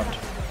round.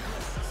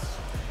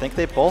 I think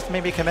they both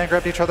maybe command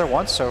grabbed each other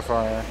once so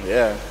far.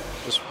 Yeah.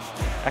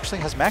 Actually,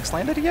 has Max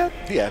landed it yet?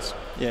 Yes.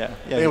 Yeah.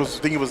 Yeah. I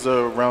think it was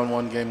round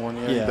 1, game 1.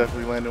 Yeah, he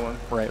definitely landed one.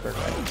 Right.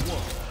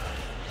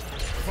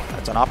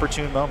 That's an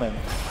opportune moment.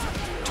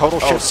 Total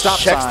shift stop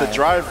checks sign. the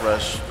drive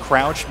rush.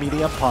 Crouch,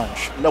 medium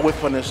punch. No whip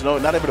punish. No,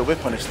 not able to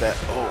whip punish that.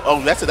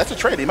 Oh, that's a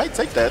trade. He might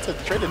take that.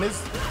 That's a trade in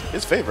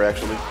his favor,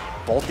 actually.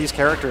 Both these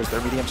characters,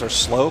 their mediums are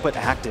slow but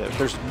active.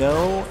 There's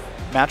no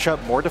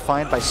matchup more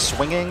defined by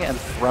swinging and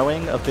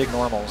throwing of big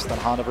normals than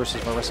Honda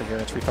versus Marisa here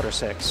in Street Fighter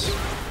 6.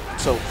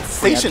 So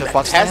Station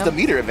has the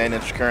meter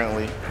advantage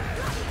currently.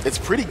 It's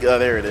pretty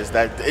good. There it is.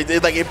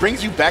 It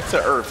brings you back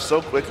to earth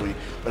so quickly,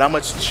 but how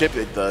much chip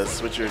it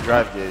does with your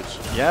drive gauge.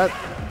 Yeah,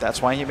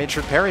 that's why he made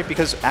sure to parry,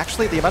 because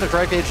actually the amount of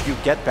drive gauge you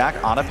get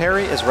back on a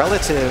parry is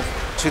relative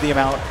to the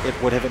amount it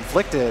would have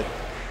inflicted.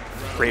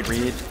 Great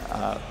read.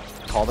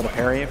 Called it a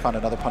parry, found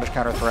another punish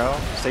counter throw.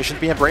 Station's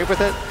being brave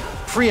with it.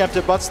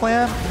 Preemptive butt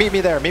slam. Meet me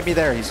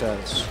there, he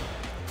says.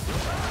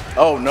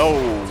 Oh no.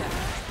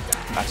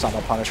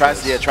 Macsama punish.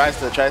 Tries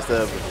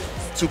to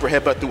super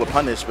headbutt through a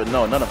punish, but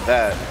no, none of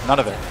that. None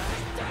of it.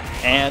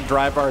 And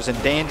drive bar's in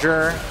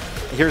danger.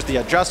 Here's the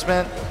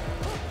adjustment.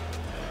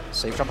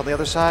 Safe jump on the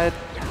other side.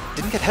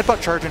 Didn't get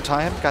headbutt charge in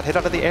time. Got hit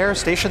out of the air.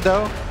 Station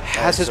though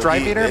has his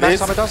drive meter.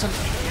 Macsama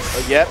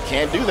doesn't. Yep,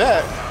 can't do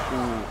that.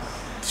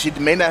 She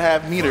may not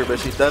have meter, but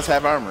she does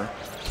have armor.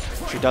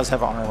 She does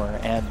have armor,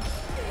 and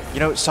you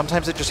know,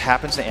 sometimes it just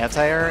happens to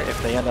anti-air.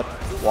 If they end up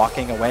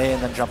walking away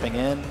and then jumping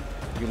in,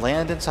 you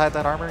land inside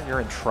that armor, you're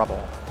in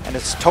trouble. And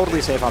it's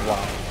totally safe on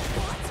block.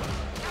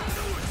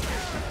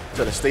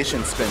 So the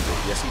Station spins it.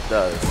 Yes, he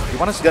does. He's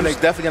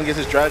definitely going to get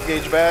his drive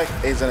gauge back,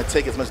 and he's going to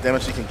take as much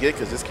damage he can get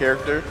because this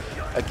character,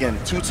 again,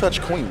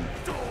 two-touch queen.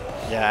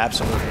 Yeah,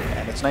 absolutely.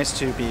 And it's nice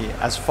to be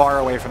as far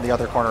away from the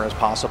other corner as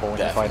possible when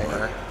you're fighting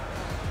her.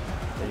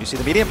 There you see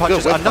the medium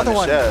punches. Another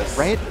one,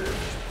 right?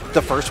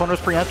 The first one was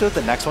preemptive,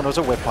 the next one was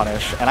a whip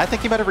punish. And I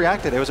think he might have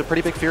reacted. It was a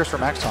pretty big fierce for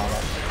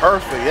Macsama.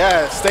 Perfect,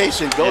 yeah.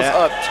 Station goes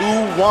up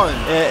 2-1.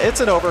 It's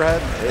an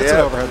overhead. It's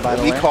an overhead, by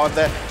the way. We caught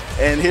that.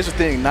 And here's the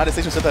thing, now that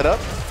Station set that up,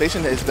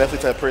 Station is definitely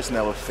the type of person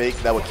that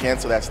would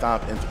cancel that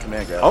stomp into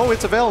command grab. Oh,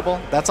 it's available.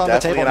 That's on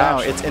definitely the table now.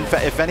 Option. It's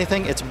if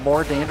anything, it's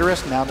more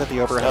dangerous now that the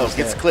overhead is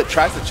gets there. clipped.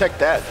 Tries to check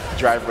that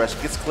drive rush.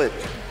 Gets clipped.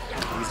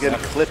 He's getting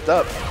clipped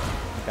up.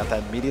 Got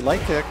that meaty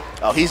light kick.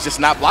 Oh, he's just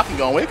not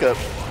blocking on wake up.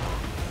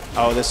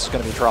 Oh, this is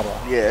going to be trouble.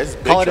 Yeah, it's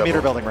big Call it trouble. a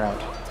meter building round.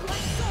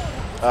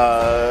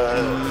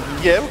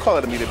 Yeah, we'll call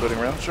it a meter building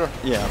round. Sure.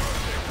 Yeah.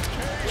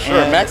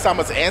 Sure.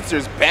 Macsama's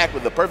answers back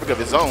with the perfect of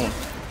his own.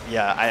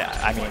 Yeah,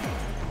 I mean,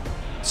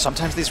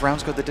 sometimes these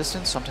rounds go the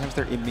distance. Sometimes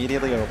they're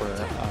immediately over.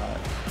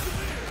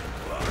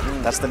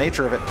 That's the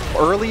nature of it.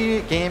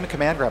 Early game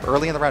command grab,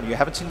 early in the round. You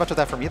haven't seen much of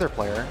that from either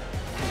player.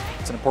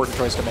 It's an important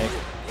choice to make.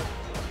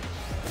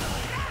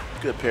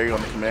 Good parry on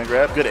the command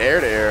grab. Good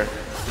air to air.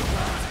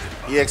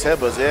 EX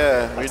headbutts,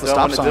 yeah. We don't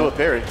want to deal with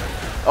parry.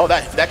 Oh,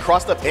 that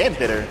crossed up and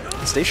hit her.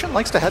 Station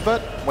likes to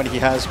headbutt when he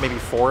has maybe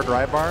 4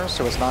 drive bars,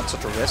 so it's not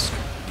such a risk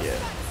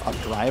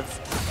of drive.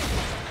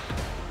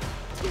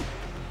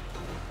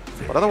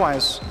 But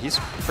otherwise, he's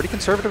pretty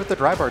conservative with the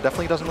drive bar.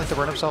 Definitely doesn't like to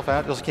burn himself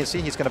out. As you can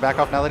see, he's going to back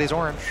off now that he's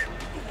orange.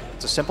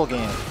 It's a simple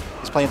game.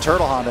 He's playing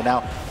Turtle Honda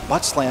now.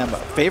 Butt slam,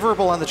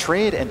 favorable on the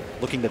trade, and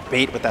looking to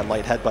bait with that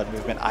light headbutt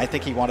movement. I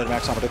think he wanted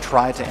Macsama to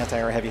try to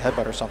anti-air heavy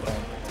headbutt or something.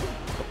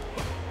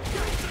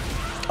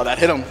 Oh, that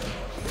hit him.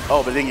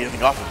 Oh, but didn't get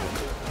anything off of him.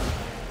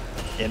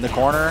 In the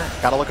corner,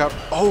 gotta look out.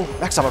 Oh,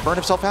 Macsama burned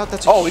himself out.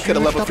 That's he could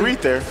have level 3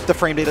 there. The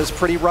frame data is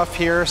pretty rough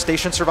here.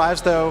 Station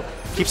survives though,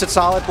 keeps it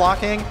solid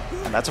blocking,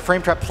 and that's a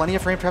frame trap. Plenty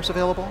of frame traps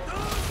available.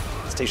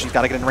 Station's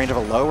got to get in range of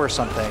a low or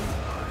something.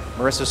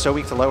 Marisa's so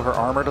weak to low, her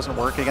armor doesn't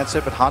work against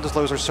it, but Honda's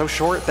lows are so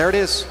short. There it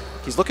is.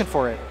 He's looking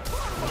for it.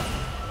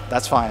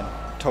 That's fine.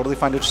 Totally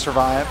fine to just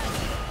survive.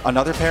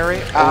 Another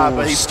parry.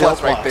 But he's still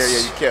right there.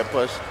 Yeah, you can't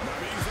push.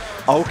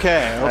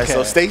 Okay, okay. Right,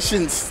 so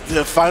Station's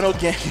the final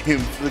game,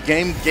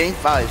 game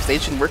 5.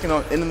 Station working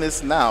on ending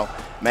this now.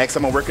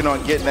 Macsama working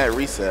on getting that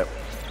reset.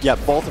 Yeah,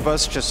 both of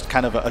us just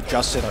kind of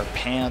adjusted our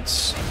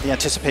pants. The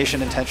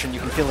anticipation and tension, you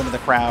can feel it in the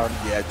crowd.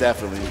 Yeah,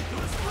 definitely.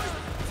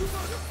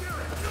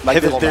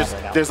 Like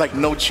there's like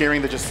no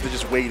cheering. They're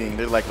just waiting.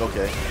 They're like,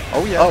 okay.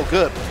 Oh yeah. Oh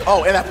good.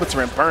 Oh, and that puts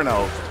her in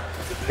burnout.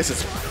 This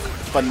is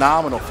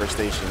phenomenal for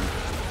Station.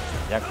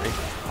 Yeah, great.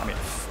 I mean,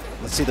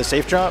 let's see the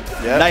safe jump.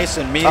 Yep. Nice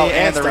and meaty,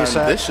 and the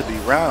reset. This should be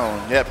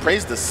round. Yeah,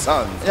 praise the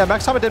sun. Yeah,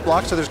 Macsama did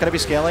block, so there's going to be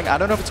scaling. I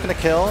don't know if it's going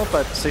to kill,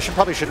 but Station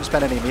probably shouldn't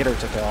spend any meter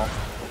to kill.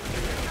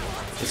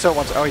 He still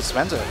wants. Oh, he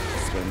spends it.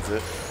 Spends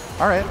it.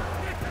 All right.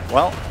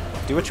 Well,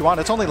 do what you want.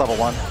 It's only level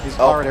 1. He's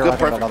already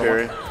arriving at another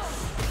parry.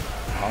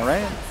 one. All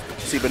right.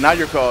 See, but now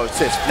you're called.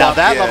 Says, now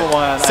that level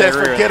 1. Says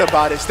forget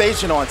about it.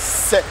 Station on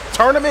set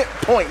tournament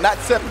point, not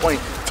set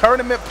point.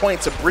 Tournament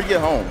point to bring it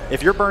home.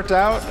 If you're burnt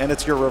out and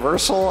it's your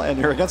reversal and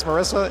you're against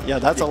Marisa, yeah,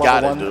 that's a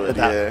level 1. Do it,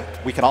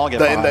 that we can all get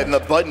behind. And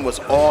the button was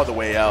all the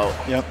way out.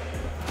 Yep.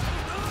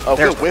 Oh,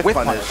 there's good whiff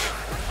punish.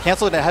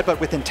 Canceled a headbutt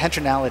with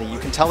intentionality. You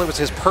can tell it was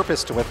his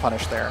purpose to whiff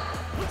punish there.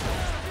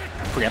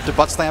 Preemptive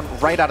butt slam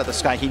right out of the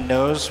sky. He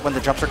knows when the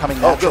jumps are coming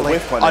naturally.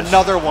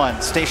 Another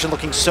one. Station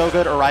looking so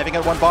good, arriving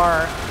at 1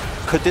 bar.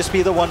 Could this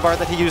be the 1 bar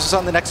that he uses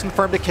on the next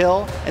confirm to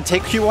kill and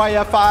take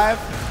QYF5?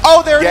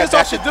 Oh, there it is.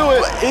 That should do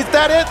it. Is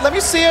that it? Let me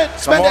see it.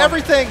 Spend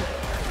everything.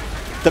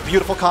 The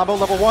beautiful combo,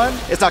 level 1.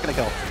 It's not going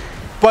to kill.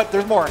 But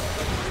there's more.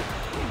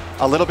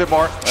 A little bit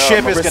more.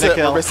 Chip is going to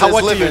kill.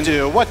 What do you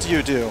do? What do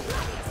you do?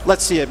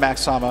 Let's see it,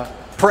 Macsama.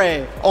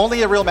 Pray.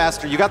 Only a real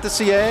master. You got the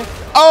CA.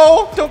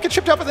 Oh, don't get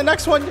chipped up in the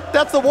next one.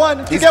 That's the one.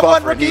 You get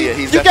one, rookie.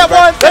 You get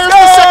one. There's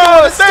the second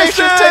one. The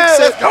Station takes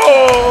it.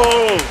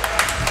 Oh!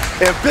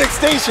 And Big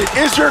Station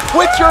is your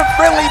Quit Your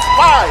Friendlies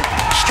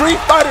 5 Street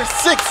Fighter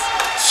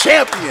 6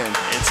 champion.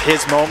 It's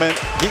his moment.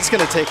 He's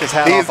going to take his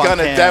hat off on He's going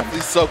to definitely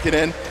soak it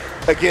in.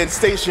 Again,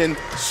 Station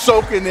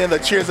soaking in the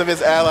cheers of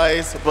his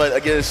allies. But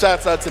again,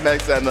 shouts out to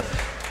Macsama.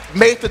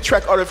 Made the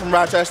trek order from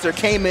Rochester,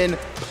 came in,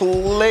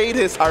 played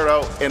his heart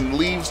out, and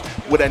leaves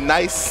with a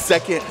nice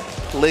 2nd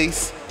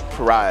place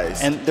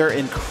prize. And they're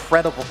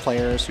incredible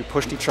players who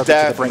pushed each other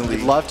to the brink.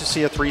 We'd love to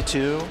see a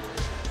 3-2.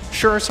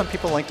 Sure, some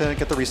people like to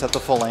get the reset the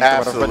full length or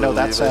whatever, but no,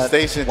 that's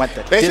Station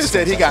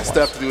said he got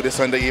stuff to do this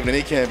Sunday evening.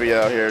 He can't be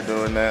out here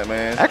doing that,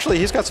 man. Actually,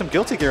 he's got some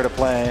Guilty Gear to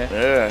play.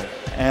 Yeah.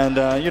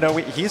 And, you know,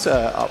 he's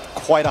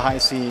quite a high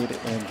seed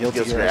in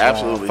Guilty Gear as well.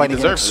 Absolutely. Fighting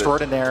an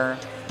extraordinaire.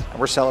 And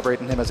we're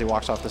celebrating him as he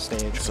walks off the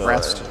stage.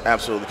 Congrats.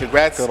 Absolutely.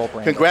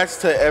 Congrats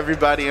to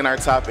everybody in our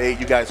top 8.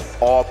 You guys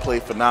all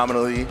played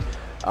phenomenally.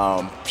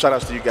 Shout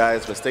outs to you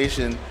guys. But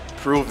Station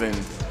proving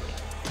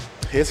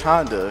his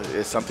Honda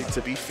is something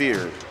to be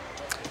feared.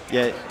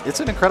 Yeah, it's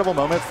an incredible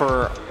moment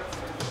for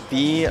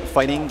the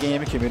fighting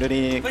game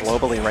community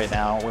globally right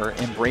now. We're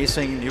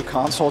embracing new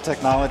console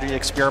technology,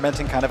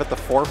 experimenting kind of at the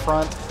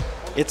forefront.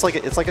 It's like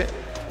a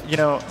you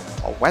know,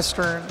 a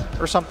Western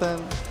or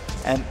something.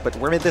 But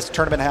we made this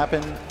tournament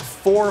happen.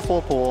 4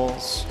 full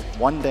pools,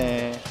 1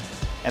 day,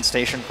 and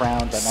Station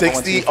crowned.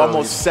 60,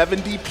 almost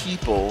 70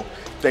 people.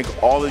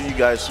 Thank all of you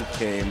guys who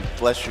came.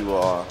 Bless you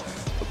all.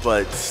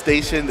 But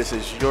Station, this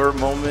is your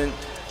moment.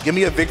 Give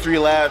me a victory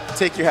lap.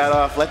 Take your hat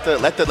off. Let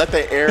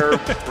the air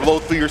blow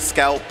through your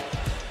scalp.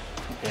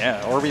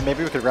 Yeah, or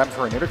maybe we could grab him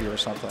for an interview or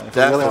something. If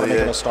we really want to make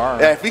him a star.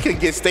 Yeah, if we can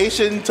get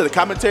Station to the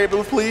commentary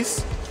booth,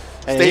 please.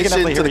 Hey,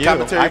 Station to the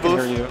commentary booth.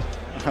 I can hear you.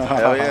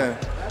 Hell yeah.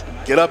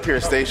 Get up here,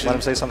 Station. Let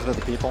him say something to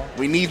the people.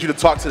 We need you to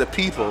talk to the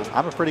people.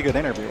 I'm a pretty good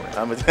interviewer.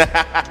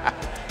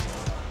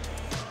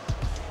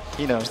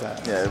 He knows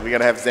that. Yeah, we're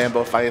gonna have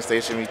Zambo fight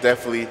Station. We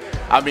definitely.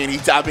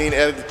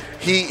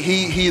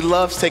 He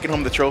loves taking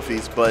home the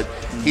trophies, but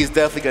he's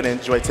definitely gonna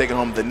enjoy taking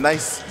home the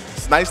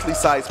nicely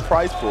sized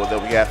prize pool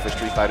that we have for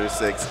Street Fighter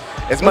 6.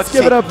 Let's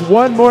give it up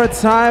one more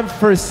time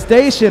for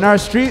Station, our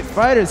Street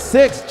Fighter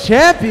 6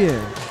 champion,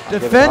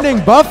 defending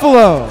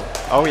Buffalo.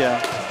 Oh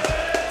yeah,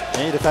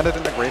 and he defended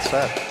in a great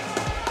set.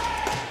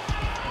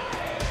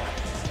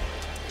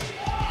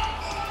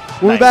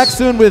 We'll be back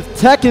soon with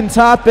Tekken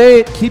Top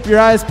 8. Keep your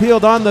eyes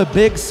peeled on the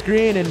big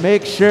screen and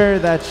make sure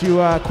that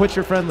you quit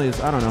your friendlies.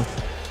 I don't know.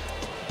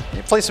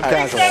 Play some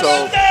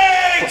casuals.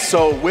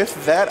 So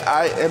with that,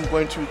 I am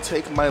going to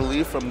take my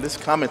leave from this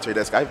commentary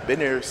desk. I've been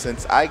here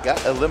since I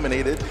got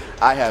eliminated.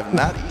 I have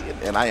not eaten,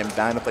 and I am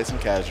dying to play some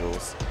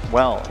casuals.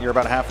 Well, you're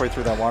about halfway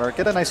through that water.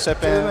 Get a nice sip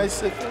in. Get a nice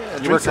sip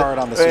in. You work hard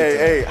on the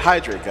Hey,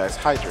 hydrate, guys.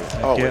 Hydrate.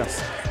 Always.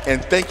 you.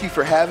 And thank you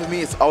for having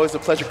me. It's always a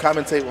pleasure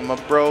commentating with my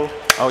bro,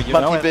 Oh, you know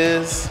Monkey it.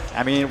 Biz.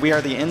 I mean, we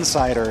are the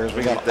insiders.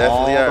 We got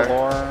all definitely are. the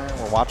lore.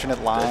 We're watching it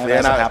live And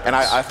as it happens.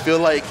 I feel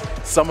like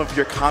some of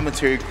your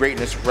commentary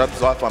greatness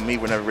rubs off on me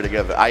whenever we're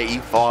together. I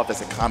evolve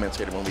as a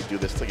commentator when we do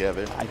this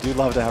together. I do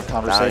love to have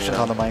conversations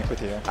on the mic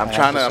with you. I'm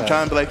trying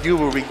to be like you,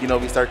 where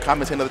we start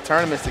commentating other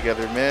tournaments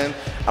together, man.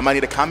 I might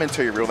need a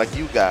commentary reel like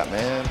you got,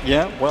 man.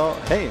 Yeah, well,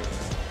 hey,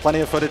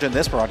 plenty of footage in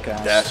this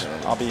broadcast.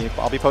 Definitely.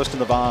 I'll be posting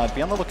the VOD.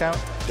 Be on the lookout.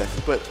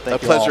 Definitely. But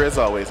Thank a you pleasure all. as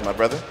always, my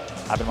brother.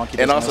 I've been Monkey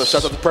And Business. also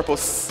shout out to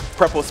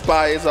Purple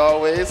Spy as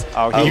always.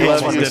 Oh, I he hates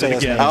love when you. we say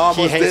his again. name. I almost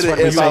He hates did when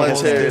it we say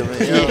his name.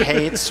 involuntarily. He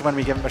hates when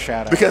we give him a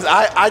shout out. Because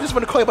I just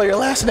want to call you by your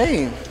last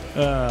name.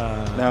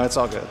 No, it's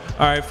all good.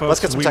 All right, folks. Let's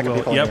get some we second will,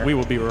 people in Yep, here. we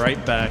will be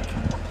right back.